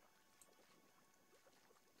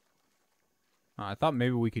 I thought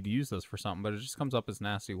maybe we could use this for something, but it just comes up as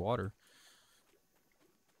nasty water.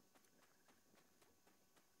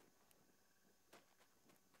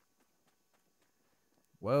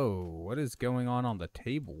 Whoa, what is going on the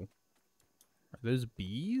table? Are those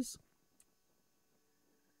bees?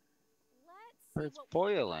 Let's see It's what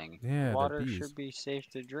we boiling. Yeah, they're Water bees. should be safe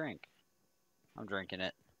to drink. I'm drinking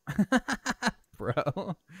it.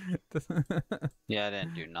 Bro. Yeah, I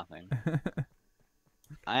didn't do nothing.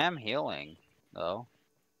 I am healing, though.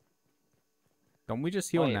 Don't we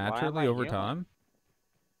just heal Wait, why am naturally I over healing? time?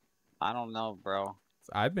 I don't know, bro.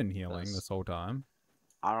 I've been healing Yes. this whole time.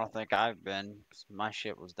 I don't think I've been. 'Cause my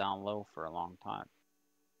shit was down low for a long time.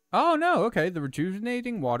 Oh, no, okay. The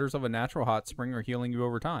rejuvenating waters of a natural hot spring are healing you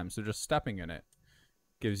over time, so just stepping in it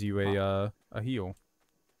gives you a heal.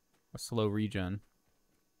 A slow regen.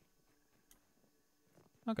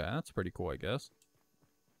 Okay, that's pretty cool, I guess.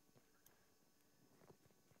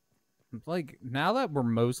 Like, now that we're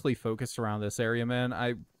mostly focused around this area, man,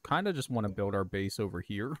 I kind of just want to build our base over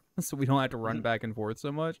here so we don't have to run back and forth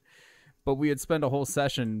so much. But we had spent a whole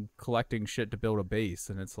session collecting shit to build a base,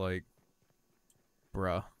 and it's like,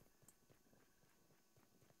 bruh.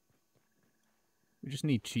 We just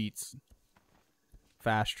need cheats.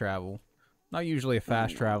 Fast travel. Not usually a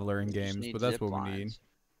fast traveler in games, but that's what we need.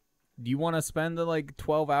 Do you want to spend the, like,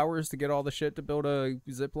 12 hours to get all the shit to build a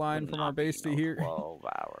zip line from our base to here? 12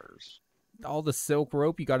 hours. All the silk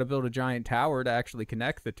rope, you got to build a giant tower to actually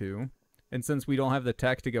connect the two. And since we don't have the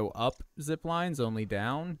tech to go up zip lines, only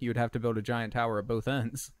down, you would have to build a giant tower at both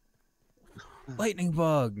ends. Lightning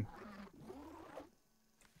bug!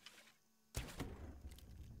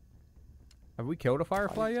 Have we killed a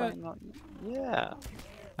firefly yet? Yeah.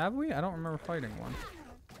 Have we? I don't remember fighting one.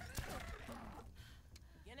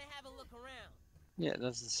 Gonna have a look around. Yeah,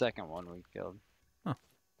 that's the second one we killed. Huh.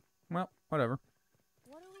 Well, whatever.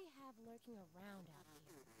 What do we have lurking around out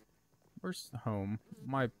here? Where's home?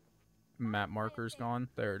 My map marker's gone.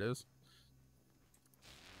 There it is.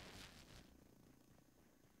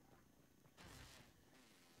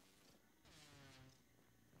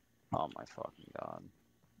 Oh my fucking god.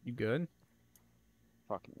 You good?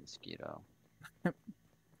 Fucking mosquito.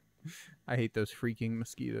 I hate those freaking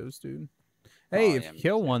mosquitoes, dude. Hey, if yeah, you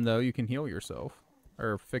kill one, though, you can heal yourself.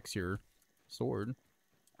 Or fix your sword.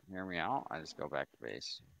 Hear me out? I just go back to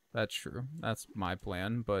base. That's true. That's my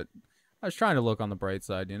plan, but I was trying to look on the bright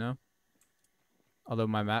side, you know? Although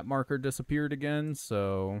my map marker disappeared again,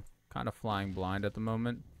 so kind of flying blind at the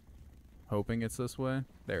moment. Hoping it's this way.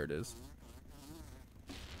 There it is.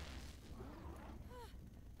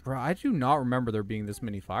 Bro, I do not remember there being this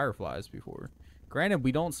many fireflies before. Granted,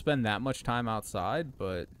 we don't spend that much time outside,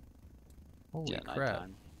 but holy crap.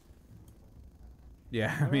 Nighttime.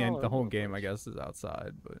 Yeah, I mean, the whole game, I guess, is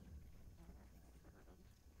outside, but...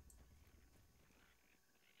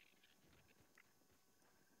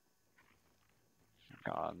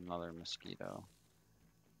 God, another mosquito.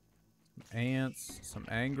 Ants, some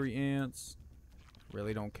angry ants.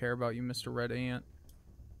 Really don't care about you, Mr. Red Ant.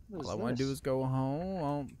 All I want to do is go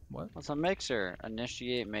home. What? What's a mixer?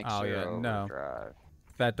 Initiate mixer. Oh, yeah, no. Overdrive.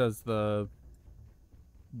 That does the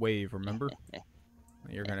wave, remember?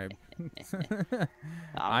 You're gonna...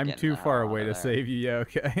 I'm getting too the far hell away out to of there. save you, yeah,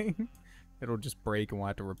 okay. It'll just break and we'll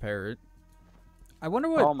have to repair it. I wonder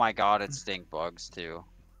what... Oh my god, it's stink bugs too.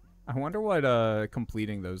 I wonder what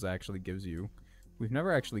completing those actually gives you. We've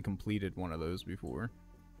never actually completed one of those before.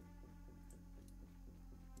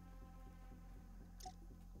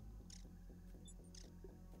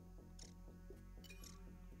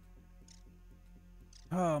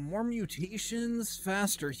 More mutations,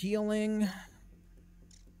 faster healing.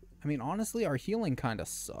 I mean, honestly, our healing kind of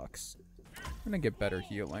sucks. I'm gonna get better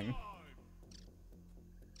healing.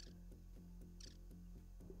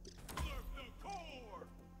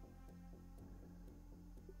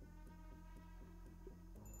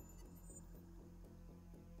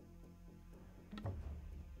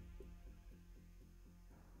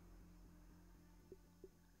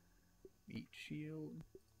 Meat shield.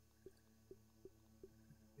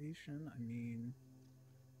 I mean...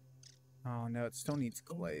 Oh, no, it still needs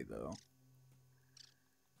clay, though.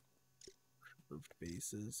 Curved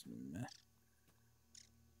bases. Meh.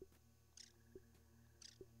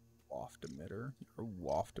 Waft emitter. Or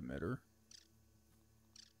waft emitter.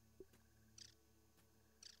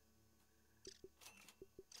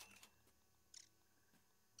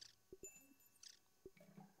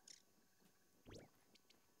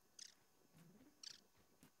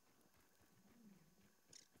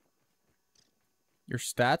 Your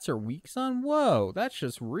stats are weak, son? Whoa, that's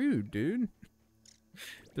just rude, dude.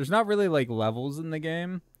 There's not really, like, levels in the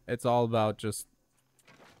game. It's all about just,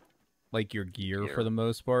 like, your gear for the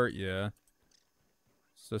most part, yeah.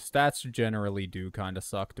 So stats generally do kind of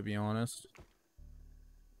suck, to be honest.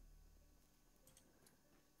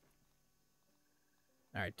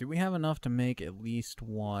 Alright, do we have enough to make at least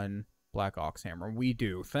one Black Ox Hammer? We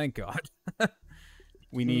do, thank God.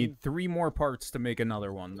 We need 3 more parts to make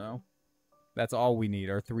another one, though. That's all we need,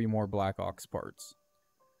 are 3 more Black Ox parts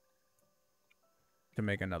to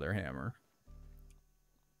make another hammer.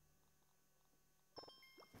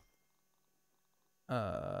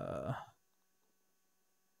 I'm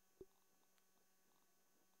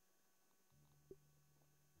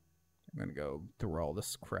gonna go throw all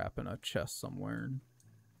this crap in a chest somewhere.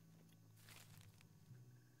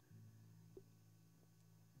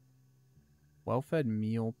 Well-fed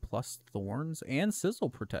meal plus thorns and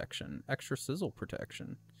sizzle protection. Extra sizzle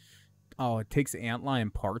protection. Oh, it takes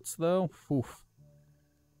antlion parts, though? Oof.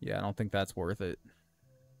 Yeah, I don't think that's worth it.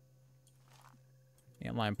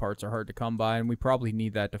 Antlion parts are hard to come by, and we probably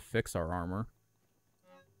need that to fix our armor.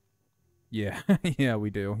 Yeah, yeah, we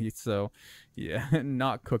do. So, yeah,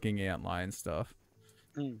 not cooking antlion stuff.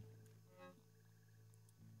 Mm.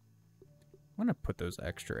 I'm gonna put those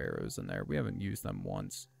extra arrows in there. We haven't used them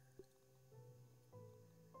once.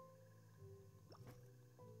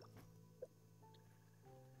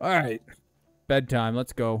 Alright. Bedtime,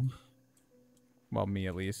 let's go. Well, me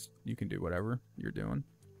at least. You can do whatever you're doing.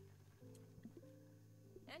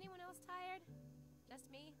 Anyone else tired? Just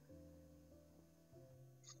me?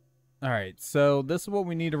 Alright, so this is what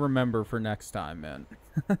we need to remember for next time, man.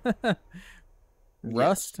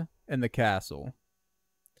 Rust and the castle.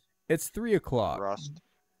 It's 3 o'clock. Rust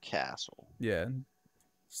Castle. Yeah.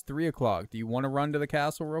 It's 3 o'clock. Do you want to run to the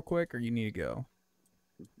castle real quick, or you need to go?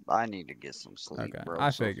 I need to get some sleep, Okay, bro.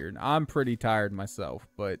 I figured. I'm pretty tired myself,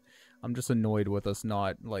 but I'm just annoyed with us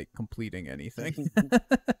not, like, completing anything.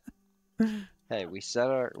 Hey, we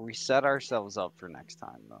set ourselves up for next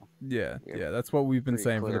time, though. Yeah, We have yeah, that's what we've been pretty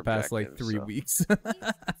saying for clear the past, like, objectives, 3 so. weeks. At least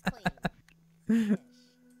it's clean.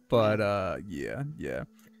 But, yeah.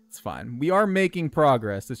 It's fine. We are making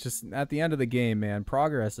progress. It's just, at the end of the game, man,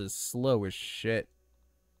 progress is slow as shit.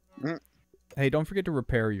 Mm. Hey, don't forget to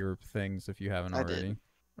repair your things if you haven't I already. did.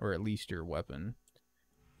 Or at least your weapon.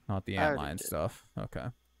 Not the I already antlion did. stuff. Okay.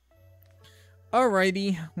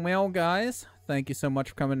 Alrighty. Well, guys, thank you so much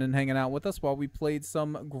for coming and hanging out with us while we played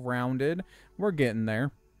some Grounded. We're getting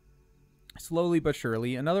there. Slowly but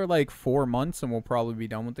surely. Another, like, 4 months and we'll probably be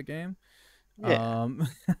done with the game. Yeah, something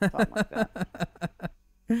like that.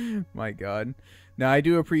 My God. Now, I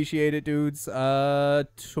do appreciate it, dudes.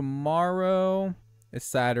 Tomorrow is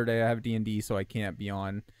Saturday. I have D&D, so I can't be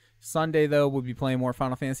on. Sunday, though, we'll be playing more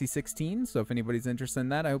Final Fantasy 16. So if anybody's interested in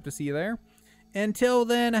that, I hope to see you there. Until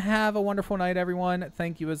then, have a wonderful night, everyone.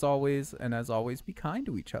 Thank you as always. And as always, be kind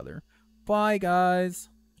to each other. Bye, guys.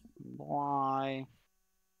 Why?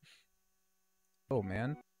 Oh,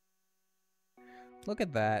 man. Look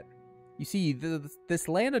at that. You see, this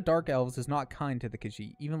land of Dark Elves is not kind to the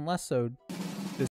Khajiit, even less so